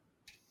 months.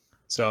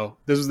 So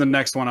this was the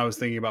next one I was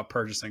thinking about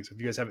purchasing. So if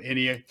you guys have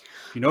if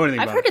you know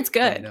anything about it. I've heard it's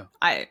good.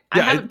 I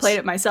haven't played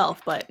it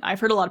myself, but I've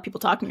heard a lot of people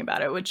talking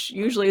about it, which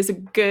usually is a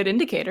good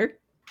indicator.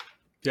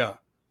 Yeah.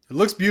 It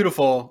looks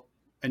beautiful.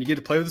 And you get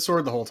to play with the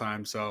sword the whole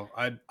time, so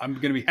I'm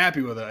going to be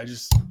happy with it. I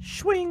just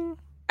swing.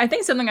 I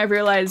think something I've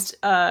realized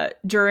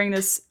during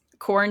this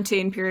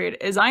quarantine period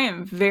is I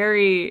am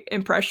very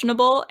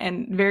impressionable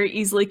and very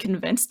easily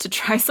convinced to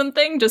try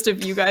something, just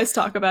if you guys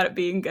talk about it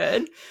being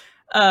good.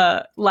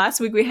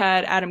 Last week we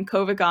had Adam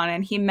Kovic on,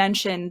 and he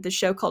mentioned the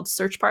show called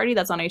Search Party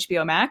that's on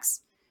HBO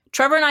Max.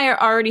 Trevor and I are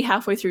already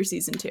halfway through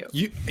season 2.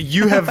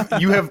 You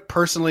have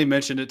personally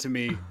mentioned it to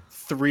me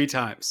 3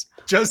 times.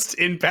 Just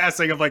in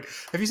passing of like,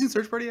 have you seen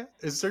Search Party yet?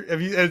 It's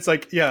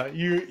like, yeah,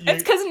 you.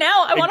 It's because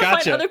now I want to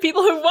find other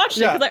people who've watched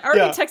it, because I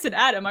already texted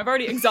Adam. I've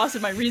already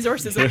exhausted my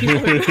resources of people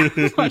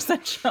who watched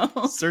that show.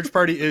 Search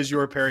Party is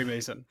your Perry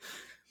Mason.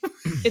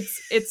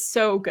 It's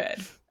so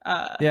good.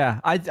 Yeah,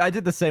 I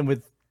did the same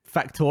with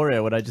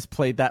Factorio when I just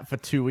played that for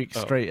 2 weeks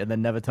straight and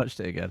then never touched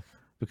it again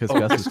because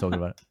Gus was talking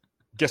about it.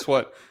 Guess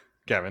what,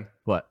 Gavin?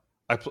 What?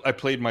 I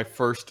played my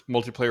first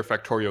multiplayer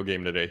Factorio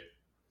game today.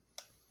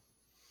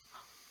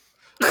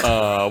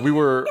 We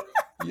were,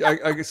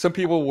 some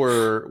people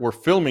were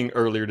filming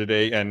earlier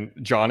today, and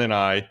John and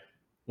I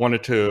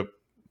wanted to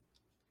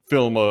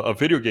film a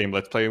video game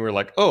Let's Play, and we were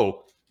like,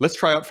 oh, let's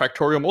try out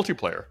Factorio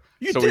multiplayer.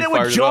 You did it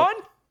with John?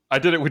 I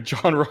did it with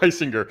John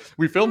Reisinger.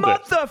 We filmed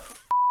it.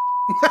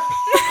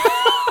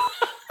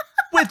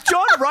 With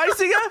John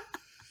Reisinger?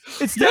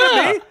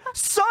 Instead of me?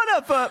 Son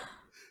of a...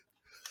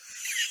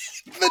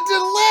 The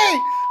delay!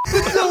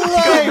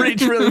 I gotta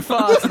reach really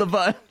fast to the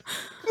button.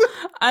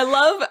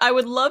 I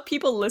would love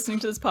people listening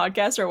to this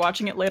podcast or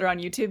watching it later on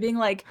YouTube being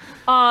like,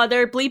 oh,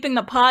 they're bleeping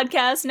the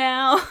podcast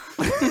now.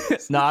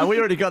 Nah, we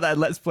already got that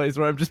Let's Plays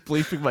where I'm just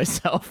bleeping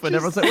myself and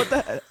everyone's like, what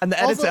the heck? And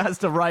the editor has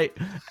to write,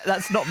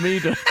 that's not me.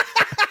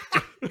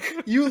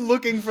 You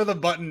looking for the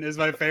button is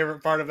my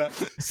favorite part of that.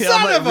 Yeah,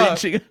 I'm like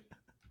reaching.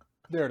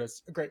 There it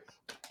is. Great.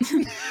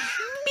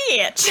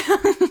 Bitch.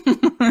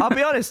 I'll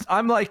be honest,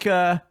 I'm like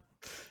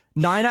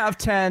 9 out of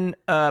 10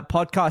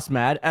 podcast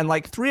mad, and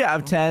like 3 out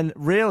of 10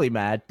 really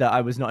mad that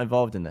I was not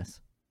involved in this.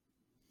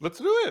 Let's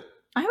do it.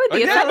 I would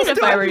be offended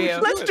if I were you.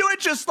 Let's do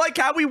it just like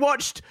how we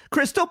watched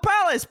Crystal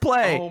Palace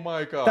play. Oh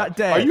my god! That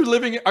day. Are you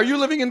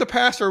living in the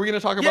past, or are we going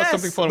to talk about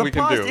something fun we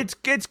can do?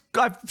 It's.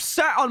 I've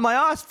sat on my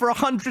ass for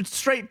 100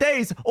 straight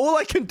days. All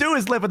I can do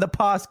is live in the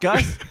past,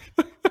 guys.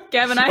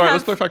 Gavin, All right,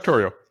 let's play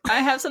Factorio. I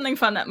have something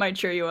fun that might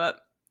cheer you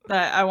up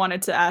that I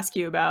wanted to ask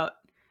you about.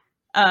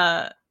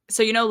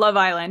 So you know Love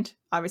Island.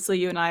 Obviously,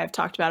 you and I have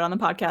talked about it on the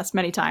podcast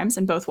many times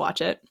and both watch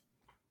it.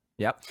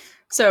 Yep.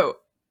 So,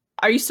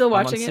 are you still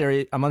watching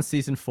it? I'm on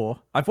season 4.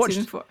 I've watched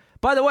season 4.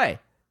 By the way,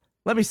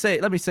 let me say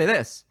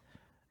this.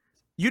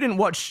 You didn't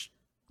watch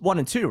 1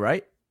 and 2,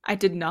 right? I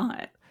did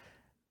not.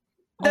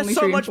 They're Only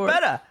so 3 and much 4.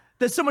 better.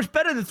 They're so much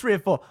better than 3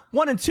 and 4.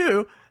 1 and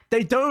 2,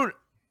 they don't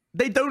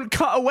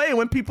cut away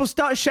when people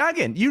start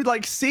shagging. You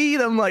like see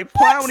them like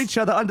plowing each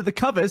other under the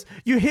covers.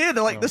 You hear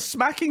the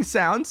smacking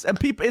sounds, and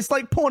people. It's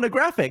like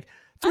pornographic.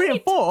 3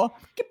 and 4,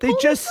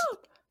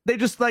 they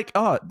just like,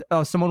 oh,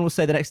 someone will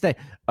say the next day,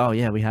 oh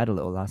yeah, we had a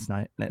little last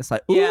night, and it's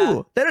like, ooh,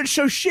 Yeah. they don't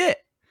show shit.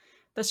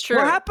 That's true.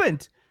 What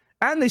happened?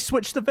 And they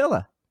switched the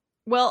villa.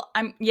 Well,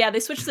 they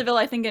switched the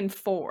villa, I think, in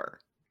 4,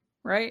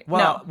 right?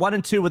 Well, No. 1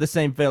 and 2 were the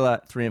same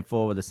villa, 3 and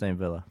 4 were the same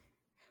villa.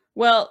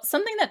 Well,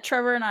 something that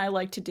Trevor and I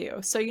like to do.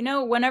 So,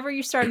 whenever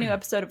you start a new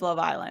episode of Love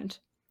Island,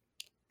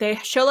 they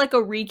show like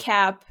a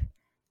recap,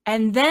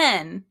 and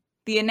then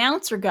the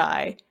announcer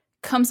guy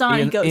comes on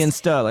and goes, Ian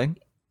Sterling.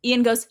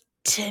 Ian goes,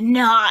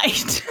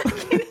 tonight.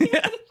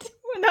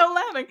 Without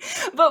laughing.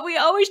 But we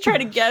always try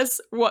to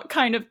guess what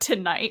kind of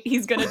tonight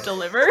he's going to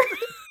deliver.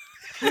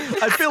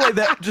 I feel like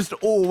they're just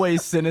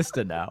always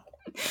sinister now.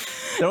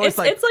 They're always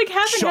it's like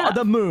half and shot half. of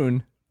the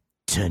moon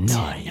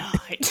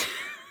tonight.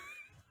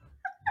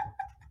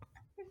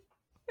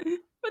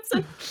 But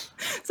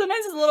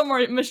sometimes it's a little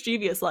more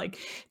mischievous, like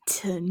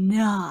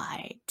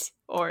tonight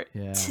or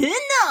Yeah.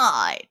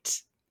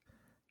 tonight.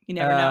 You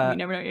never know. You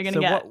never know what you're gonna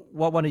get.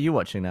 What one are you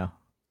watching now?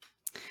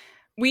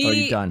 Or are you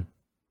We done?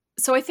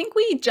 So I think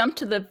we jumped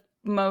to the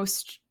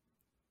newest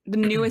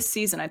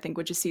season, I think,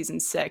 which is season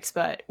 6.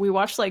 But we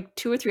watched like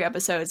 2 or 3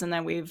 episodes, and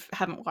then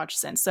haven't watched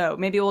since. So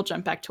maybe we'll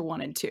jump back to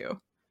 1 and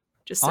 2,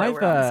 just so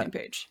we're on the same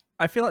page.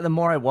 I feel like the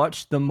more I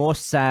watch, the more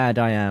sad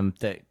I am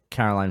that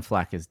Caroline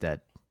Flack is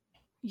dead.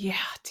 Yeah,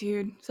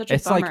 dude, such a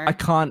It's bummer. like I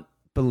can't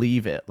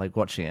believe it. Like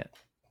watching it,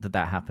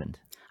 that happened.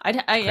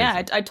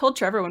 I told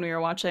Trevor when we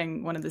were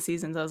watching one of the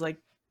seasons, I was like,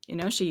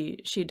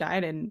 she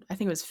died in, I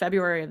think it was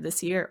February of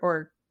this year,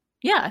 or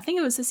I think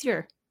it was this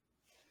year,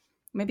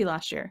 maybe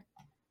last year.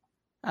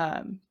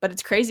 But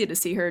it's crazy to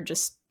see her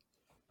just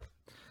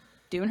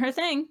doing her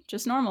thing,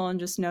 just normal, and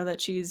just know that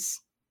she's,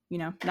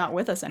 not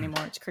with us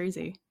anymore. It's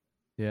crazy.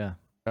 Yeah.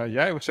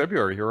 Yeah, it was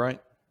February. You're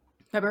right.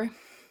 February.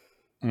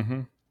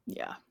 Mm-hmm.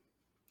 Yeah.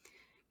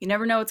 You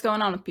never know what's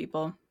going on with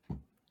people.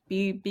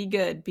 Be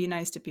good. Be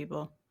nice to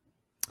people.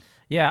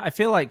 Yeah, I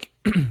feel like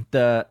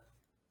the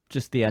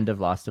end of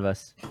Last of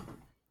Us,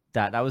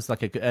 that was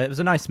like it was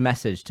a nice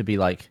message to be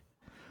like,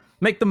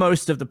 make the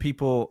most of the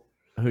people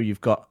who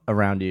you've got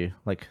around you,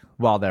 like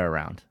while they're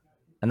around.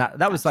 And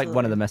that was like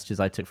one of the messages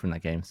I took from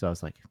that game. So I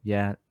was like,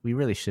 yeah, we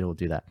really should all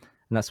do that.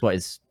 And that's what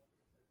is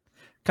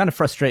kind of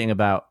frustrating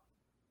about,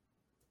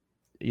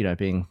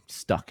 being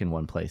stuck in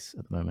one place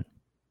at the moment.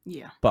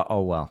 Yeah. But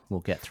oh well, we'll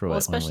get through it.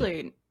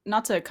 Especially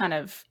not to kind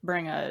of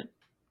bring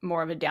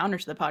more of a downer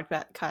to the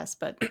podcast,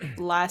 but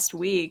last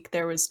week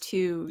there was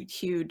 2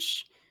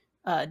 huge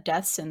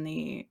deaths in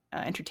the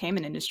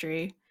entertainment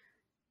industry.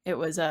 It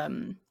was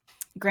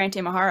Grant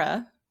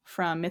Imahara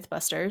from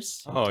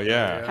Mythbusters. Oh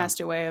yeah. Passed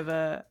away of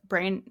a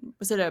brain.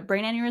 Was it a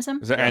brain aneurysm?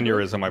 It was an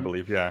aneurysm, I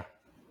believe. Yeah.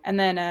 And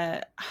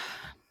then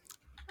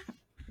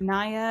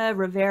Naya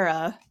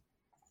Rivera.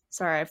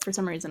 Sorry, for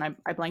some reason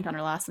I blanked on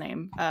her last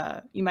name.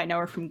 You might know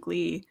her from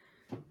Glee.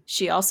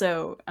 She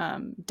also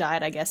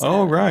died, I guess, in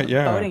a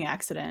boating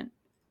accident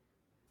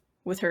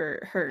with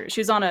her. She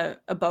was on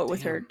a boat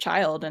with her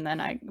child, and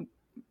then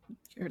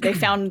they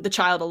found the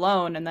child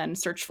alone, and then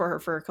searched for her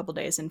for a couple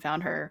days and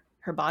found her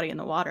body in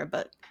the water.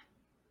 But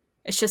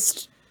it's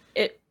just,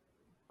 it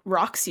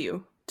rocks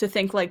you to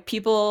think like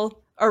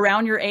people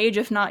around your age,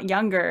 if not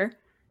younger,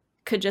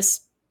 could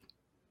just,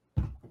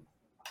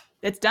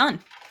 it's done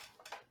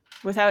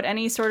without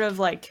any sort of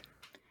like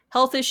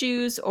health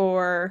issues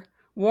or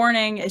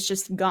warning. It's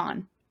just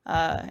gone.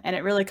 And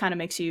it really kind of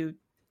makes you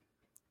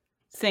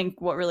think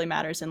what really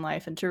matters in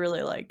life and to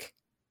really like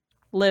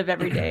live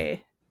every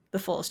day the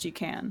fullest you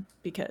can,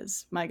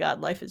 because my God,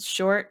 life is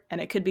short,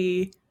 and it could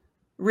be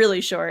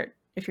really short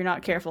if you're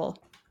not careful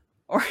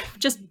or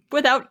just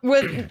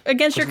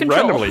against your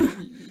control.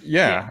 Randomly.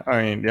 Yeah.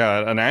 I mean,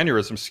 yeah, an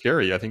aneurysm's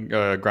scary. I think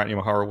Grant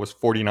Imahara was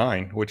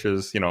 49, which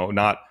is,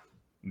 not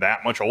that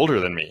much older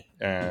than me.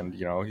 And,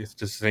 you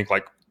just think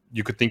like,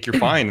 you could think you're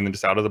fine, and then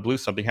just out of the blue,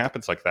 something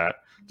happens like that,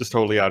 just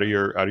totally out of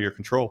your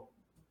control.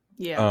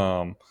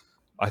 Yeah.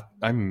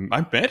 I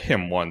met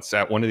him once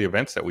at one of the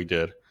events that we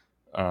did.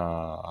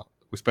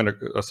 We spent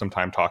some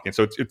time talking.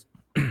 So it's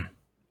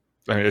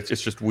I mean, it's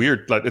just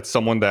weird. Like, it's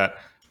someone that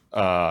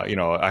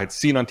I had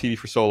seen on TV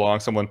for so long,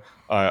 someone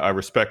I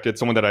respected,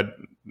 someone that I'd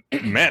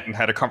met and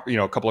had a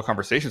couple of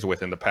conversations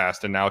with in the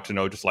past, and now to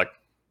know just like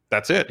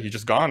that's it, he's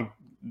just gone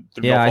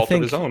through no fault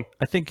of his own.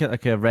 I think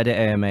like a Reddit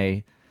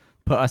AMA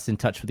put us in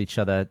touch with each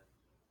other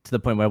to the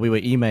point where we were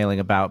emailing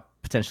about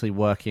potentially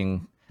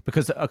working,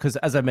 because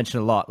as I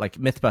mentioned a lot, like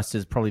Mythbusters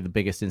is probably the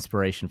biggest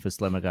inspiration for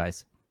Slimmer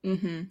Guys.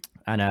 Mm-hmm.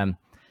 And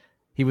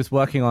he was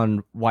working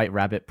on White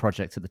Rabbit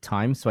project at the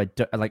time, so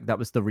that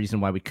was the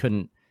reason why we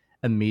couldn't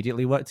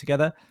immediately work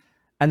together.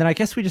 And then I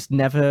guess we just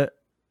never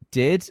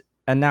did,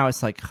 and now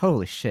it's like,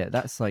 holy shit,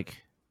 that's like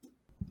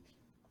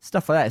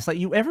stuff like that. It's like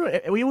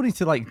we all need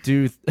to like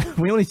do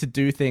we all need to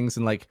do things,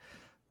 and like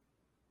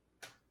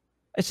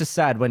it's just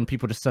sad when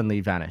people just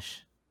suddenly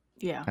vanish.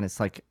 Yeah. And it's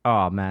like,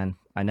 oh man,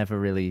 I never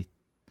really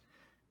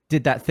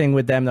did that thing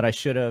with them that I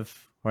should have,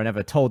 or I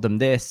never told them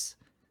this.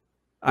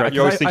 Right,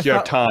 you always think you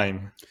have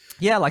time.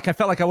 Yeah, like I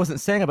felt like I wasn't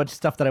saying a bunch of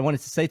stuff that I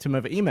wanted to say to him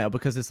over email,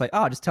 because it's like,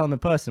 just tell him in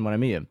person when I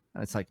meet him.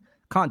 And it's like,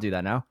 can't do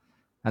that now.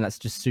 and that's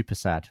just super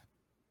sad.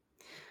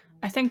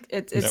 I think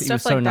it's He stuff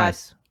was so like that.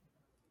 nice.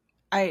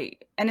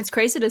 And it's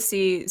crazy to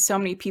see so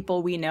many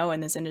people we know in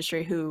this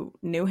industry who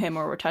knew him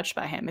or were touched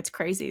by him. It's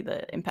crazy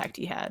the impact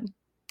he had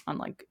on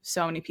like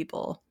so many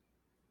people.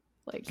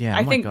 Like, Yeah, I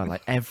oh my think god,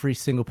 like every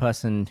single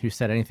person who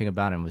said anything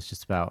about him was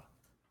just about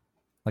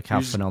like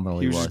how phenomenal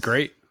he was. He was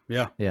great.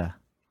 Yeah. Yeah.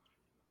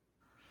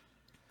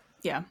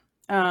 Yeah.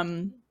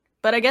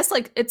 But I guess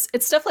like it's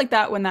stuff like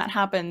that when that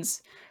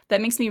happens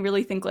that makes me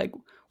really think like,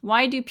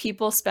 why do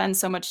people spend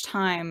so much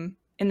time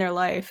in their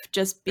life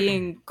just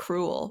being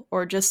cruel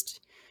or just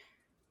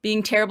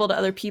being terrible to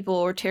other people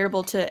or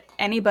terrible to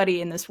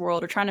anybody in this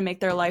world or trying to make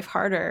their life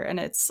harder? And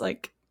it's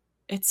like,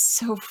 it's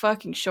so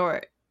fucking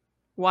short.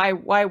 Why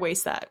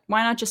waste that?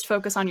 Why not just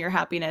focus on your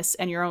happiness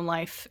and your own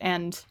life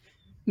and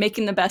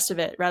making the best of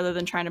it rather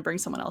than trying to bring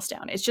someone else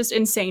down? It's just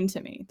insane to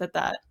me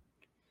that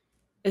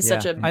is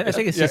such a... I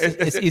think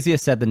it's easier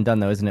said than done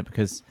though, isn't it?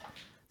 Because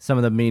some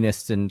of the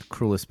meanest and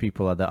cruelest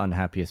people are the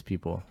unhappiest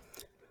people,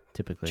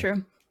 typically.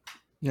 True.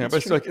 Yeah, That's but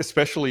it's true. like,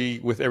 especially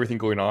with everything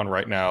going on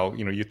right now,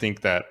 you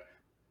think that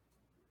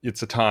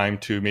it's a time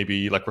to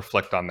maybe like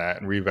reflect on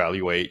that and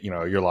reevaluate,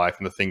 your life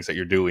and the things that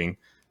you're doing.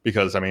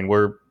 Because I mean,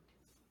 we're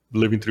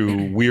living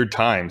through weird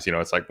times.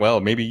 It's like, well,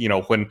 maybe,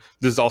 when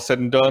this is all said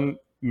and done,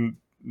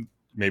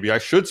 maybe I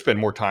should spend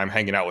more time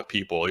hanging out with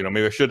people.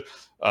 Maybe I should,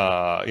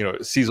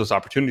 seize those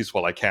opportunities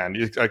while I can.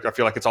 I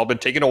feel like it's all been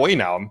taken away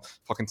now. I'm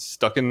fucking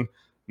stuck in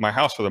my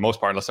house for the most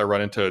part, unless I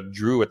run into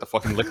Drew at the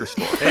fucking liquor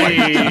store.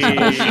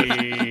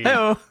 Hey.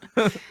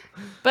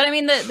 But I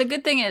mean, the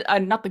good thing is,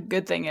 not the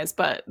good thing is,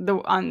 but the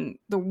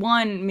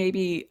one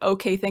maybe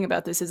okay thing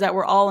about this is that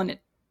we're all in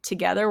it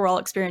together. We're all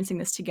experiencing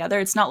this together.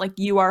 It's not like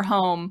you are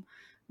home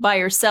by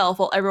yourself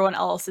while everyone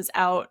else is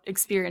out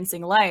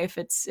experiencing life.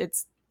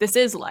 This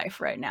is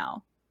life right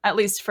now, at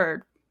least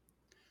for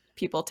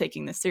people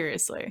taking this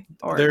seriously.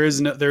 Or There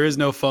is no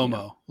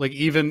FOMO. Like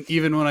even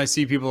when I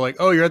see people like,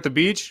 oh, you're at the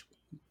beach.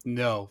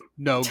 No,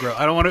 gross.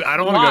 I don't want to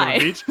go to the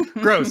beach.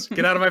 Gross.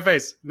 Get out of my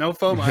face. No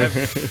FOMO. I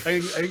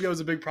think that was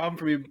a big problem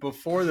for me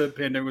before the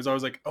pandemic. Was I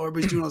was like, oh,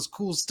 everybody's doing all this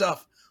cool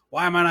stuff.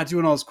 Why am I not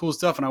doing all this cool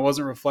stuff? And I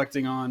wasn't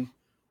reflecting on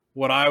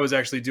what I was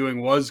actually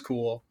doing was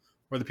cool,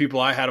 or the people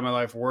I had in my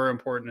life were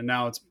important. And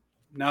now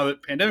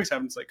that pandemics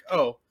happen, it's like,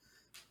 oh,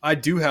 I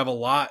do have a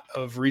lot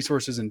of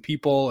resources and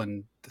people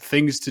and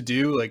things to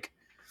do. Like,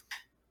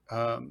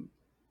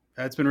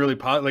 it's been really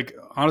like,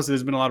 honestly,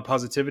 there's been a lot of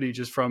positivity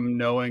just from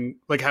knowing,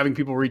 like having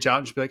people reach out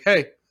and just be like,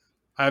 hey,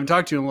 I haven't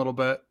talked to you in a little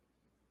bit.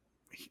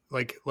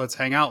 Like, let's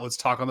hang out. Let's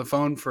talk on the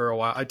phone for a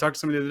while. I talked to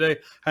somebody the other day.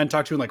 I hadn't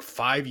talked to in like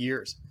 5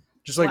 years.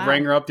 Just like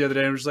rang her up the other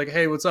day and was like,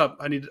 hey, what's up?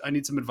 I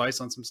need some advice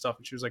on some stuff.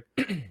 And she was like,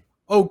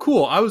 oh,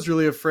 cool. I was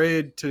really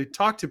afraid to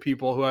talk to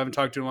people who I haven't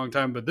talked to in a long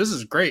time, but this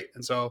is great.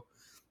 And so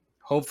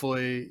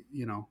hopefully,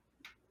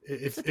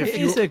 if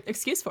it's an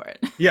excuse for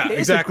it. Yeah, It's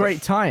exactly. a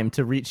great time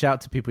to reach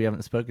out to people you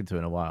haven't spoken to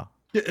in a while.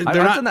 Yeah, I've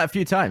done that a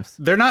few times.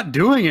 They're not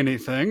doing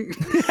anything.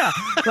 Yeah,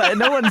 like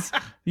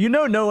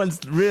no one's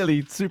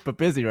really super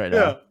busy right now.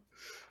 Yeah.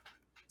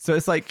 So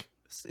it's like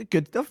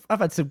good. I've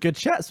had some good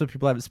chats with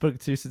people I haven't spoken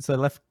to since I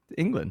left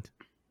England.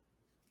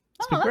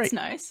 It's been That's great.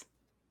 nice.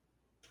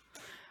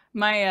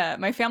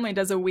 My family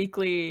does a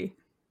weekly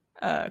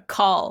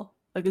call,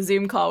 like a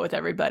Zoom call with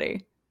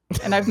everybody,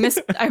 and I've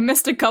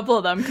missed a couple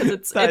of them because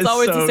it's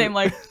always the same.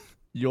 Like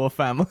your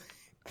family.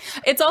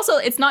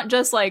 It's not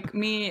just like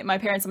me, my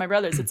parents, and my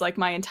brothers. It's like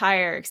my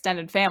entire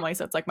extended family.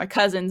 So it's like my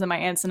cousins and my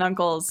aunts and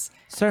uncles.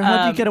 So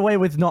how do you get away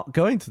with not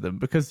going to them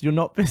because you're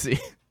not busy?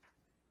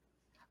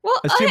 Well,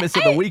 Assume it's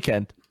at the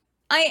weekend.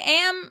 I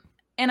am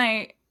and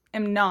I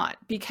am not,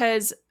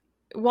 because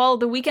while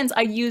the weekends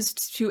I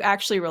used to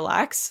actually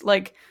relax,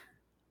 like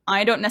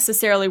I don't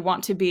necessarily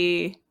want to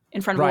be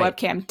in front of a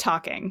webcam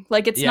talking.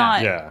 Like it's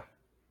not. Yeah.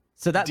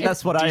 So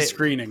that's what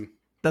screening.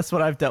 That's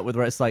what I've dealt with,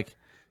 where it's like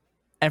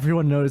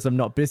everyone knows I'm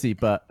not busy,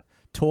 but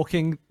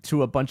talking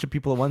to a bunch of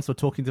people at once or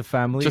talking to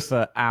family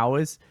for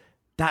hours,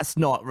 that's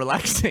not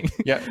relaxing.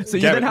 Yeah. So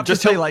you Gavin, then have to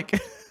say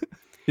like,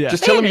 yeah.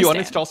 Just tell them you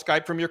understand. uninstall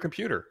Skype from your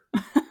computer.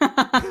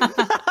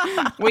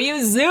 We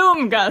use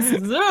Zoom, Gus.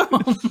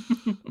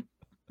 Zoom.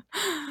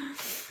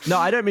 No,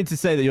 I don't mean to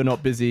say that you're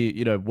not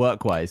busy,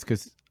 work-wise,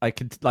 because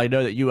I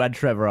know that you and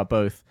Trevor are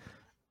both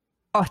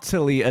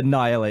utterly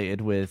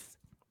annihilated with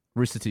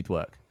Rooster Teeth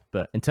work.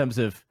 But in terms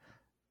of,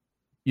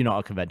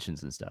 our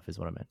conventions and stuff is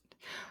what I meant.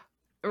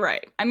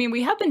 Right. I mean,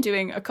 we have been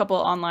doing a couple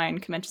online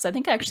conventions. I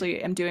think I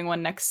actually am doing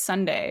one next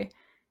Sunday.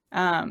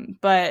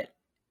 But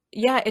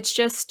yeah,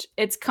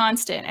 it's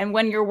constant. And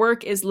when your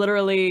work is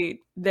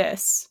literally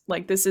this,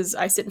 like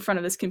I sit in front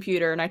of this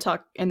computer and I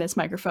talk in this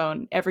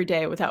microphone every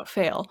day without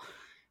fail.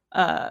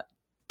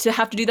 To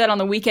have to do that on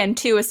the weekend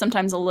too is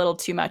sometimes a little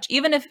too much.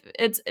 Even if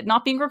it's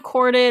not being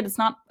recorded, it's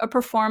not a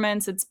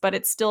performance, but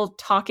it's still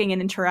talking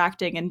and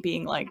interacting and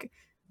being like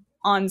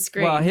on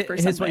screen. Well, for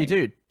here's what you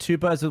something. do: 2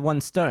 birds with 1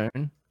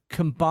 stone.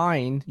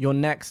 combine your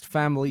next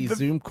family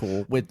Zoom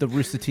call with the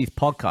Rooster Teeth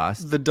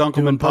podcast. The do them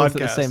Dunkelman both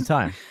podcast at the same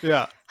time.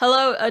 Yeah.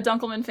 Hello,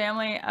 Dunkelman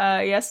family.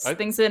 Yes,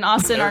 things in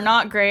Austin are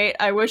not great.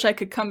 I wish I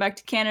could come back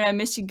to Canada. I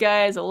miss you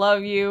guys. I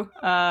love you.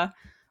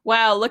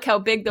 Wow, look how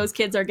big those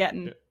kids are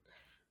getting.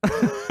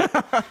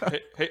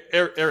 Hey,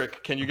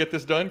 Eric, can you get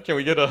this done? Can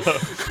we get a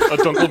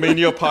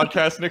Dunkelmania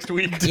podcast next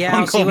week? Yeah,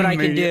 I'll see what I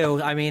can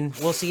do. I mean,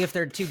 we'll see if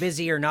they're too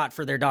busy or not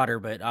for their daughter,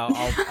 but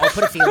I'll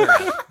put a feeler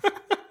out.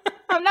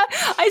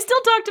 I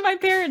still talk to my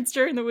parents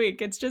during the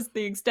week. It's just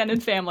the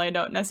extended family I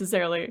don't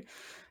necessarily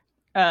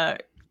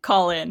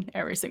call in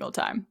every single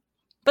time.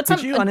 But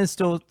did you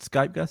uninstall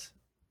Skype, Gus?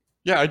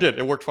 Yeah, I did.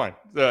 It worked fine.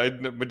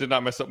 It did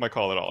not mess up my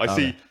call at all. I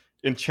see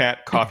in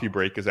chat, Coffee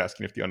Break is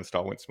asking if the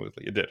uninstall went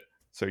smoothly. It did.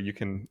 So you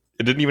can.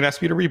 It didn't even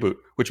ask me to reboot,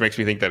 which makes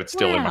me think that it's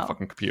still in my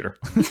fucking computer.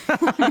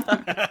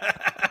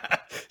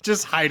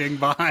 Just hiding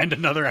behind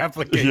another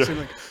application.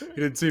 Yeah. Like,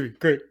 you didn't see me.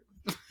 Great.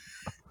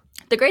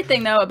 The great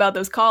thing, though, about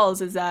those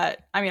calls is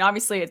that, I mean,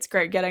 obviously it's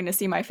great getting to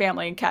see my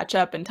family and catch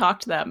up and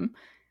talk to them.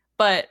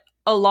 But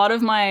a lot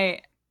of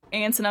my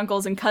aunts and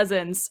uncles and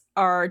cousins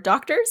are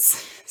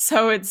doctors.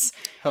 So it's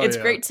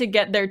great to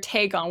get their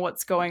take on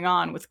what's going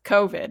on with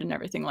COVID and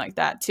everything like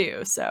that,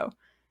 too. So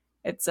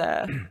it's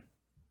a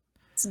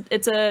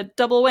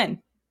double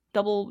win,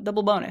 double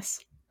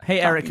bonus.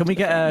 Hey, Eric, can we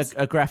get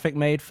a graphic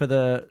made for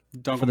the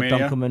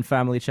Dunkelman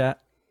family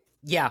chat?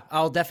 Yeah,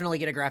 I'll definitely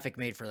get a graphic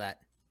made for that.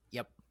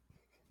 Yep.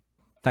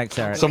 Thanks,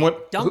 Eric. Someone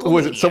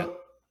was it?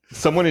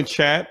 Someone in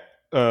chat,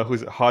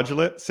 who's it?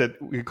 Hodgelet said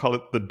we could call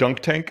it the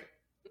Dunk Tank.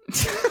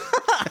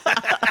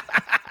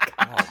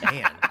 Oh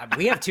man,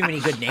 we have too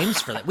many good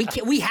names for that.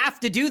 We have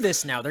to do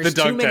this now. There's The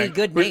too Dunk many Tank.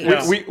 good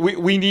names.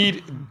 We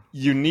need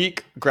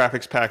unique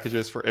graphics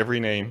packages for every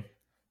name.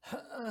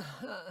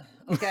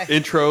 Okay.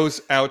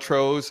 Intros,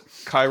 outros,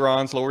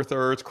 chirons, lower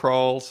thirds,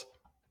 crawls.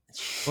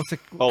 What's a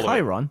All of it.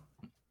 Chiron?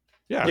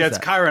 Yeah, Yeah, it's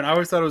Chiron. I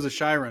always thought it was a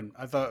Chiron.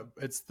 I thought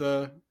it's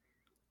the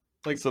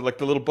so like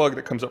the little bug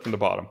that comes up from the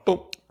bottom. Boom.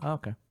 Oh,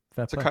 okay.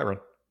 Fair It's a play. chiron.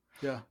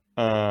 yeah.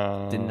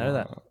 Didn't know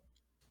that.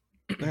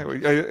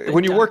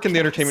 When you work in the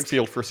entertainment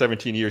field for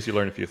 17 years, you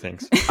learn a few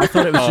things. I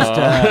thought it was just.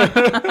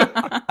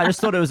 I just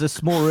thought it was a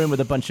small room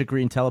with a bunch of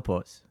green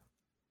teleports.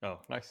 Oh,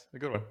 nice. A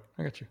good one.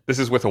 I got you. This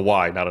is with a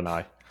Y, not an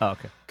I. Oh,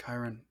 okay.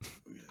 Chiron.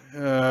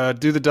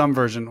 Do the dumb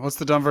version. What's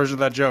the dumb version of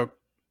that joke?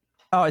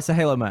 Oh, it's a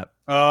Halo map.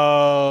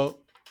 Oh,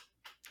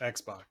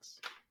 Xbox.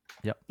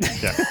 Yep.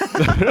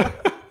 Yeah.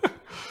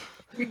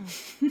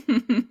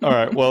 All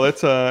right. Well,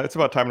 it's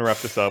about time to wrap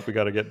this up. We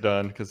got to get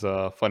done because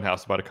Funhouse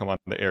is about to come on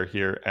the air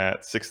here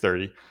at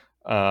 6:30. So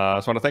I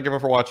want to thank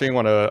everyone for watching.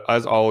 Want to,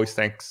 as always,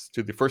 thanks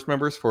to the first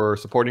members for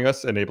supporting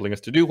us, enabling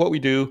us to do what we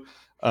do.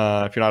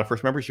 If you're not a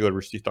first member, you should go to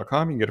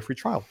roosterteeth.com. You can get a free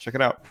trial. Check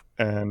it out,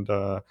 and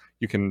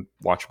you can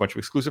watch a bunch of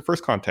exclusive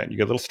first content. You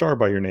get a little star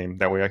by your name.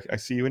 That way, I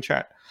see you in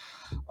chat.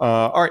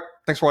 All right.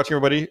 Thanks for watching,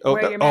 everybody.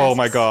 Oh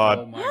my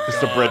God! It's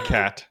the bread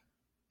cat.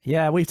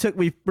 Yeah, we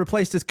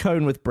replaced his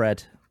cone with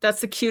bread.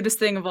 That's the cutest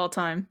thing of all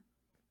time.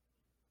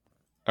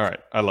 All right.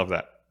 I love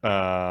that.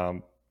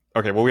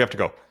 Okay. Well, we have to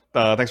go.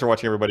 Thanks for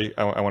watching, everybody.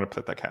 I want to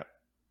pet that cat.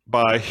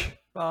 Bye.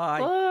 Bye.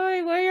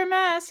 Bye. Wear your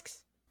masks.